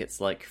I think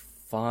it's like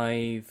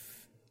five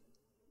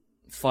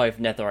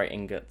netherite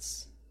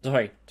ingots.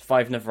 Sorry,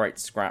 5 netherite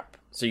scrap.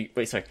 So you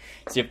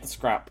have the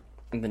scrap,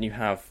 and then you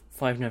have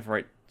 5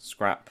 netherite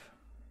scrap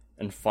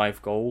and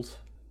 5 gold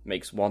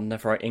makes 1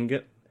 netherite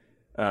ingot.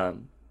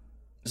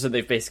 So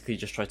they've basically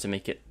just tried to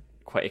make it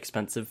quite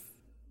expensive,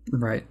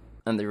 right?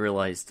 And they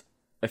realized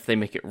if they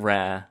make it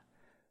rare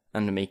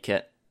and make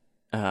it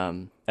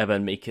and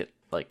then make it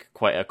like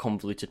quite a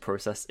convoluted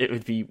process, it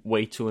would be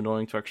way too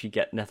annoying to actually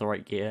get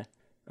netherite gear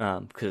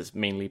because it's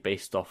mainly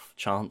based off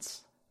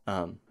chance.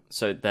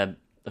 So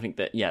I think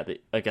that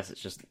I guess it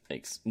just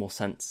makes more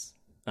sense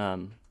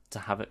to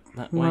have it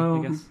that way.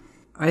 I guess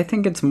I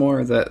think it's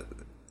more that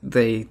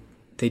they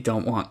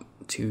don't want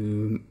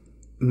to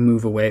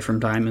move away from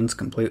diamonds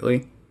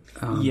completely.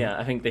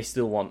 I think they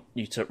still want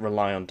you to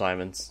rely on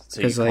diamonds.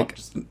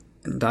 Because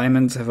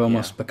diamonds have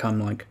almost become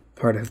like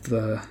part of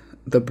the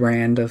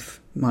brand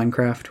of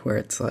Minecraft, where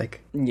it's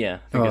like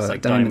it's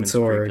like diamond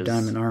sword, creepers.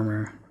 diamond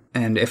armor.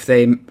 And if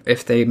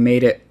they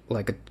made it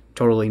like a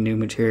totally new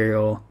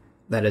material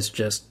that is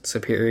just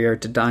superior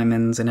to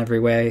diamonds in every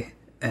way,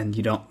 and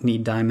you don't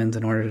need diamonds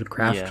in order to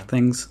craft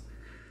things,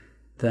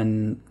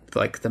 then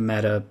like the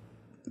meta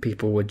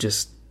people would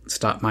just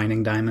stop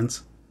mining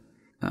diamonds.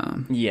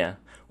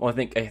 Well, I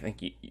think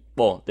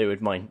they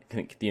would mine. I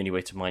think the only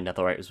way to mine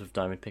netherite was with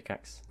diamond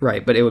pickaxe.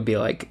 Right, but it'd be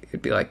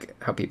like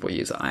how people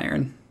use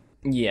iron.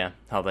 Yeah,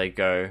 how they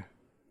go.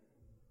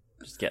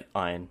 Just get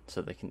iron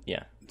so they can.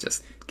 Yeah,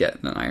 just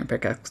get an iron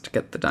pickaxe to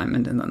get the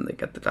diamond, and then they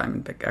get the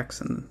diamond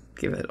pickaxe and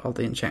give it all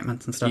the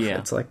enchantments and stuff. Yeah.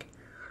 It's like,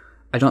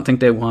 I don't think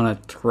they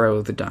want to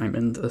throw the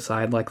diamond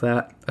aside like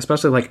that.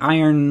 Especially like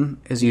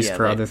iron is used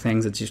for other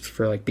things. It's used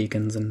for like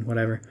beacons and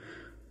whatever.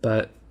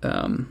 But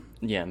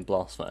and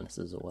blast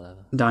furnaces or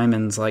whatever.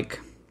 Diamonds, like,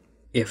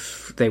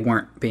 if they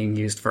weren't being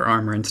used for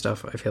armor and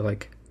stuff, I feel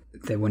like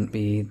they wouldn't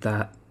be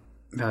that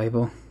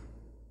valuable.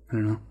 I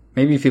don't know.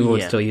 Maybe people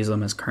would still use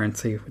them as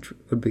currency, which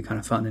would be kind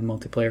of fun in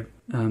multiplayer.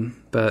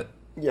 But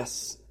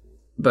yes,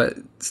 but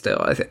still,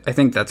 I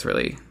think that's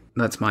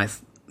my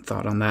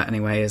thought on that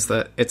anyway. Is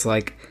that it's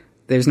like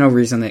there's no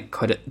reason they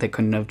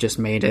couldn't have just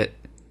made it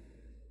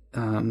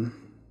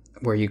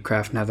where you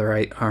craft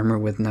netherite armor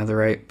with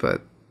netherite,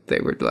 but they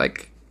were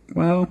like,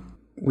 well,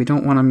 we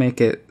don't want to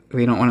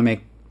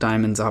make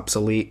diamonds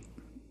obsolete,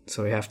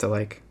 so we have to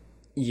like...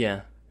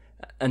 Yeah,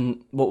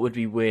 and what would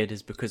be weird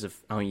is because of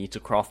how you need to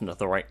craft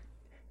netherite,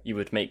 you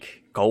would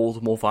make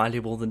gold more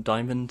valuable than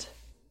diamond.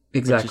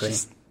 Exactly. Which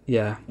is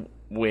just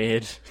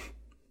weird.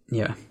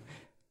 Yeah.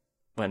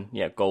 When,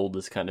 gold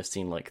is kind of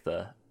seen like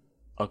the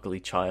ugly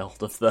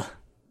child of the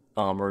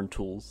armor and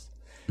tools.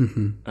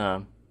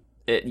 Mm-hmm.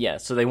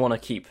 So they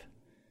want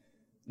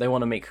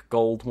to make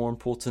gold more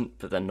important,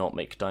 but then not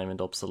make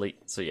diamond obsolete.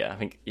 So I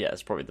think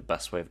it's probably the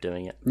best way of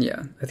doing it.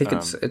 Yeah, I think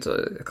it's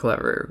a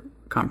clever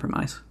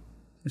compromise.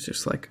 It's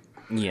just like,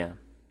 I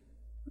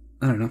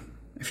don't know.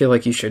 I feel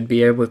like you should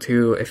be able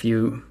to, if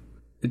you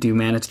do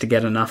manage to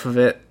get enough of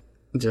it,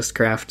 just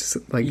craft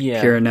like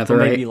pure netherite. Or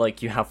maybe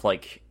like you have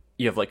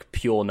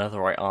pure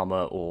netherite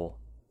armor, or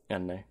I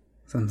don't know,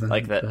 something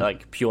like that.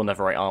 Like pure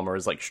netherite armor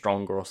is like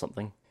stronger or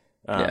something.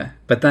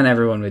 But then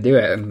everyone would do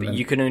it, and but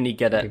you can only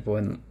get it. People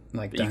wouldn't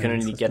like. You can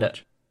only get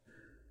it.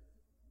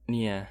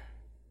 Yeah.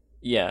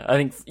 I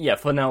think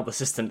for now the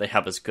system they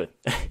have is good.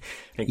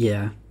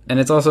 And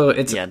it's also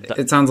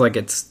it sounds like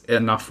it's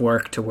enough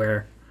work to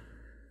where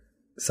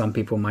some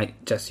people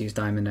might just use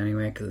diamond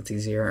anyway because it's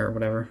easier or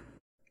whatever.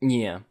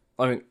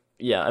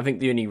 I think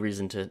the only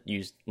reason to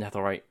use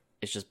netherite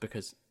is just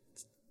because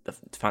it's the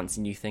fancy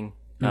new thing.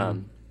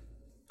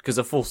 Because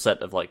a full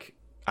set of like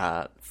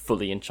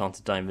fully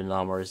enchanted diamond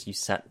armor is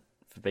used set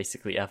for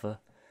basically ever.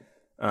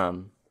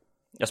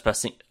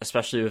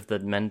 Especially with the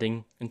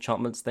mending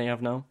enchantments they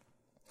have now.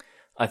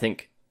 I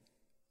think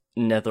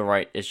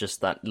netherite is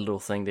just that little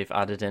thing they've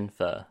added in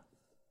for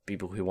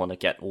people who want to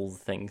get all the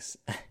things.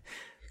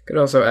 Could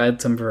also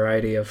add some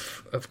variety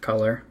of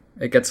color.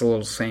 It gets a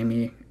little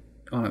samey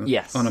on a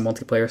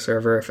multiplayer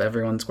server if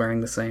everyone's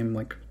wearing the same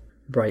like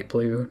bright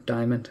blue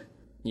diamond.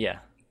 Yeah,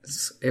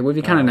 It would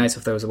be kind of nice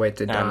if there was a way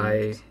to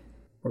dye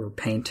or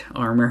paint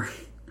armor.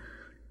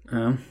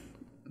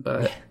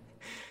 But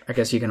I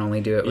guess you can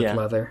only do it with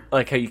leather.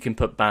 Like how you can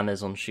put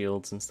banners on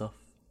shields and stuff.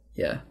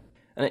 Yeah.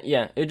 And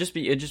it'd just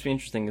be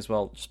interesting as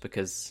well, just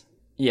because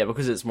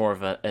it's more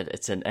of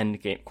it's an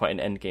end game, quite an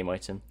end game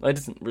item. It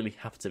doesn't really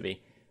have to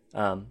be,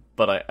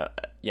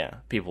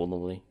 but people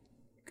normally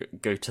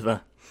go to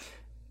the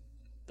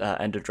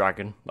Ender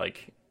Dragon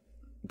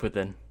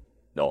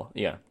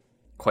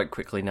quite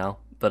quickly now.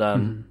 But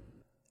you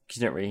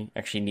don't really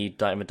actually need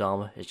diamond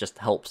armor. It just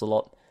helps a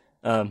lot.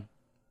 And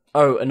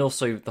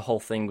also the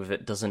whole thing with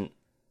it doesn't.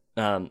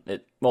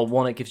 It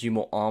gives you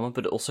more armor,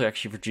 but it also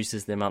actually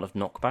reduces the amount of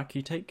knockback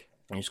you take,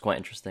 which is quite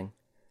interesting.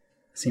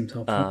 Seems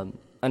helpful.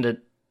 And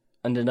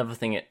another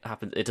thing,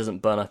 it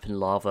doesn't burn up in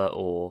lava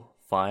or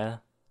fire,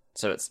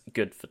 so it's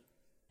good for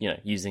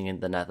using in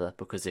the Nether,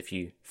 because if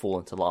you fall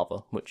into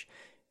lava, which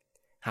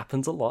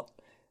happens a lot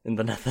in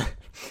the Nether,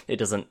 it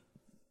doesn't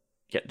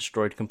get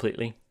destroyed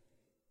completely.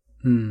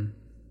 And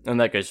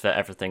that goes for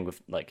everything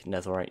with like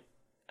netherite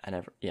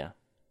and Yeah,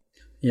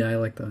 I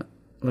like that.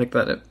 I like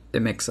that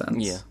it makes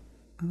sense. Yeah.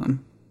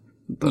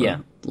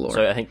 Lore.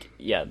 So I think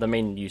the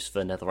main use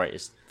for netherite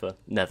is for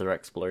nether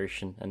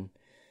exploration and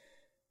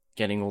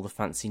getting all the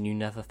fancy new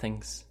nether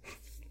things.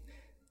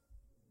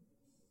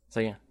 So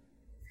yeah.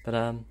 But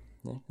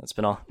that's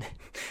been our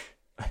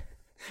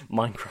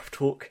Minecraft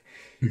talk.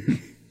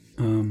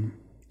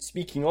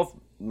 Speaking of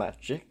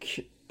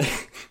magic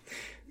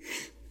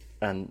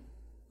and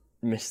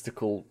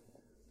mystical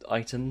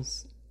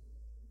items,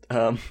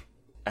 and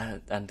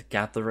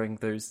gathering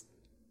those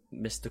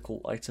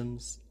mystical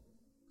items.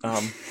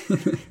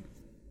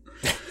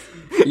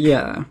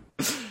 Yeah.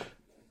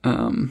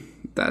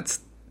 That's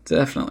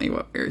definitely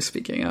what we were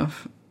speaking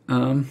of.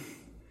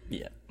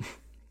 Yeah.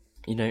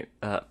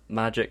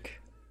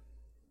 Magic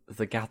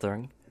the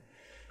Gathering.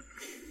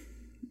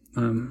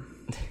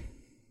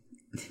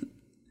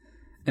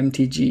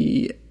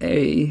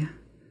 MTGA,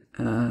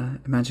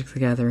 Magic the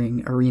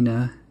Gathering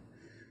Arena,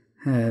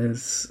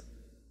 has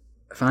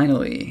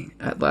finally,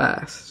 at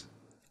last,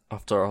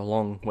 after a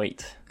long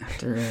wait.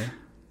 After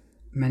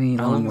many long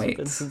waits. How long has it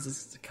been since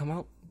it's come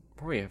out?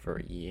 Probably over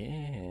a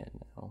year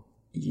now.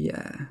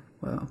 Yeah,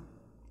 well,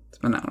 it's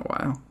been out a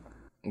while.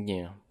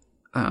 Yeah.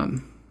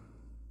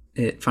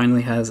 It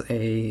finally has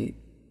a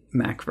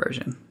Mac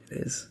version. It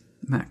is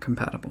Mac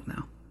compatible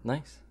now.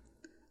 Nice.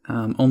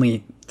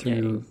 Only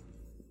through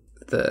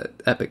the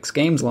Epic's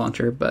Games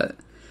launcher, but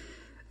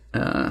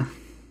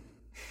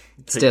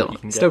still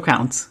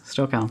counts.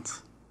 Still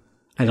counts.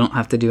 I don't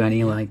have to do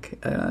any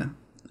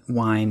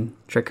wine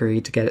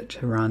trickery to get it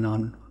to run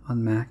on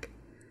Mac,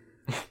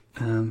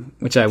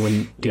 which I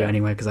wouldn't do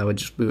anyway, because I would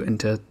just boot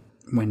into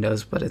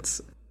Windows. But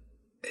it's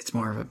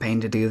more of a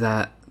pain to do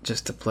that,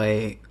 just to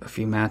play a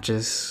few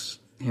matches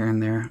here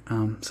and there.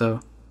 So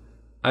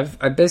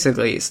I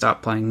basically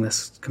stopped playing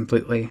this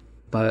completely.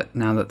 But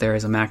now that there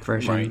is a Mac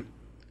version,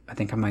 I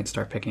think I might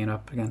start picking it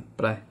up again.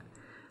 But I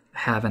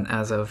haven't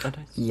as of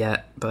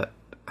yet. But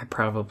I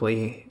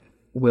probably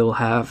will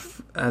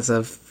have as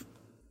of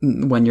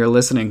when you're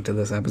listening to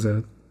this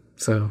episode.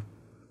 So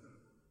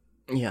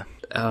yeah.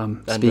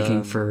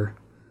 Speaking for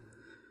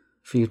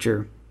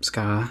future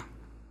ska,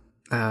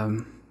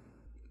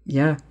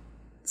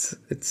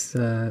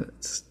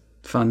 it's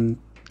fun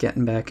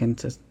getting back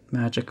into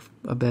Magic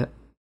a bit.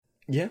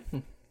 Yeah.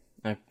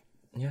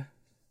 Yeah.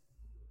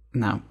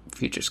 Now,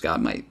 future ska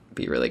might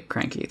be really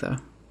cranky though,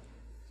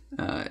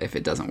 if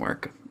it doesn't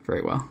work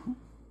very well.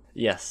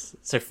 Yes.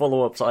 So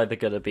follow-ups are either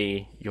going to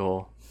be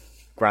your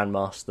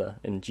Grandmaster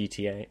in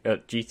MTGA,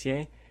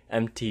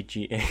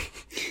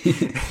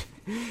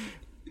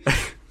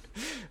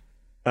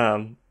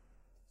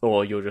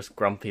 or you're just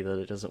grumpy that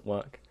it doesn't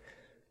work.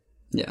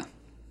 Yeah.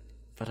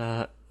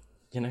 But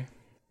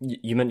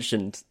you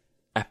mentioned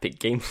Epic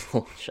Games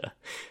Launcher.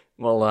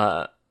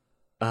 Well,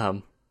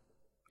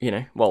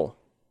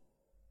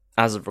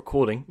 as of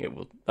recording, it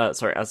will.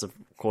 As of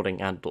recording,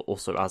 and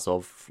also as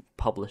of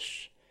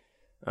publish,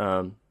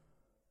 it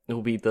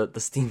will be the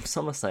Steam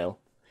Summer Sale,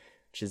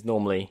 which is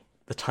normally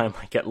the time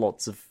I get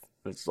lots of.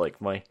 It's like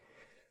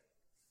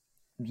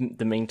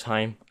the main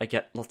time I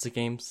get lots of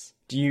games.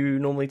 Do you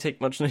normally take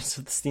much notice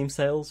of the Steam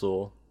sales,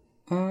 or?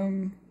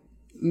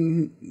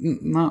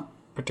 Not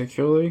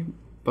particularly,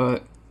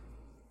 but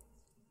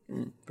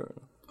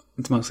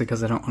it's mostly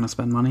because I don't want to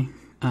spend money.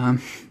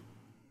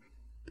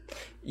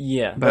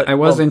 Yeah, but I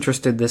was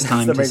interested this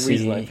time to see. That's the main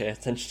reason I pay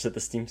attention to the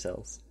Steam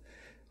sales.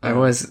 I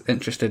was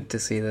interested to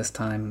see this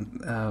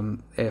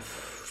time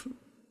if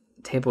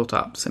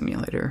Tabletop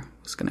Simulator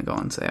was going to go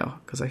on sale,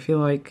 because I feel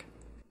like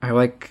I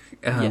like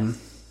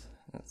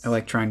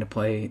trying to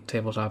play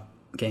tabletop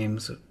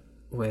games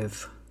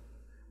with.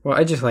 Well,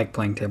 I just like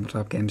playing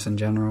tabletop games in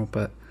general,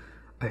 but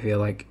I feel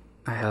like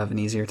I have an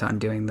easier time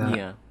doing that.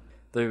 Yeah,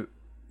 though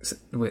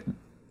with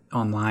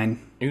online.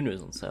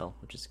 Uno's on sale,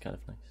 which is kind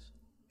of nice.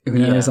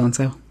 Uno is on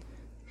sale.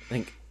 I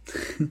think.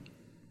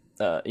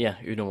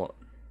 Uno.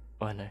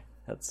 I know,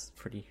 that's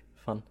pretty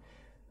fun.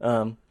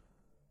 I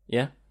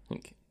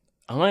think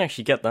I might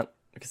actually get that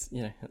because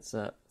it's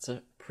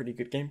a pretty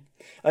good game.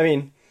 I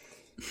mean,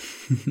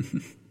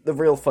 the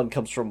real fun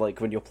comes from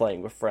like when you're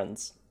playing with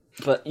friends.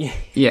 But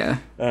yeah.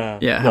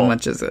 How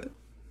much is it?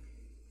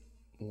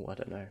 I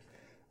don't know.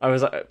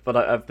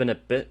 I've been a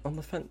bit on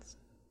the fence,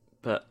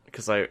 but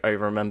because I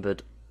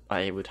remembered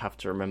I would have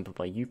to remember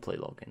my Uplay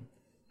login.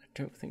 I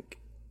don't think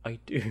I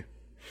do.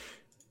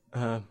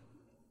 So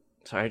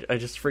I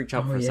just freaked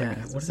out for a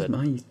second. What is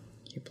my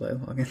Uplay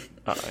login?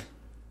 Uh-oh.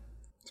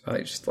 It's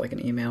probably just like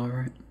an email,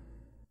 right?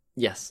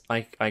 Yes,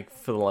 I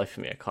for the life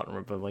of me I can't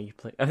remember my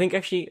Uplay. I think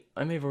actually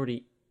I may have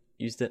already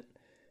used it.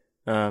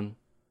 But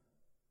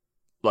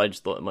I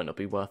just thought it might not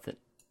be worth it.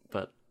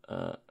 But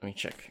let me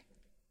check.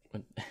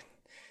 When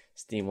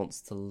Steam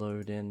wants to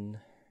load in.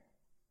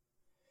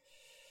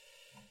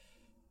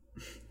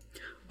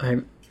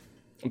 Let's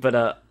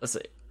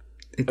see.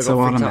 It's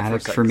so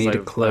automatic for me to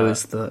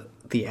close the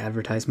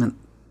advertisement,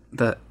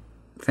 that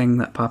thing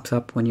that pops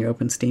up when you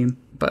open Steam.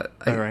 But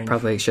I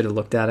probably should have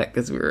looked at it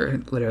because we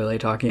were literally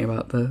talking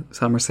about the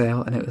summer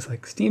sale, and it was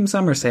like Steam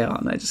summer sale,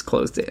 and I just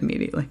closed it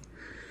immediately.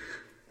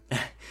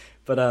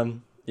 But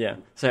yeah.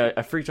 So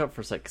I freaked out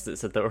for a sec because it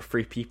said there were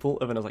 3 people,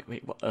 and then I was like,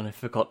 wait, what? And I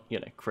forgot,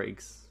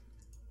 Craig's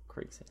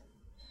here.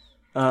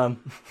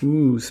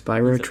 Ooh,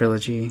 Spyro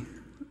Trilogy,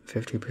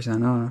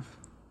 50% off.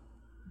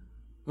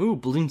 Ooh,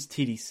 Balloons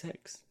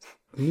TD6.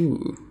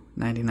 Ooh,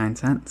 99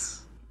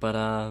 cents.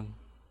 But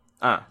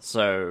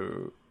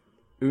so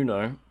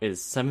Uno is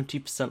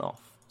 70%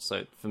 off.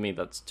 So for me,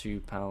 that's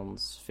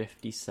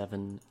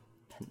 £2.57.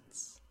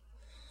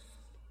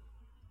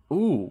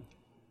 Ooh,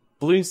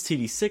 Balloons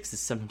TD6 is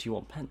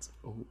 71 pence.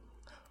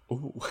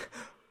 Oh.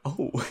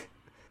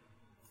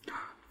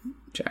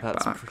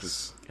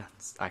 Jackbox.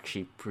 That's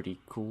actually pretty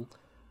cool.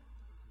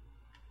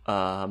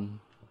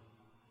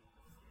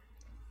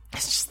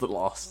 It's just the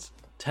last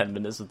 10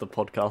 minutes of the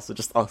podcast are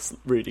just us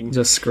reading.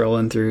 Just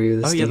scrolling through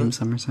the Steam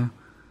summer sale.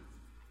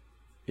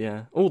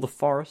 Yeah. Oh, The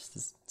Forest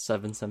is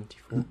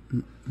 $7.74.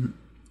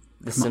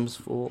 The Sims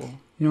 4.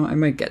 I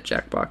might get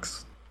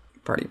Jackbox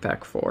Party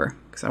Pack 4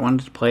 because I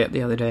wanted to play it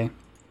the other day,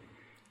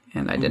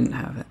 and I didn't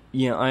have it.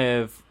 Yeah, I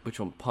have which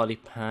one? Party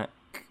Pack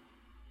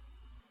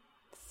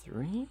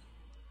 3.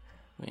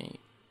 Wait.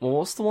 Well,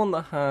 what's the one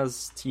that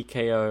has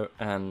TKO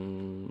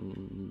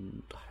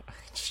and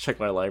just check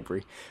my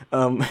library.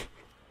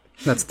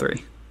 That's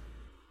 3.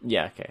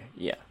 Yeah. Okay.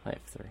 Yeah, I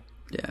have 3.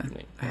 Yeah,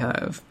 I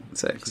have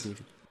 6.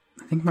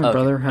 I think my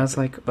brother has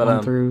like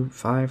 1 through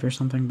 5 or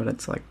something, but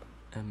it's like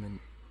I don't know.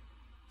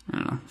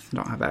 I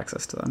don't have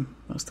access to them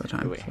most of the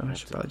time, so I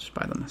should probably just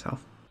buy them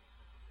myself.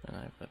 And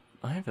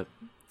I have a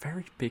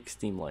very big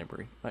Steam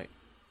library. Right.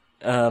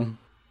 And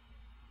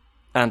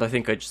I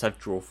think I just have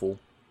Drawful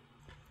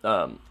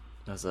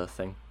as a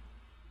thing.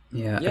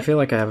 Yeah, I feel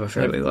like I have a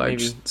fairly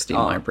large Steam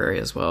library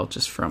as well,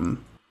 just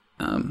from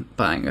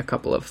buying a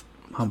couple of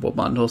Humble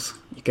Bundles.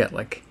 You get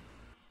like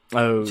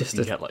a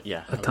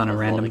ton of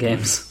random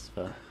games.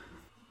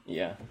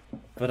 Yeah,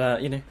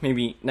 but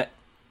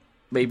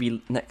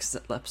maybe next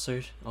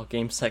episode our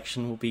game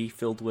section will be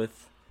filled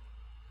with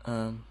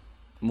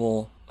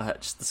more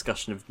just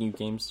discussion of new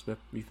games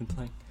we've been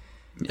playing.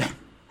 Yeah,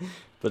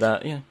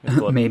 but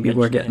maybe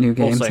we'll get new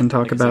games and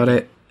talk about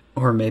it,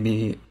 or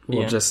maybe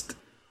we'll just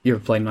you'll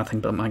play nothing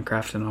but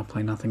Minecraft and I'll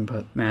play nothing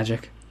but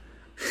Magic.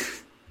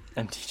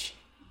 MTG,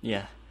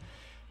 yeah.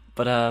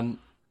 But and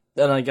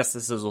I guess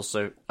this is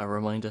also a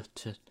reminder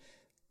to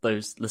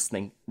those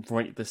listening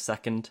right this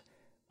second.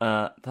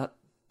 That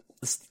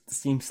the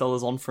Steam sale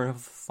is on for another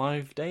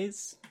 5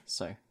 days,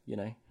 so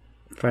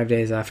 5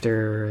 days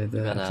after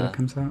the episode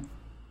comes out.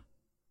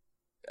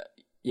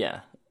 Yeah,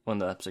 when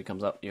the episode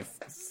comes up, you have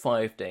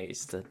 5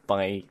 days to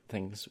buy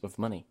things with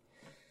money.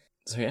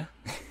 So yeah,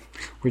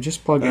 we're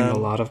just plugging a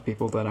lot of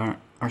people that aren't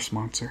our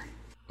sponsor.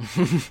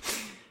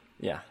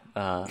 Yeah,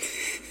 I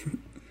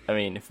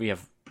mean, if we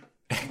have,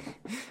 it'd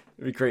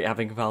be great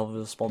having Valve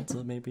as a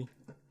sponsor, maybe.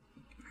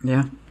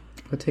 Yeah,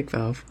 we'll take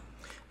Valve.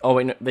 Oh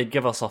wait, no, they'd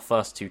give us our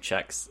first 2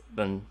 checks,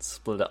 then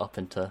split it up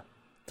into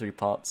 3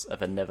 parts, and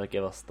then never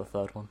give us the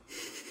 3rd one.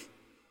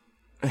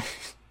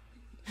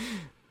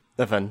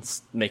 And then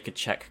make a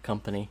check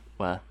company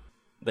where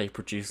they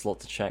produce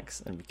lots of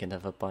checks and we can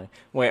never buy.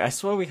 Wait, I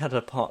swear we had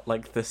a part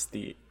like this.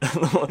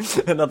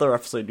 Another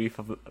episode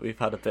we've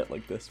had a bit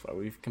like this where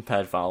we've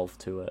compared Valve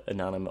to an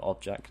inanimate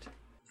object.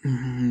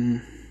 Mm-hmm.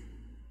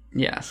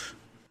 Yes,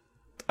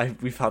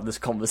 we've had this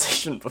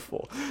conversation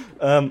before.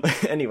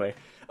 Anyway.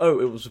 Oh,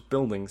 it was with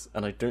buildings,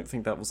 and I don't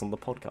think that was on the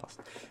podcast.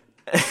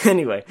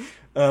 Anyway,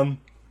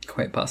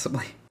 quite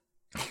possibly.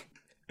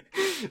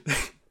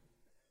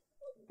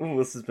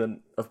 This has been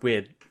a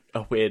weird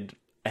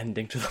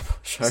ending to the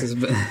show. This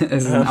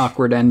is an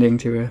awkward ending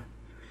to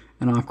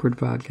an awkward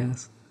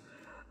podcast.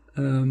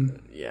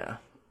 Yeah,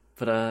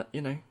 but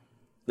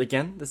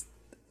again,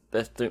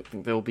 I don't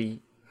think there will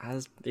be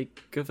as big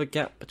of a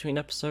gap between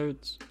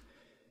episodes.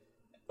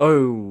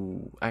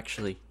 Oh,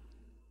 actually,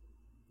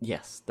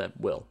 yes, there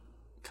will.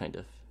 Kind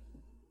of.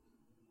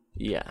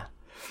 Yeah.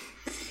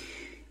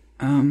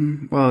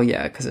 Well,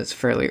 yeah, because it's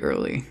fairly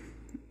early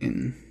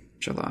in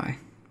July,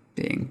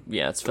 being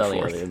yeah, it's fairly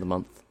 4th. early in the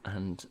month,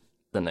 and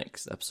the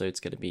next episode's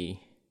going to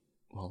be,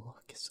 well,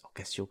 I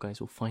guess you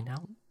guys will find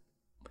out.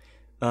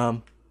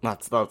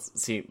 That's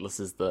see, this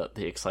is the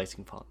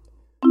exciting part.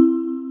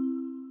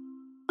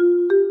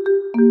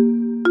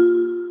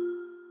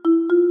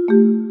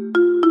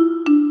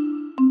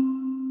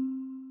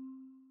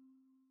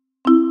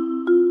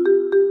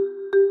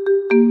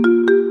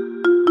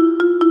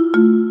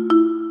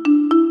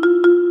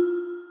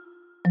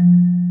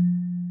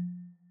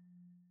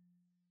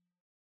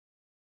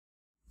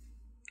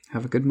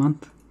 Have a good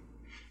month.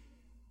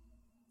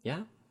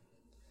 Yeah.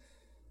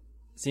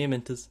 See you,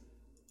 Minters.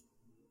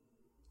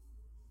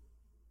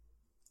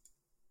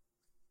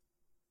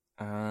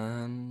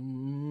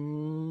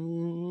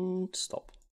 And stop.